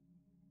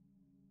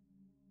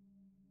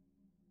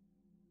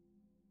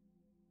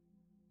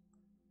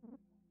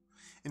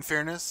 In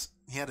fairness,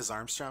 he had his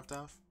arms chopped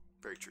off.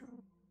 Very true.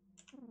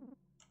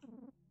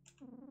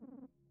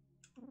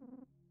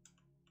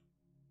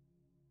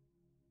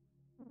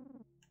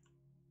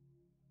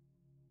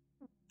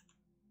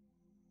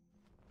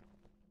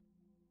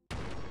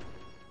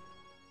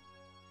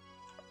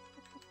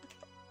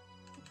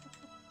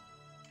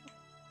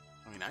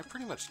 I mean, I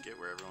pretty much get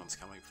where everyone's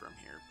coming from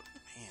here, but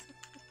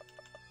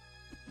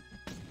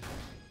man.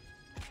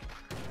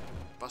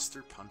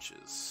 Buster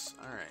punches.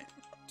 Alright.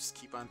 Just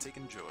keep on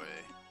taking joy.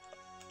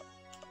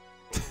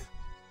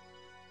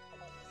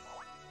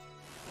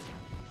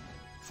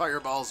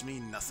 Fireballs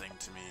mean nothing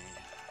to me.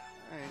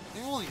 Alright,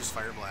 maybe we'll use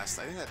Fire Blast.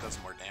 I think that does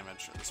more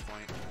damage at this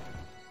point.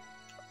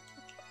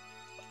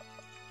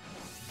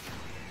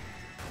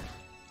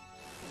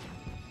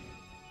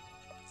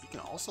 You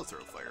can also throw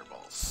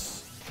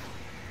fireballs.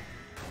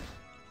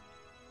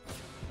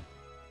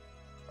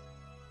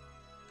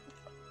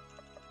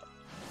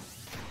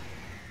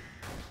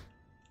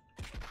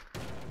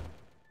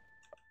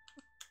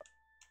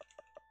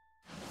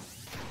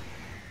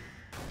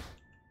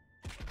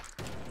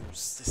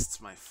 Resists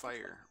my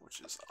fire,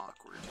 which is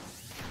awkward.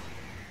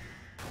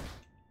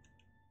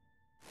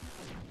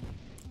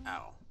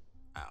 Ow.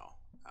 Ow.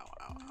 Ow, ow,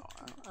 ow,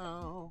 ow,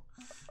 ow.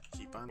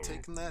 Keep on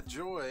taking that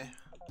joy.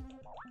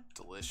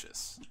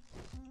 Delicious.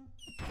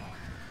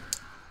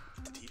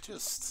 Did he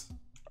just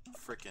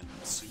frickin'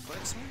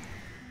 suplex me?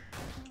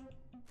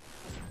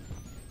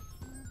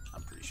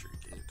 I'm pretty sure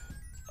he did.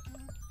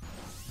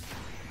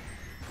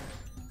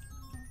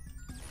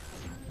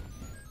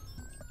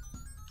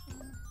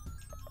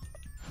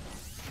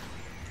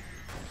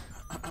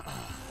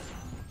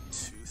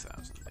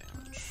 $2,000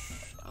 damage.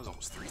 That was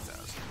almost $3,000.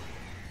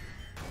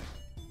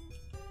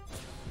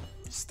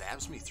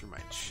 Stabs me through my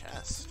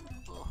chest.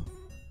 Ugh.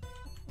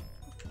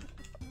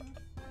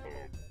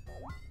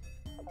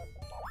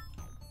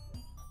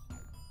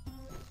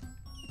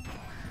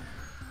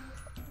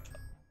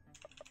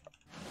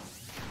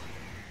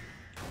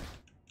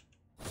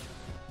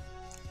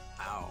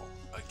 Ow.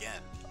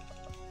 Again.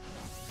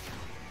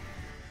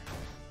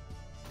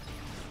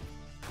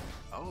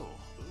 Oh.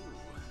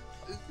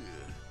 Ooh. Ooh.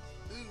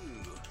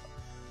 Ooh.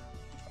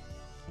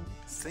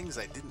 Things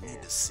I didn't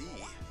need to see.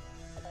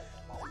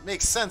 It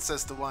makes sense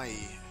as to why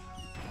he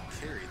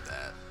carried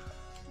that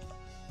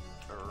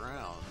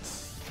around.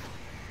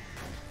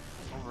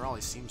 Overall,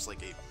 he seems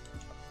like a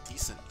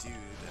decent dude,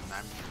 and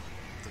I'm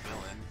the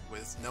villain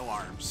with no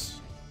arms.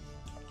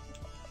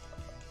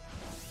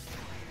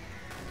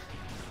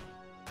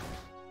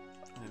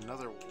 In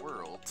another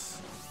world,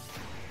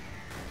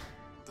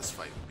 this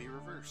fight would be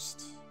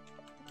reversed.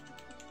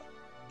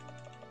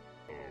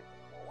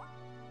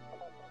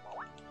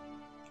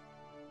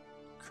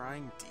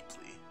 Crying deeply.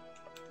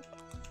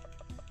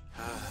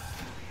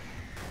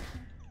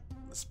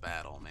 This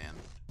battle, man.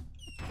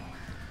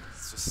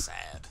 It's just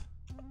sad.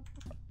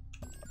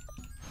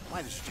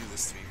 Why did you do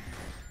this to me?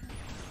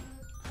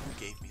 Who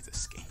gave me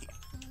this game?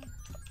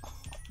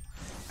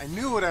 I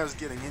knew what I was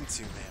getting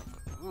into, man,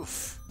 but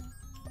oof.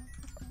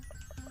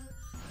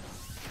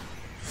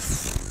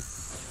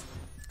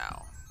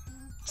 Ow.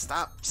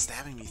 Stop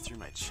stabbing me through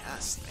my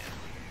chest, man.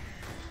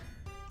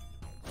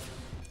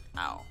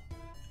 Ow.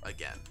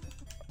 Again.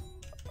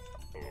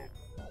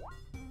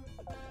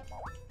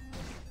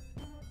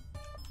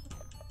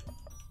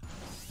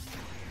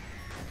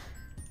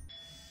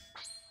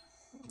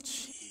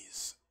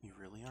 Jeez, you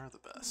really are the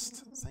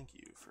best. Thank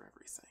you for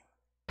everything.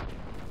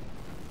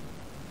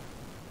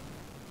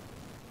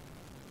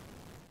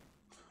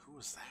 Who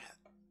was that?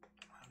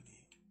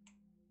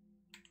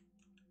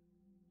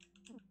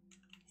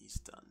 He's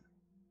done.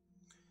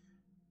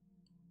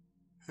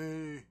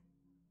 Hey,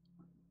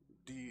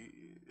 do you...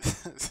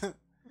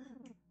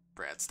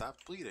 Brad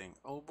stopped bleeding.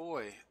 Oh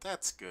boy,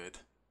 that's good.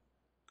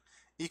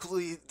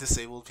 Equally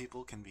disabled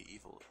people can be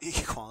evil.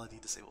 Equality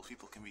disabled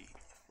people can be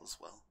evil as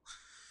well.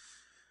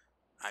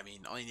 I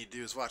mean, all you need to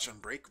do is watch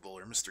Unbreakable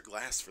or Mr.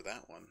 Glass for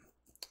that one.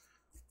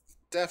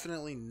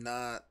 Definitely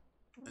not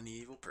an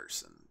evil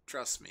person.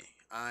 Trust me,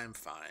 I'm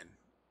fine.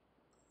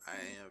 I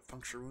have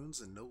puncture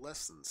wounds in no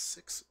less than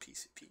 6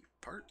 PCP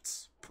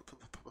parts.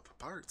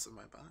 Parts of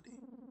my body.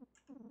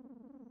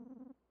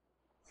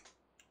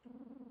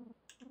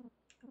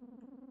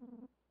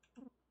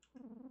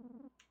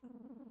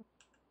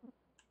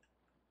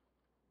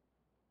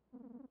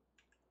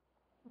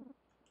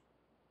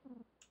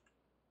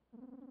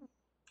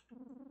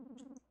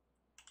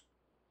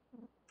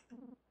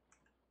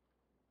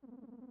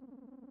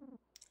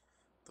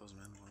 Those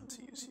men wanted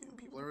to use you.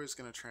 People are always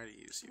going to try to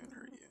use you and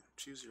hurt you.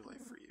 Choose your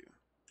life for you.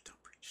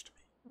 Don't preach to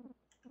me.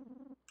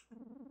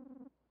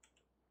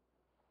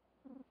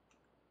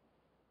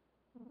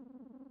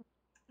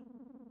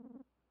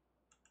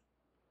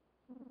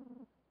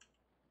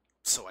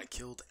 So I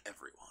killed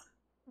everyone.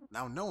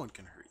 Now no one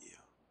can hurt you.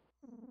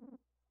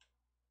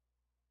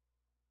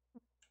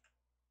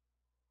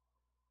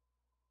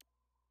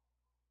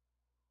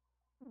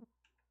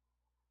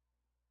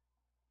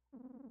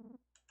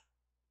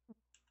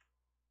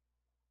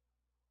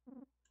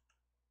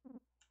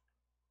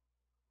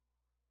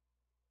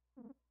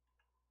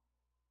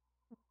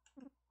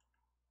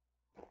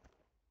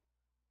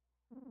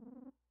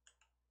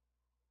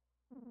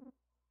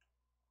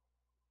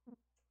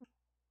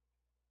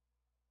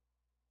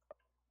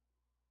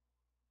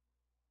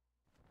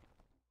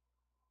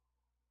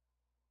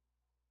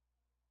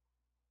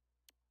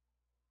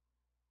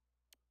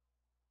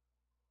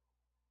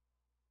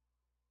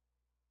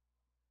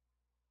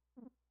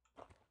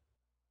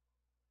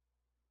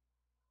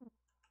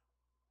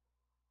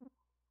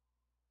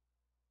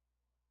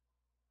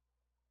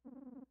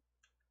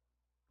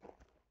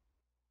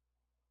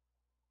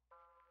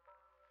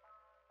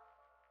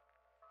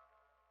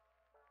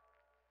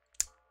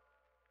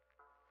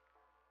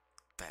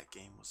 That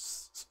game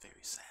was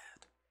very sad.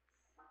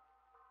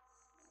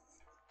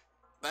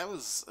 That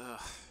was,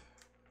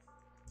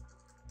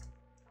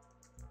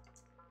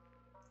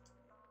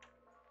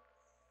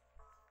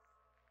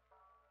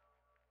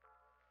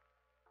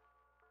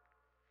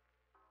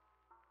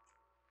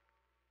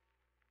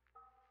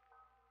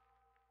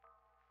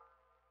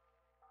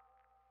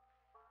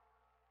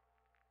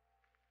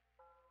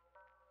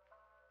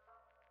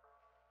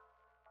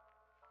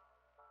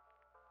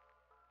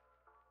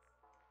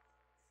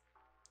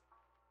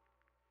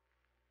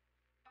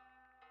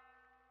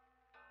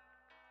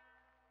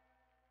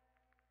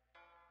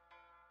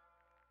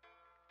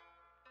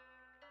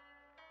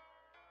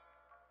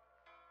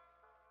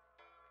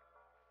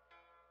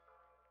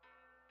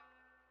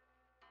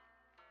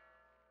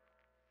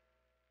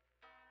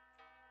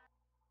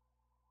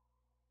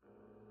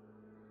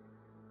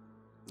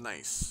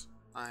 nice.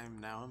 I'm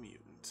now a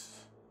mutant.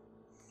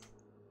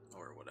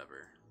 Or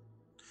whatever.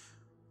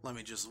 Let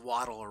me just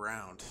waddle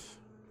around.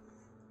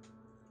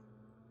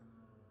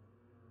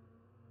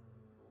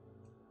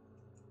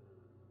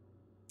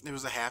 It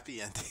was a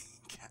happy ending,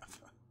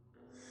 Kappa.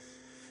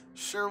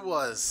 Sure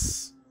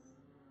was.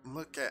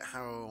 Look at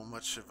how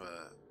much of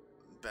a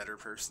better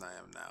person I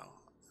am now.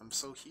 I'm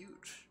so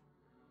huge.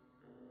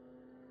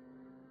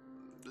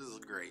 This is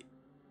great.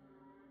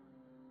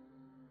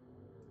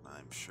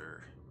 I'm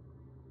sure.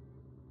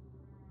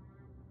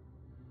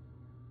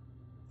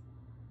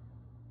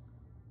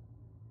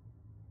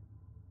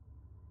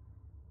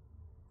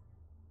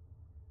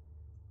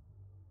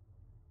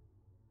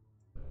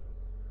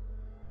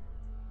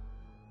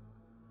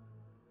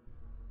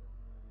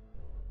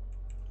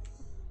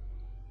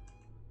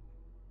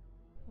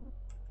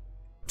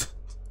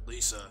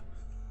 Lisa.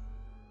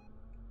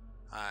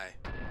 Hi.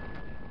 I'm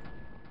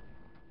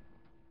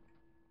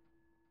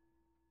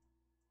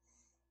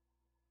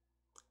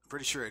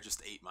pretty sure I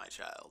just ate my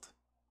child.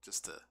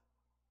 Just to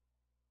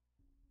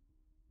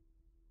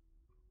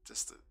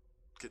just to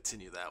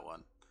continue that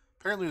one.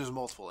 Apparently there's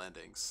multiple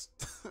endings.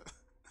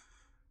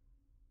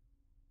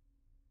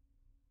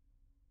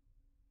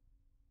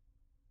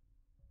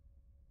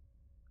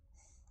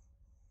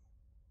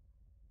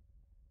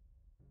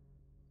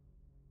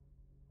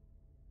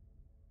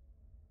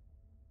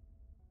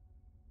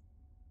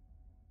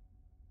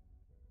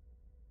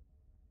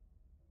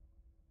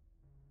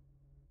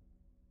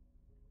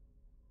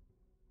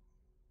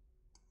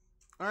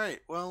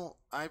 Alright, well,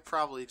 I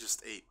probably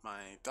just ate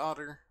my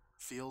daughter.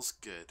 Feels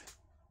good.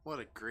 What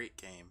a great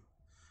game.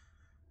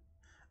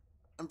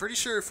 I'm pretty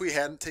sure if we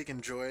hadn't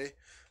taken Joy,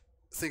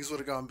 things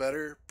would have gone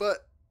better,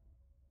 but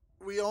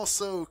we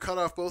also cut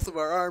off both of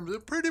our arms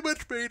and pretty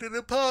much made it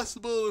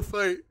impossible to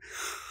fight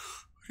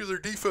because our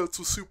defense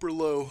was super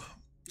low.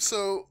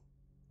 So,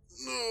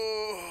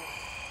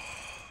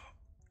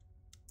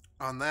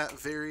 on that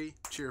very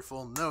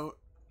cheerful note,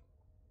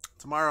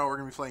 tomorrow we're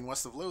going to be playing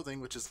West of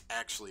Loathing, which is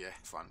actually a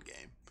fun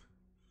game.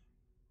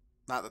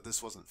 Not that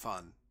this wasn't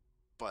fun,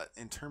 but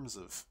in terms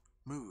of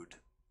mood,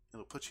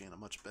 it'll put you in a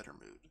much better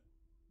mood.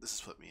 This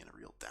has put me in a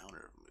real downer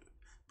of mood,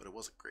 but it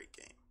was a great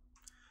game.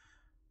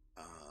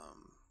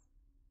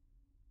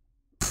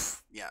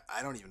 Yeah,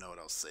 I don't even know what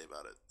else to say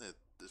about it.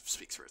 It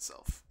speaks for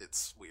itself.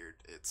 It's weird.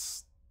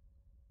 It's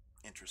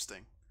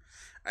interesting.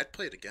 I'd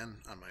play it again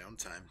on my own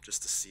time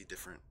just to see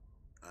different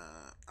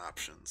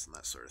options and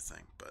that sort of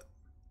thing. But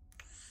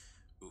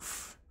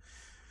oof,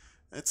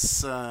 it's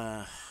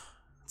some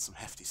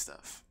hefty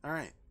stuff. All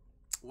right.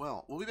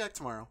 Well, we'll be back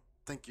tomorrow.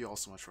 Thank you all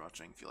so much for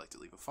watching. If you'd like to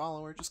leave a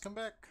follow or just come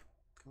back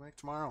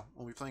tomorrow.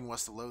 We'll be playing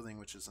West of Loathing,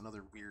 which is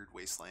another weird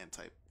wasteland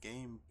type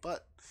game,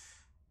 but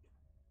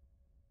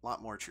a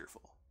lot more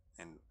cheerful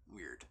and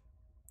weird.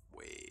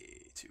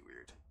 Way too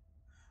weird.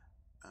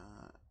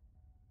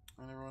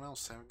 And everyone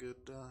else, have a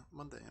good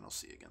Monday, and I'll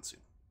see you again soon.